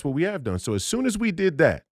 And that's what we have done. So as soon as we did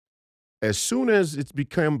that, as soon as it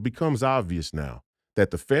becomes obvious now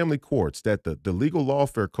that the family courts, that the legal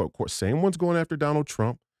lawfare courts, same ones going after Donald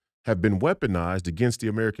Trump, have been weaponized against the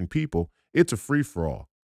American people, it's a free-for-all.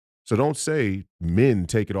 So don't say men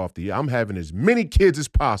take it off I'm having as many kids as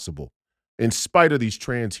possible in spite of these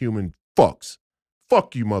transhuman fucks.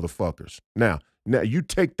 Fuck you motherfuckers. Now you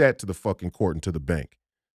take that to the fucking court and to the bank.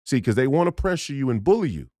 See, because they want to pressure you and bully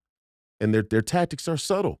you. And their tactics are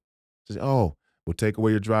subtle. Say, oh, we'll take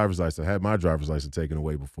away your driver's license. I had my driver's license taken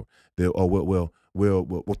away before. We'll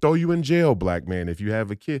throw you in jail, black man, if you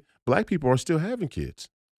have a kid. Black people are still having kids.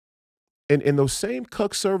 And those same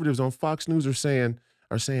conservatives on Fox News are saying,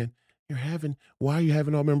 why are you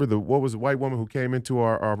having, remember what was the white woman who came into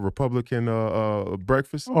our Republican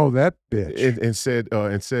breakfast? Oh, that bitch. And said,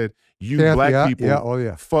 you Kathy, black people,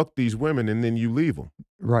 yeah. fuck these women and then you leave them.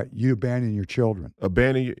 Right. You abandon your children.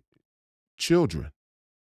 Abandon your children.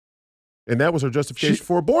 And that was her justification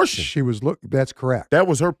for abortion. That's correct. That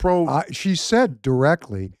was her she said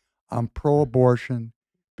directly, I'm pro-abortion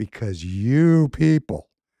because you people,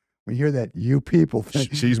 when you hear that you people thing.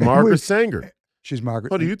 She's Margaret Sanger. She's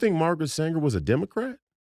Margaret. Oh, do you think Margaret Sanger was a Democrat?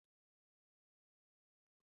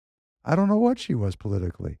 I don't know what she was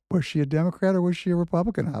politically. Was she a Democrat or was she a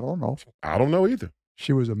Republican? I don't know. I don't know either.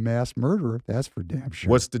 She was a mass murderer. That's for damn sure.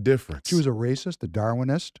 What's the difference? She was a racist, a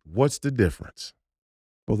Darwinist. What's the difference?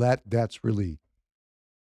 Well, that's really.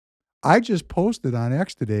 I just posted on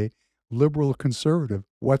X today, liberal, conservative.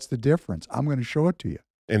 What's the difference? I'm going to show it to you.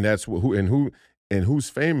 And that's who's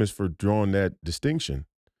famous for drawing that distinction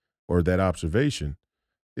or that observation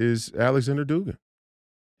is Alexander Dugin.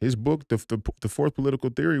 His book, The Fourth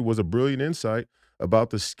Political Theory, was a brilliant insight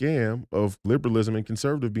about the scam of liberalism and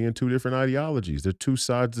conservative being two different ideologies. They're two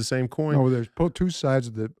sides of the same coin. No, there's two sides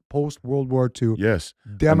of the post-World War II. Yes.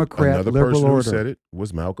 Democrat, Another liberal person order. who said it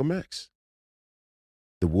was Malcolm X.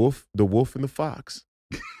 The wolf and the fox.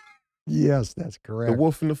 Yes, that's correct. The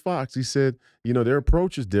wolf and the fox. He said, their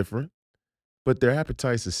approach is different, but their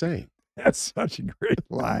appetite's the same. That's such a great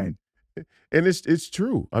line. And it's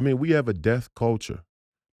true. I mean, we have a death culture,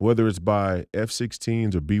 whether it's by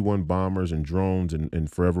F-16s or B-1 bombers and drones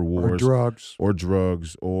and forever wars. Or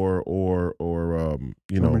drugs. Or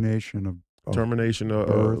termination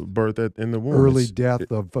of birth in the womb. Early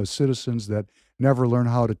death of citizens that never learn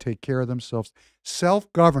how to take care of themselves.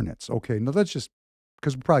 Self-governance. Okay, now let's just,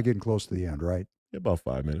 because we're probably getting close to the end, right? About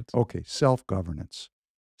 5 minutes. Okay, self-governance.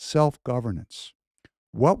 Self-governance.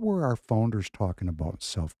 What were our founders talking about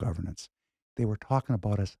self-governance? They were talking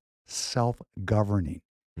about us self-governing,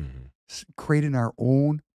 creating our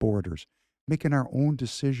own borders, making our own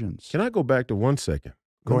decisions. Can I go back to 1 second?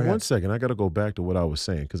 Go ahead. 1 second. I got to go back to what I was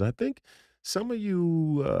saying, because I think some of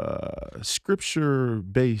you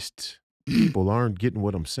scripture-based people aren't getting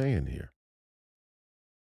what I'm saying here.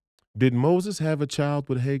 Did Moses have a child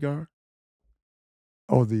with Hagar?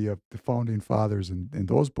 Oh, the founding fathers in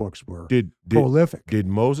those books were prolific. Did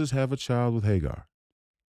Moses have a child with Hagar?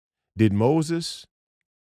 Did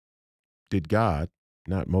God,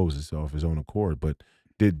 not Moses off his own accord, but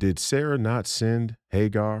did Sarah not send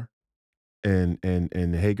Hagar and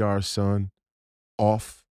Hagar's son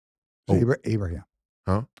off? Abraham.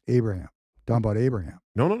 Huh? Abraham. Talking about Abraham.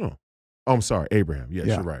 No. Oh, I'm sorry, Abraham. Yes,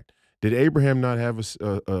 yeah. You're right. Did Abraham not have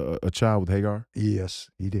a child with Hagar? Yes,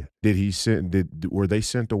 he did. Were they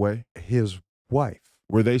sent away? His wife.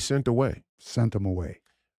 Were they sent away? Sent them away.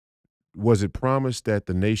 Was it promised that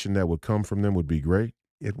the nation that would come from them would be great?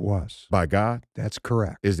 It was. By God? That's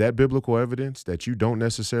correct. Is that biblical evidence that you don't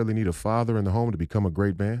necessarily need a father in the home to become a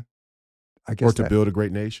great man? Or to build a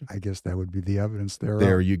great nation? I guess that would be the evidence there.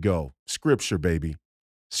 There you go. Scripture, baby.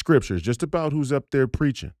 Scripture is just about who's up there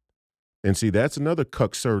preaching. And see, that's another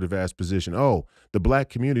conservative-ass position. Oh, the black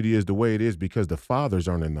community is the way it is because the fathers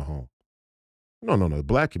aren't in the home. No. The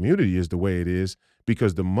black community is the way it is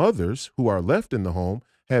because the mothers who are left in the home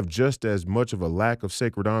have just as much of a lack of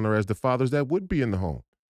sacred honor as the fathers that would be in the home.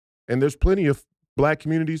 And there's plenty of black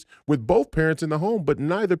communities with both parents in the home, but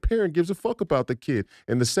neither parent gives a fuck about the kid.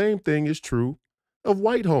 And the same thing is true of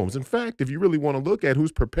white homes. In fact, if you really want to look at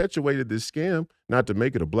who's perpetuated this scam, not to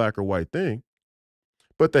make it a black or white thing,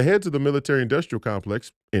 but the heads of the military-industrial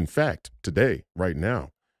complex, in fact, today, right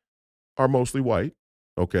now, are mostly white,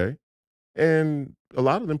 okay? And a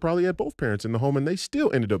lot of them probably had both parents in the home, and they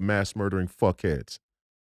still ended up mass murdering fuckheads.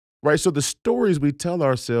 Right? So the stories we tell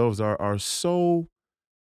ourselves are so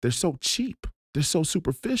they're so cheap. They're so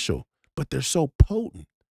superficial, but they're so potent.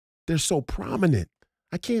 They're so prominent.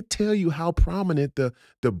 I can't tell you how prominent the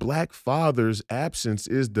black father's absence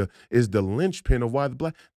is the linchpin of why the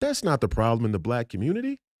black. That's not the problem in the black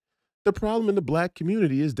community. The problem in the black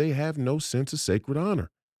community is they have no sense of sacred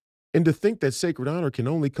honor. And to think that sacred honor can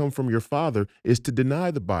only come from your father is to deny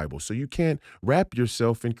the Bible. So you can't wrap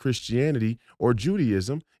yourself in Christianity or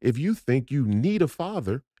Judaism if you think you need a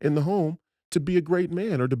father in the home to be a great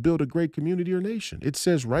man or to build a great community or nation. It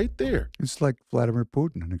says right there. It's like Vladimir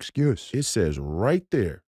Putin, an excuse. It says right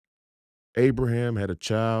there. Abraham had a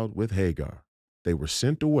child with Hagar. They were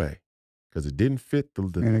sent away because it didn't fit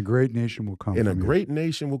and a great nation will come and from a great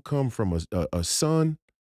nation will come from a son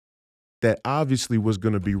that obviously was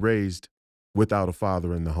going to be raised without a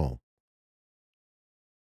father in the home.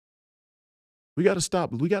 We got to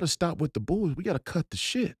stop. We got to stop with the bulls. We got to cut the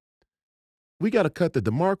shit. We got to cut the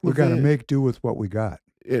DeMarc Levin. We got to make do with what we got.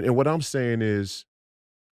 And what I'm saying is,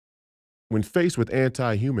 when faced with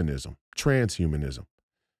anti-humanism, transhumanism,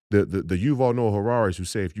 the Yuval Noah Harari's who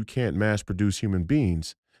say if you can't mass produce human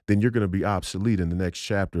beings, then you're going to be obsolete in the next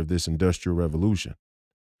chapter of this industrial revolution.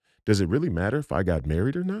 Does it really matter if I got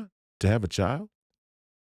married or not to have a child?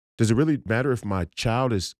 Does it really matter if my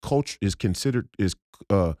child is considered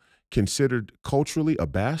culturally a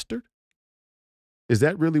bastard? Is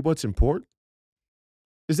that really what's important?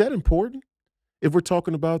 Is that important? If we're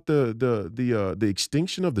talking about the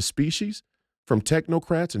extinction of the species from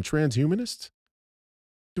technocrats and transhumanists?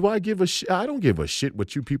 Do I give a shit? I don't give a shit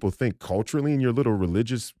what you people think culturally in your little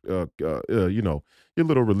religious, your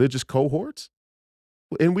little religious cohorts.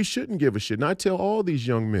 And we shouldn't give a shit. And I tell all these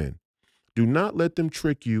young men, do not let them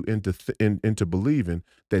trick you into believing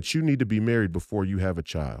that you need to be married before you have a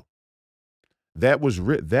child. That was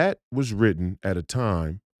written at a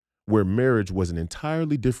time where marriage was an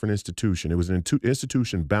entirely different institution. It was an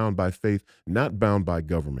institution bound by faith, not bound by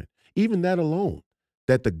government. Even that alone,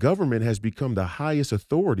 that the government has become the highest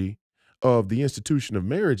authority of the institution of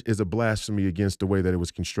marriage is a blasphemy against the way that it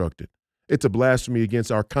was constructed. It's a blasphemy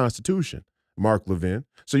against our Constitution, Mark Levin.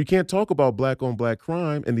 So you can't talk about black on black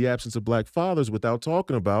crime and the absence of black fathers without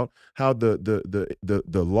talking about how the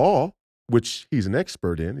law, which he's an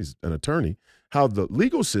expert in, he's an attorney, how the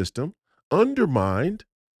legal system undermined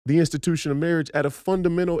the institution of marriage at a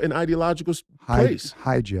fundamental and ideological place.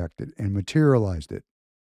 Hijacked it and materialized it.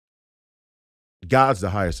 God's the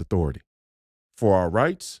highest authority for our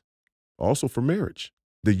rights, also for marriage,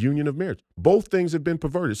 the union of marriage. Both things have been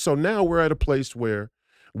perverted. So now we're at a place where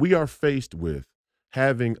we are faced with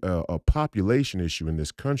having a population issue in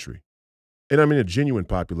this country. And I mean a genuine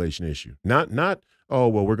population issue. Not, oh,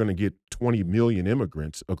 well, we're going to get 20 million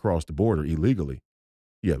immigrants across the border illegally.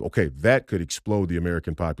 Yeah, okay, that could explode the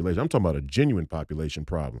American population. I'm talking about a genuine population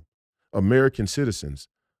problem. American citizens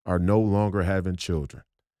are no longer having children.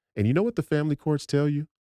 And you know what the family courts tell you?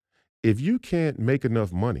 If you can't make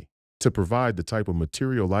enough money to provide the type of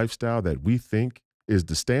material lifestyle that we think is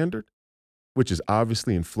the standard, which is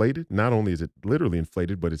obviously inflated, not only is it literally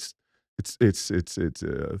inflated, but it's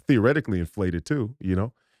theoretically inflated too, you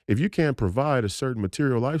know? If you can't provide a certain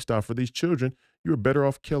material lifestyle for these children, you're better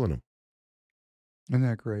off killing them. Isn't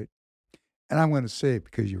that great? And I'm going to say it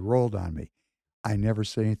because you rolled on me. I never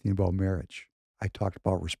said anything about marriage. I talked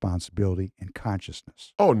about responsibility and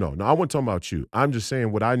consciousness. Oh, no, I wasn't talking about you. I'm just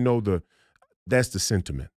saying what I know that's the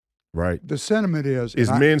sentiment, right? The sentiment is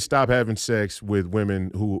men stop having sex with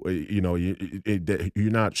women who,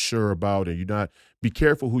 you're not sure about, and be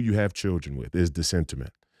careful who you have children with is the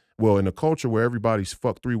sentiment. Well, in a culture where everybody's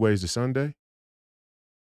fucked 3 ways to Sunday,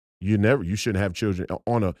 you shouldn't have children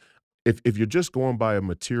if you're just going by a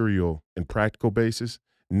material and practical basis,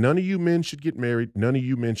 none of you men should get married. None of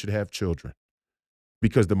you men should have children.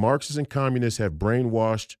 Because the Marxists and communists have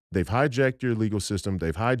brainwashed, they've hijacked your legal system,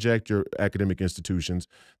 they've hijacked your academic institutions,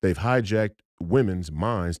 they've hijacked women's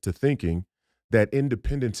minds to thinking that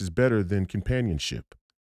independence is better than companionship.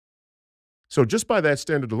 So just by that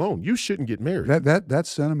standard alone, you shouldn't get married. That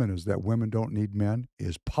sentiment is that women don't need men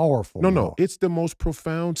is powerful. No, it's the most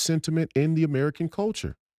profound sentiment in the American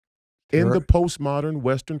culture, in the postmodern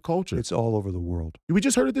Western culture. It's all over the world. We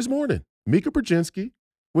just heard it this morning. Mika Brzezinski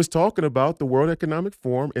was talking about the World Economic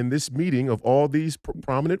Forum and this meeting of all these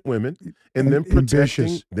prominent women and them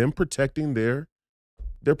protecting their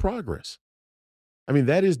progress. I mean,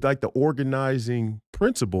 that is like the organizing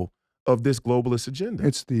principle of this globalist agenda.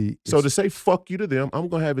 So to say fuck you to them, I'm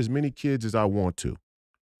going to have as many kids as I want to.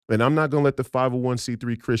 And I'm not going to let the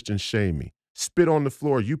 501c3 Christians shame me. spit on the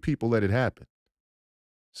floor. You people let it happen.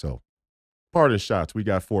 So, pardon shots. We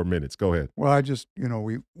got 4 minutes. Go ahead. Well, I just,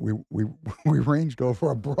 we ranged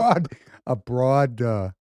over a broad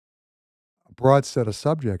set of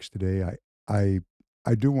subjects today. I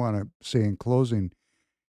do want to say in closing,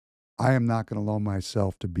 I am not going to allow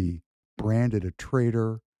myself to be branded a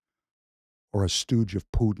traitor or a stooge of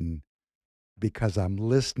Putin because I'm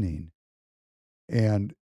listening.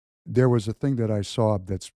 And there was a thing that I saw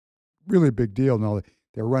that's really a big deal. Now,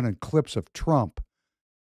 they're running clips of Trump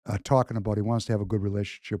talking about he wants to have a good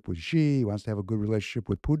relationship with Xi, he wants to have a good relationship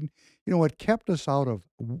with Putin. You know, what kept us out of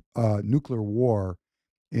nuclear war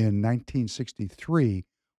in 1963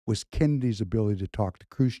 was Kennedy's ability to talk to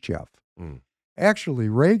Khrushchev. Actually,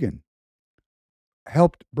 Reagan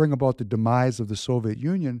helped bring about the demise of the Soviet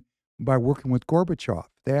Union by working with Gorbachev.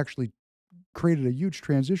 They actually created a huge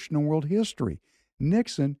transition in world history.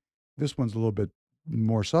 Nixon, this one's a little bit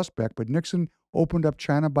more suspect, but Nixon opened up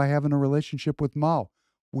China by having a relationship with Mao.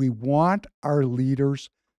 We want our leaders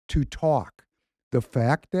to talk. The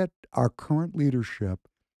fact that our current leadership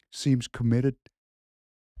seems committed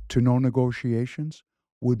to no negotiations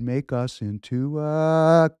would make us into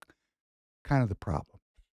kind of the problem.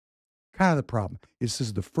 Kind of the problem. This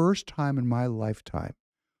is the first time in my lifetime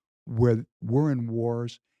where we're in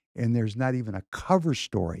wars and there's not even a cover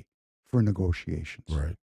story for negotiations.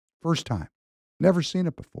 Right. First time. Never seen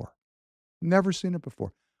it before. Never seen it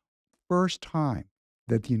before. First time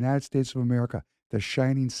that the United States of America, the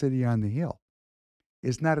shining city on the hill,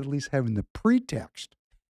 is not at least having the pretext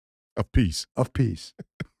of peace. Of peace.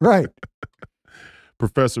 Right.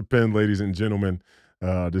 Professor Penn, ladies and gentlemen,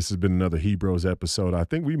 this has been another HEBROES episode. I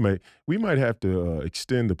think we might have to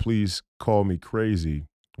extend the Please Call Me Crazy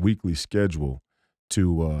weekly schedule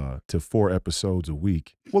to 4 episodes a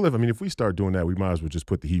week. Well, if we start doing that, we might as well just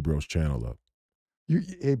put the HEBROES channel up.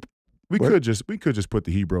 We could just put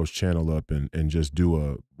the HEBROES channel up and just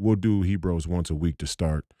we'll do HEBROES once a week to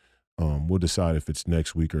start. We'll decide if it's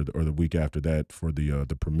next week or the week after that for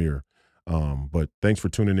the premiere. But thanks for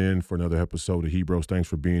tuning in for another episode of HEBROES. Thanks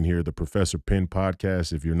for being here. The Professor Penn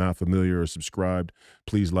podcast. If you're not familiar or subscribed,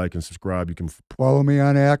 please like and subscribe. You can follow me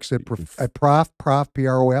on X at Prof PROF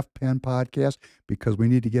Penn podcast because we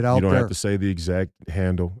need to get out there. You don't have to say the exact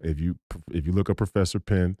handle. If you look up Professor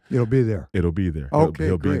Penn, it'll be there. It'll be there. Okay,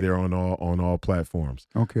 he'll be there on all platforms.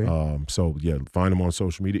 Okay. So yeah, find him on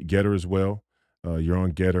social media. Getter as well. You're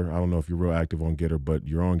on Getter. I don't know if you're real active on Getter, but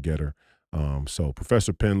you're on Getter. So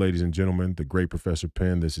Professor Penn, ladies and gentlemen, the great Professor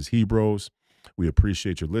Penn, this is HEBROES. We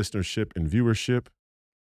appreciate your listenership and viewership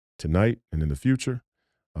tonight and in the future.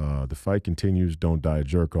 The fight continues. Don't die a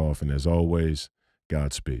jerk off. And as always,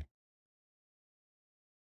 Godspeed.